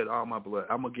 I'm going to shed all my blood.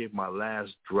 I'm going to give my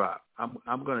last drop.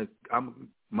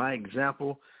 My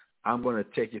example, I'm going to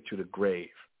take it to the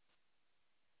grave.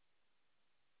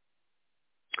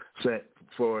 set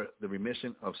for the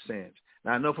remission of sins.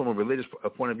 Now, I know from a religious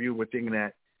point of view, we're thinking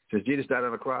that since Jesus died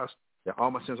on the cross, that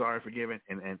all my sins are already forgiven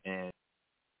and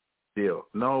deal.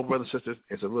 No, brothers and sisters,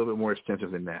 it's a little bit more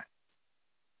extensive than that.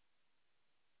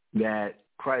 That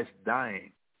Christ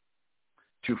dying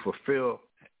to fulfill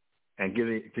and give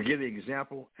the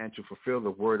example and to fulfill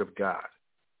the word of God,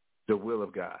 the will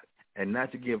of God, and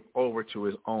not to give over to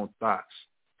his own thoughts,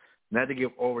 not to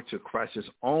give over to Christ's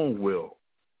own will.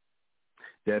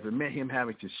 That if it meant him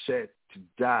having to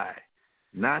die,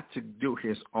 not to do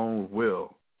his own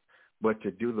will, but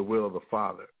to do the will of the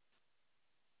Father,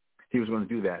 he was going to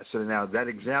do that. So now that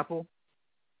example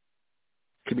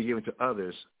can be given to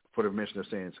others for the remission of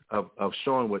sins, of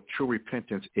showing what true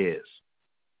repentance is.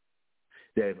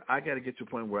 That if I got to get to a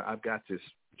point where I've got to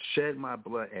shed my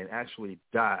blood and actually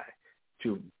die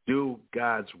to do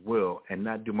God's will and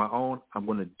not do my own, I'm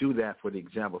going to do that for the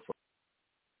example,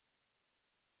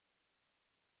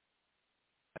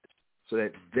 so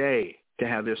that they can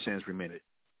have their sins remitted.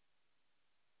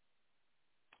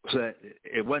 So that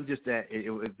it wasn't just that it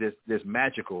was this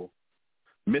magical,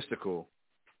 mystical,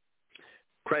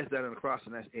 Christ died on the cross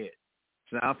and that's it.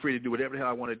 So now I'm free to do whatever the hell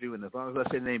I want to do, and as long as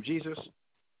I say the name Jesus,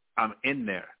 I'm in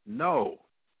there. No.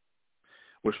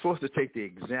 We're supposed to take the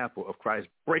example of Christ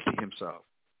breaking himself,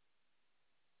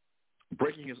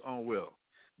 breaking his own will,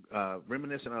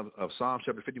 reminiscent of Psalm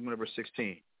chapter 51, verse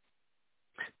 16.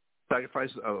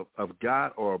 Sacrifices of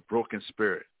God or a broken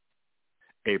spirit.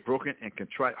 A broken and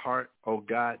contrite heart, O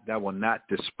God, that will not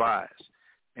despise.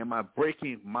 Am I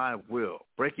breaking my will,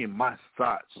 breaking my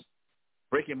thoughts,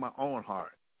 breaking my own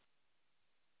heart,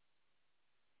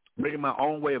 breaking my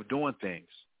own way of doing things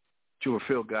to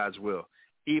fulfill God's will,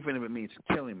 even if it means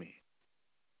killing me,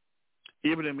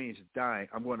 even if it means dying?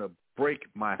 I'm going to break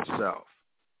myself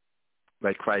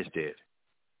like Christ did,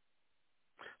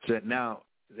 so that now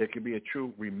there can be a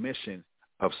true remission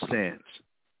of sins,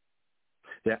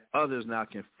 that others now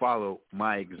can follow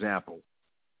my example.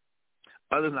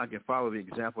 Others now can follow the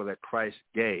example that Christ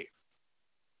gave.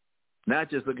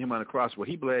 Not just looking at him on the cross. Well,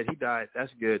 he bled, he died,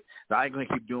 that's good. Now I ain't going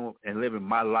to keep doing and living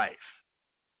my life.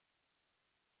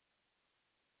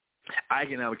 I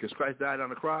can now, because Christ died on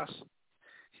the cross,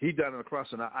 he died on the cross,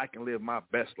 so now I can live my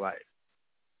best life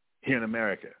here in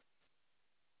America.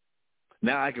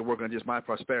 Now I can work on just my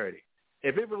prosperity.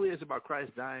 If it really is about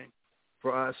Christ dying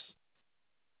for us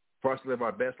to live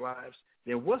our best lives,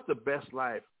 then what's the best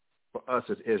life for us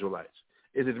as Israelites?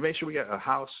 Is it to make sure we got a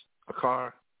house, a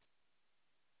car,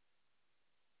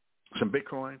 some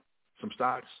Bitcoin, some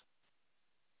stocks?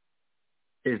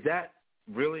 Is that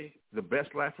really the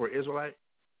best life for an Israelite?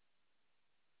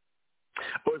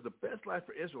 Or is the best life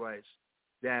for Israelites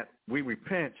that we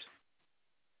repent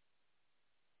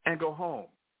and go home?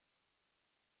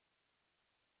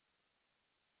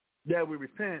 That we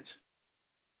repent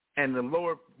and the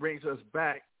Lord brings us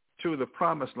back to the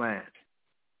promised land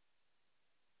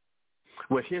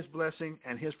with his blessing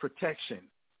and his protection,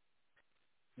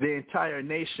 the entire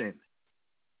nation,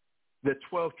 the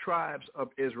 12 tribes of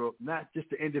Israel, not just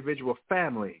the individual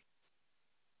family,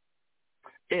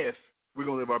 if we're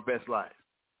going to live our best life.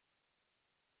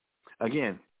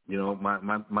 Again, you know,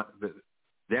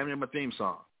 damn near my theme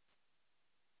song,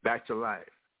 back to life,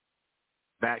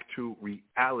 back to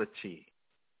reality.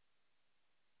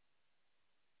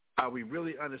 Are we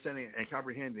really understanding and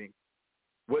comprehending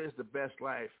what is the best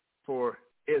life for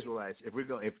Israelites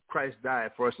if Christ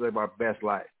died for us to live our best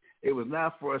life? It was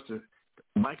not for us to,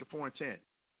 Micah 4:10,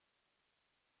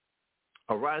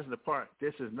 arise and depart.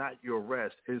 This is not your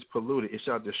rest. It is polluted. It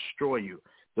shall destroy you.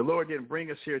 The Lord didn't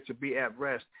bring us here to be at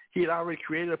rest. He had already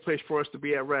created a place for us to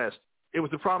be at rest. It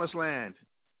was the promised land,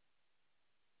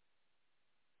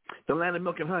 the land of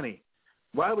milk and honey.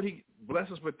 Why would he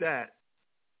bless us with that?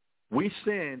 We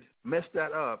sinned, messed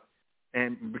that up,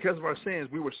 and because of our sins,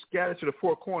 we were scattered to the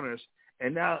four corners,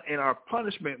 and now in our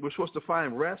punishment, we're supposed to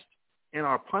find rest in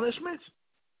our punishment?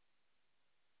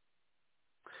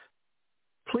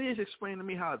 Please explain to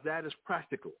me how that is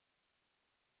practical,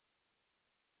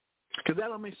 because that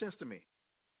don't make sense to me.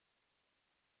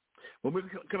 When we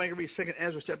come back and read 2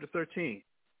 Ezra chapter 13,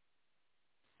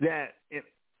 that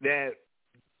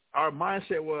our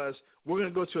mindset was, we're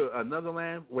going to go to another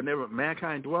land where never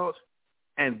mankind dwelt,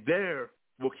 and there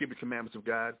we'll keep the commandments of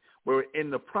God. We're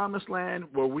in the promised land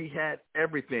where we had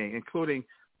everything, including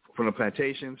from the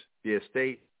plantations, the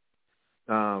estate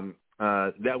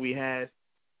that we had,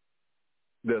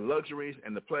 the luxuries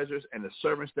and the pleasures and the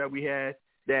servants that we had,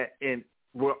 that in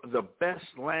where the best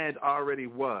land already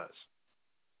was.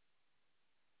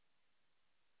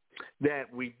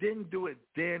 That we didn't do it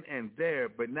then and there,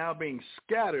 but now being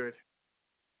scattered,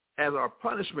 as our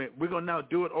punishment, we're going to now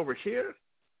do it over here?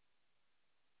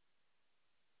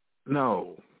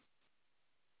 No.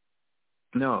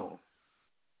 No.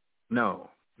 No.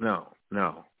 No.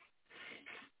 No.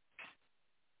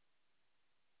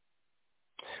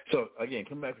 So, again,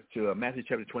 come back to Matthew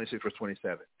chapter 26, verse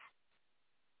 27.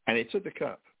 And they took the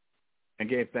cup and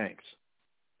gave thanks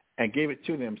and gave it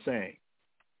to them, saying,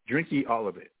 drink ye all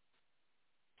of it.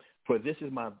 For this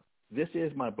is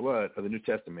my blood of the New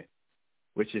Testament,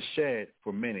 which is shed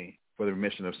for many for the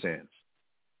remission of sins.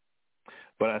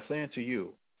 But I say unto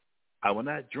you, I will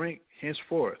not drink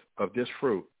henceforth of this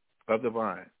fruit of the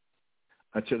vine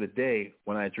until the day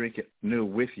when I drink it new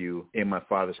with you in my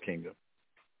Father's kingdom.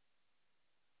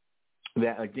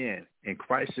 That, again, in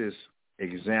Christ's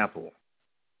example,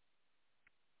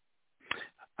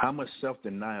 how much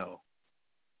self-denial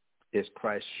is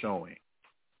Christ showing?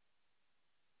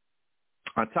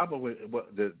 On top of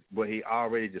what he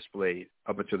already displayed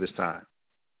up until this time.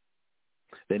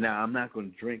 That now I'm not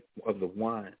going to drink of the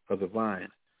wine, of the vine,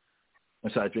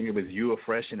 until I drink it with you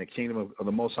afresh in the kingdom of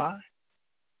the Most High.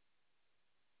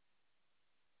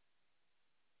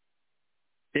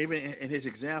 Even in his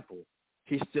example,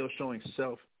 he's still showing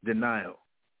self-denial.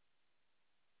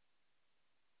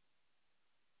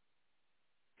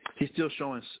 He's still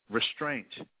showing restraint.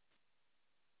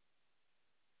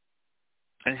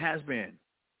 And has been.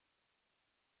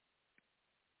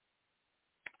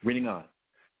 Reading on.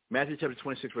 Matthew chapter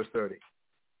 26, verse 30.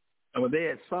 And when they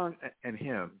had sung an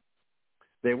hymn,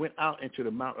 they went out into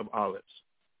the Mount of Olives.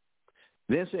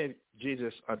 Then said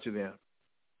Jesus unto them,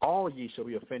 all ye shall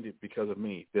be offended because of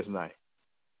me this night.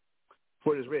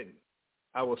 For it is written,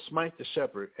 I will smite the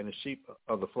shepherd, and the sheep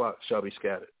of the flock shall be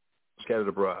scattered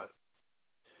abroad.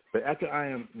 But after I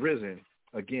am risen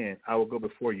again, I will go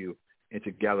before you into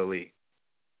Galilee.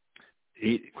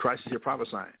 Christ is here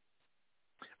prophesying.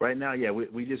 Right now, yeah, we're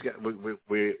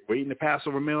eating the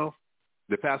Passover meal,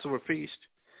 the Passover feast.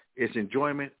 It's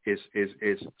enjoyment.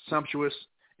 It's sumptuous.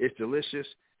 It's delicious.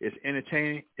 It's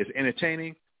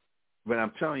entertaining. But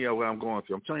I'm telling you what I'm going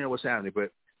through. I'm telling you what's happening.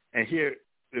 And here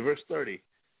in verse 30,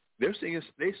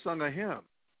 they sung a hymn.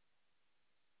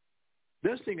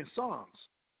 They're singing songs.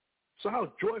 So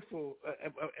how joyful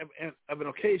of an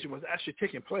occasion was actually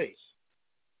taking place.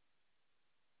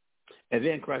 And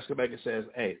then Christ comes back and says,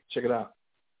 hey, check it out.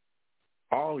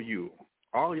 All y'all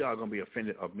are going to be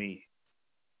offended of me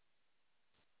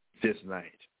this night.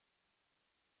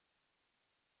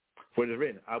 For it is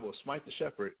written, I will smite the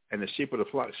shepherd, and the sheep of the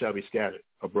flock shall be scattered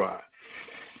abroad.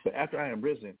 But after I am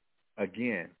risen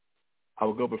again, I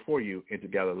will go before you into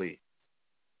Galilee.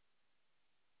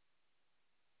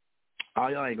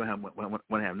 All y'all ain't going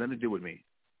to have nothing to do with me.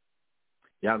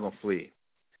 Y'all going to flee,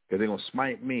 because they're going to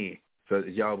smite me, so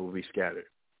that y'all will be scattered.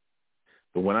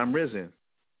 But when I'm risen,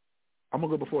 I'm going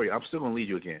to go before you. I'm still going to lead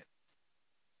you again.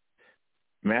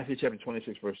 Matthew chapter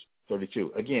 26, verse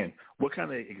 32. Again, what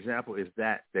kind of example is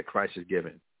that Christ is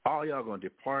giving? All y'all going to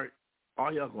depart.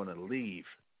 All y'all going to leave.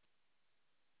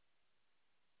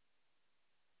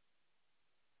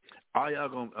 All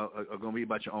y'all are going to be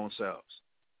about your own selves.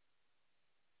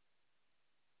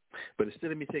 But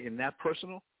instead of me taking that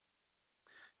personal,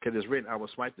 because it's written, I will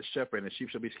smite the shepherd and the sheep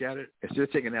shall be scattered. Instead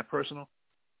of taking that personal,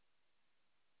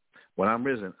 when I'm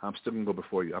risen, I'm still going to go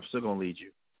before you. I'm still going to lead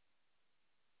you.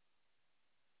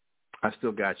 I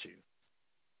still got you.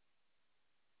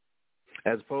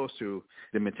 As opposed to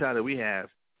the mentality we have,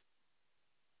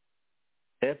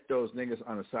 F those niggas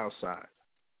on the south side.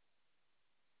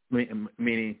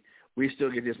 Meaning we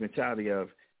still get this mentality of,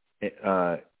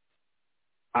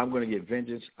 I'm going to get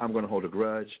vengeance. I'm going to hold a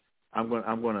grudge. I'm going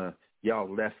to,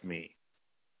 y'all left me.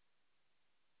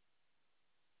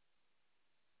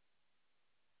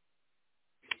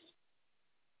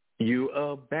 You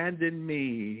abandoned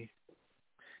me.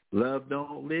 Love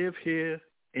don't live here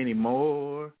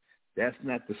anymore. That's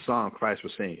not the song Christ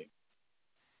was singing.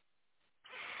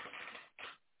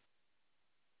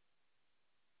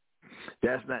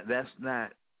 That's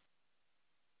not.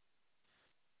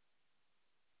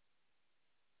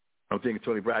 I'm thinking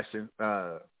Tony Braxton.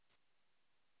 You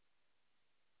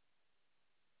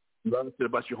said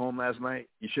about you home last night.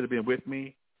 You should have been with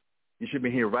me. You should have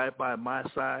been here right by my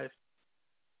side.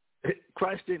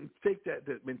 Christ didn't take that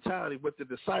mentality with the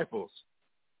disciples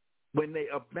when they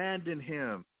abandoned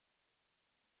him.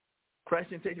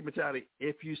 Christ didn't take the mentality,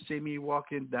 if you see me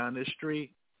walking down the street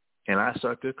and I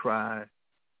start to cry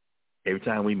every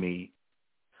time we meet,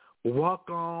 walk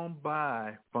on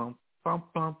by, bum, bum,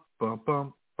 bum, bum,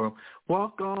 bum, bum.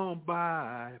 Walk on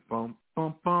by, bum,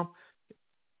 bum, bum.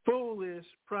 Foolish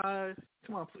pride.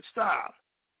 Come on, stop.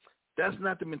 That's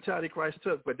not the mentality Christ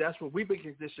took, but that's what we've been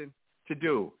conditioned to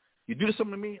do. You do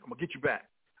something to me, I'm going to get you back.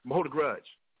 I'm going to hold a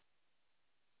grudge.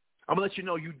 I'm going to let you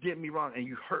know you did me wrong and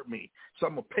you hurt me, so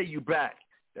I'm going to pay you back.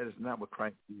 That is not what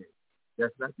Christ did.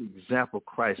 That's not the example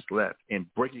Christ left in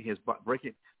breaking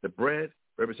the bread,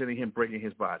 representing him breaking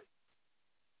his body.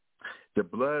 The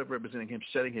blood representing him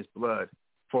shedding his blood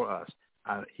for us.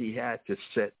 He had to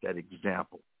set that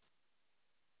example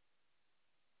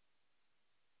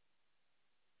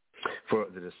for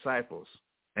the disciples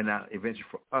and now eventually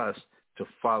for us to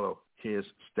follow his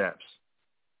steps.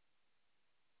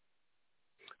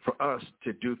 For us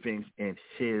to do things in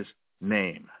his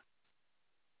name.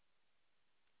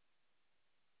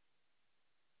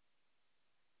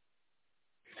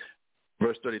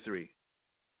 Verse 33.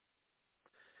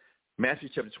 Matthew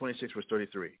chapter 26, verse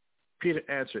 33. Peter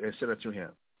answered and said unto him,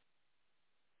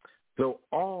 though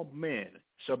all men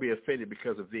shall be offended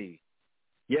because of thee,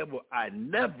 yet will I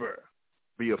never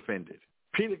be offended.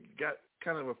 Peter got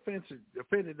kind of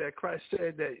offended that Christ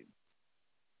said that.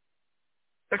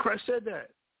 That Christ said that.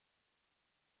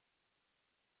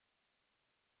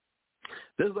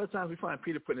 There's a lot of times we find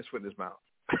Peter putting his foot in his mouth.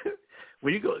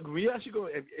 When you actually go,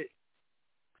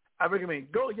 I recommend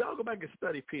y'all go back and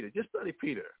study Peter. Just study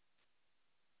Peter.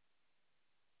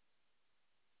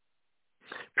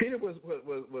 Peter was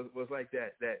like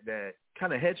that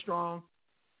kind of headstrong.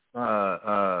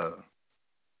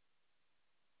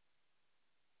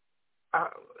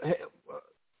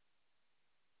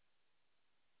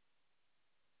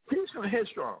 Peter's kind of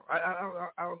headstrong.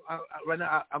 Right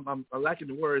now, I'm lacking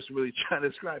the words to really try to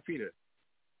describe Peter.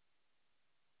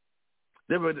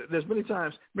 There's many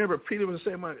times. Remember, Peter was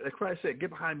the same one that Christ said, "Get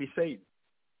behind me, Satan,"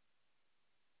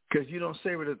 because you don't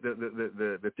savor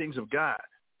the things of God.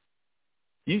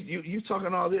 You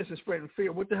talking all this and spreading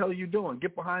fear. What the hell are you doing?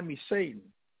 Get behind me,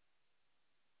 Satan.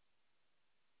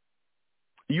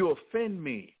 You offend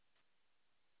me.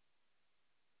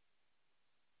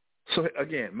 So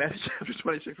again, Matthew chapter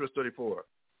 26, verse 34.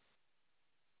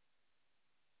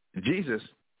 Jesus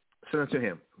said unto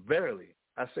him, verily,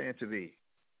 I say unto thee,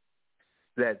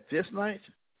 that this night,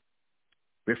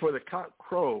 before the cock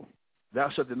crow, thou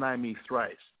shalt deny me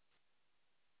thrice.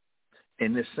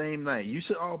 In this same night, you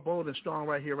sit all bold and strong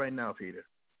right here, right now, Peter.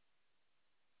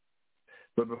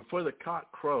 But before the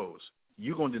cock crows,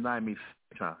 you're going to deny me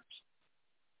 3 times.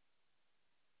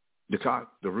 The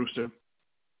cock, the rooster,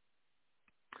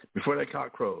 before that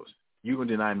cock crows, you're going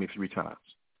to deny me 3 times.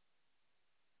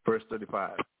 Verse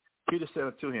 35. Peter said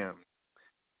unto him,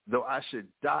 though I should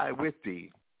die with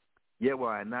thee, yet will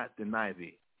I not deny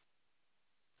thee.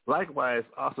 Likewise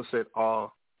also said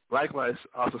all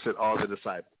the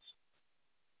disciples.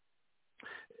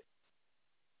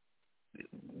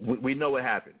 We know what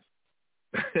happens.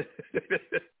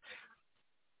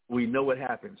 We know what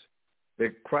happens.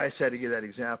 That Christ had to give that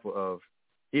example of,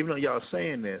 even though y'all are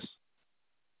saying this,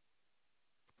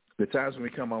 the times when we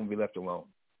come on, we left alone.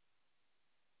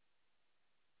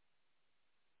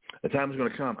 The time is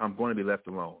going to come, I'm going to be left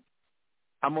alone.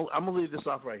 I'm going to leave this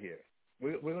off right here.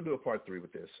 We're going to do a part 3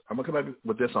 with this. I'm going to come back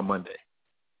with this on Monday.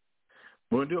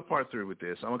 We're going to do a part 3 with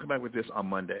this. I'm going to come back with this on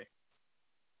Monday.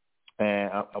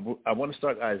 And I want to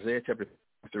start Isaiah chapter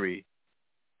 3,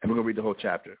 and we're going to read the whole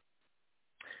chapter.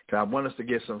 Because I want us to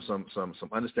get some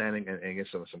understanding and get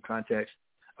some context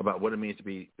about what it means to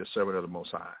be the servant of the Most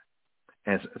High.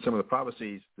 And some of the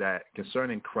prophecies that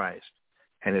concerning Christ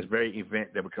and this very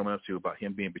event that we're coming up to about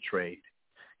him being betrayed,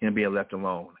 him being left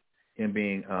alone, him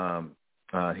being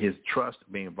his trust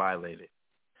being violated,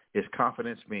 his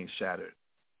confidence being shattered,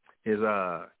 his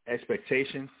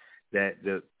expectation that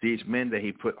these men that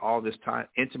he put all this time,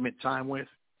 intimate time with,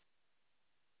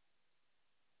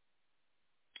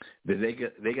 that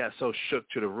they got so shook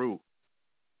to the root,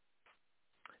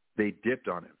 they dipped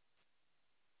on him.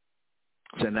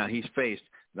 So now he's faced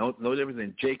no different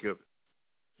than Jacob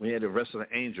when he had to wrestle an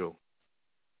angel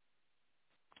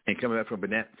and coming back from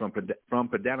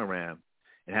Padanaram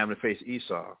and having to face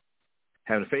Esau,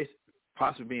 having to face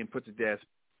possibly being put to death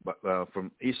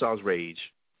from Esau's rage,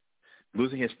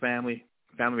 losing his family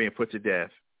being put to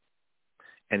death,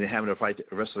 and then having to fight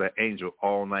the rest of that angel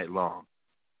all night long.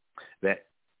 That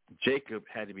Jacob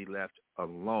had to be left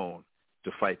alone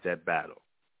to fight that battle.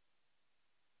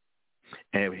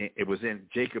 And it was in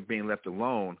Jacob being left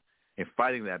alone and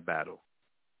fighting that battle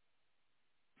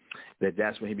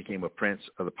that's when he became a prince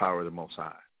of the power of the Most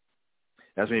High.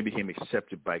 That's when he became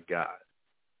accepted by God,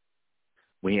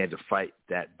 when he had to fight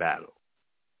that battle.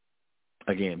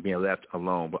 Again, being left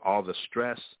alone, but all the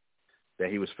stress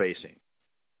that he was facing,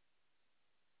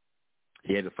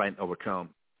 he had to fight and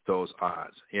overcome those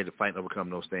odds. He had to fight and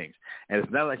overcome those things. And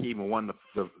it's not like he even won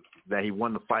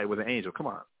the fight with an angel. Come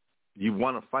on. You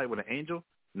want to fight with an angel?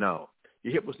 No.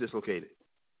 Your hip was dislocated.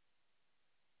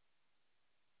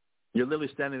 You're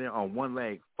literally standing there on one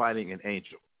leg fighting an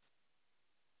angel.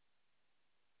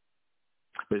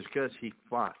 But it's because he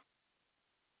fought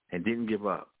and didn't give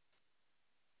up.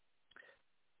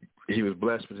 He was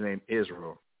blessed with the name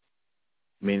Israel,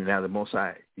 meaning now the Most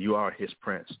High, you are his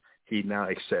prince. He now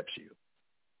accepts you.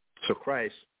 So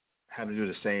Christ had to do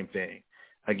the same thing,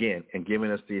 again, and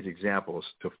giving us these examples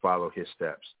to follow his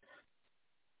steps.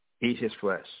 Eat his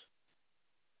flesh,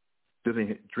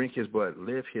 drink his blood,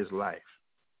 live his life,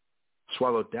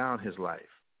 swallow down his life,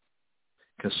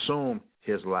 consume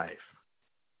his life.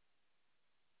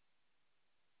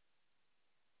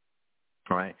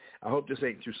 All right. I hope this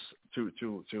ain't too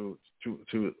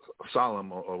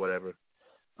solemn or whatever.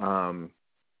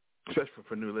 Especially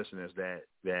for new listeners,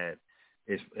 that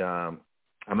is.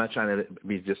 I'm not trying to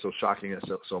be just so shocking and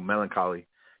so melancholy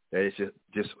that it's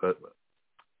just.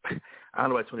 I don't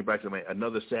know why Tony Braxton made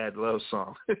another sad love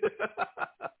song.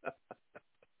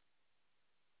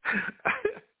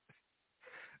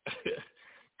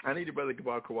 I need your brother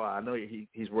Kabar Kawhi. I know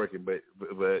he's working, but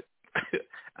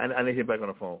I need him back on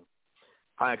the phone.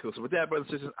 All right, cool. So with that, brothers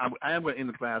and sisters, I am going to end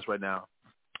the class right now.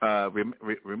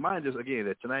 Remind us again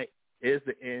that tonight is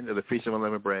the end of the Feast of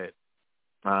Unleavened Bread.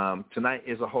 Tonight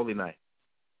is a holy night.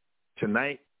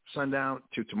 Tonight, sundown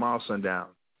to tomorrow, sundown,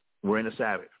 we're in the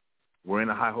Sabbath. We're in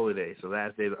a high holy day, so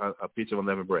last day of Feast of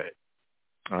Unleavened Bread.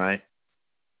 All right?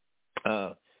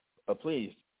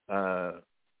 Please check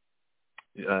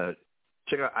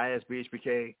out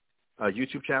ISBHPK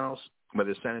YouTube channels,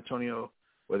 whether it's San Antonio,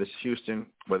 whether it's Houston,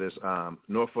 whether it's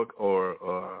Norfolk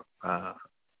or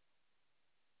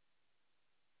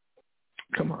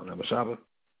come on, Mashaba,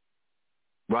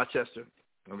 Rochester.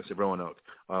 I'm going to say Roanoke.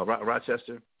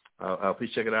 Rochester.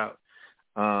 Please check it out,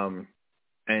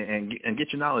 and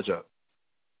get your knowledge up.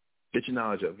 Get your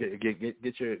knowledge up.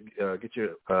 Get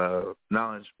your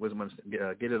knowledge, wisdom.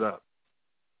 Get it up.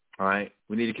 All right.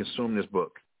 We need to consume this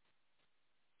book.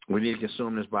 We need to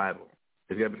consume this Bible.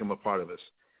 It's got to become a part of us.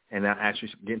 And now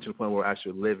actually getting to the point where we're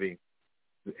actually living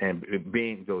and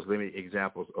being those living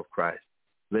examples of Christ,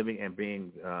 living and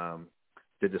being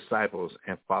the disciples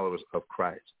and followers of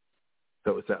Christ.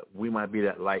 So it's that we might be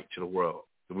that light to the world.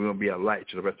 So we want to be a light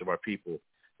to the rest of our people,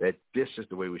 that this is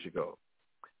the way we should go.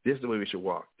 This is the way we should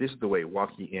walk. This is the way,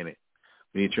 walk ye in it.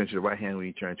 We need to turn to the right hand, we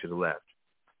need to turn to the left.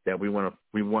 That we want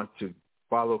to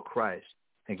follow Christ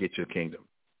and get to the kingdom.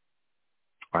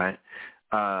 All right?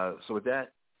 So with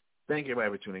that, thank you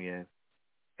everybody for tuning in.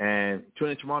 And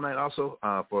tune in tomorrow night also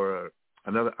for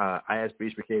another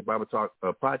ISBHPK Bible Talk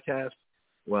podcast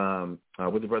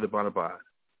with the brother Barnabas.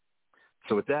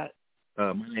 So with that,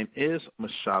 my name is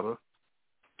Mashaba.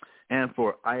 And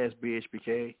for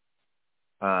ISBHPK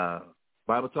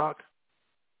Bible Talk,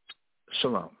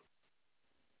 Shalom.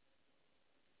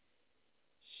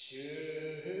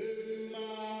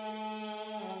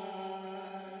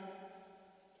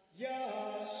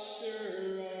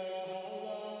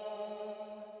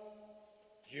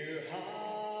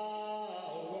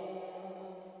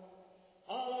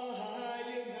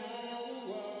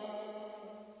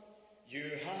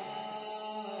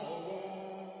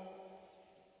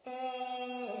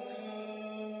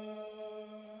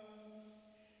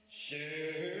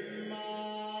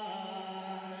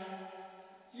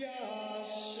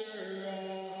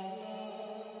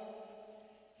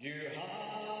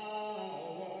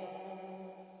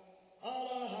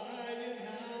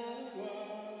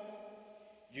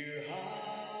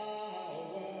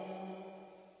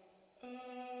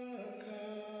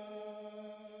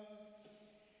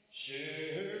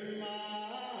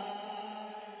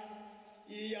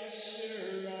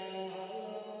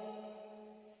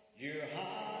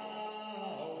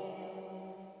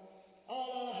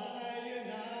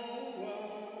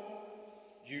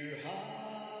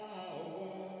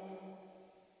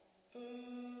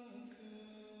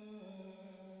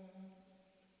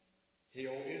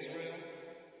 Hail Israel,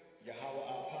 Yahweh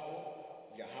our power,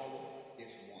 Yahweh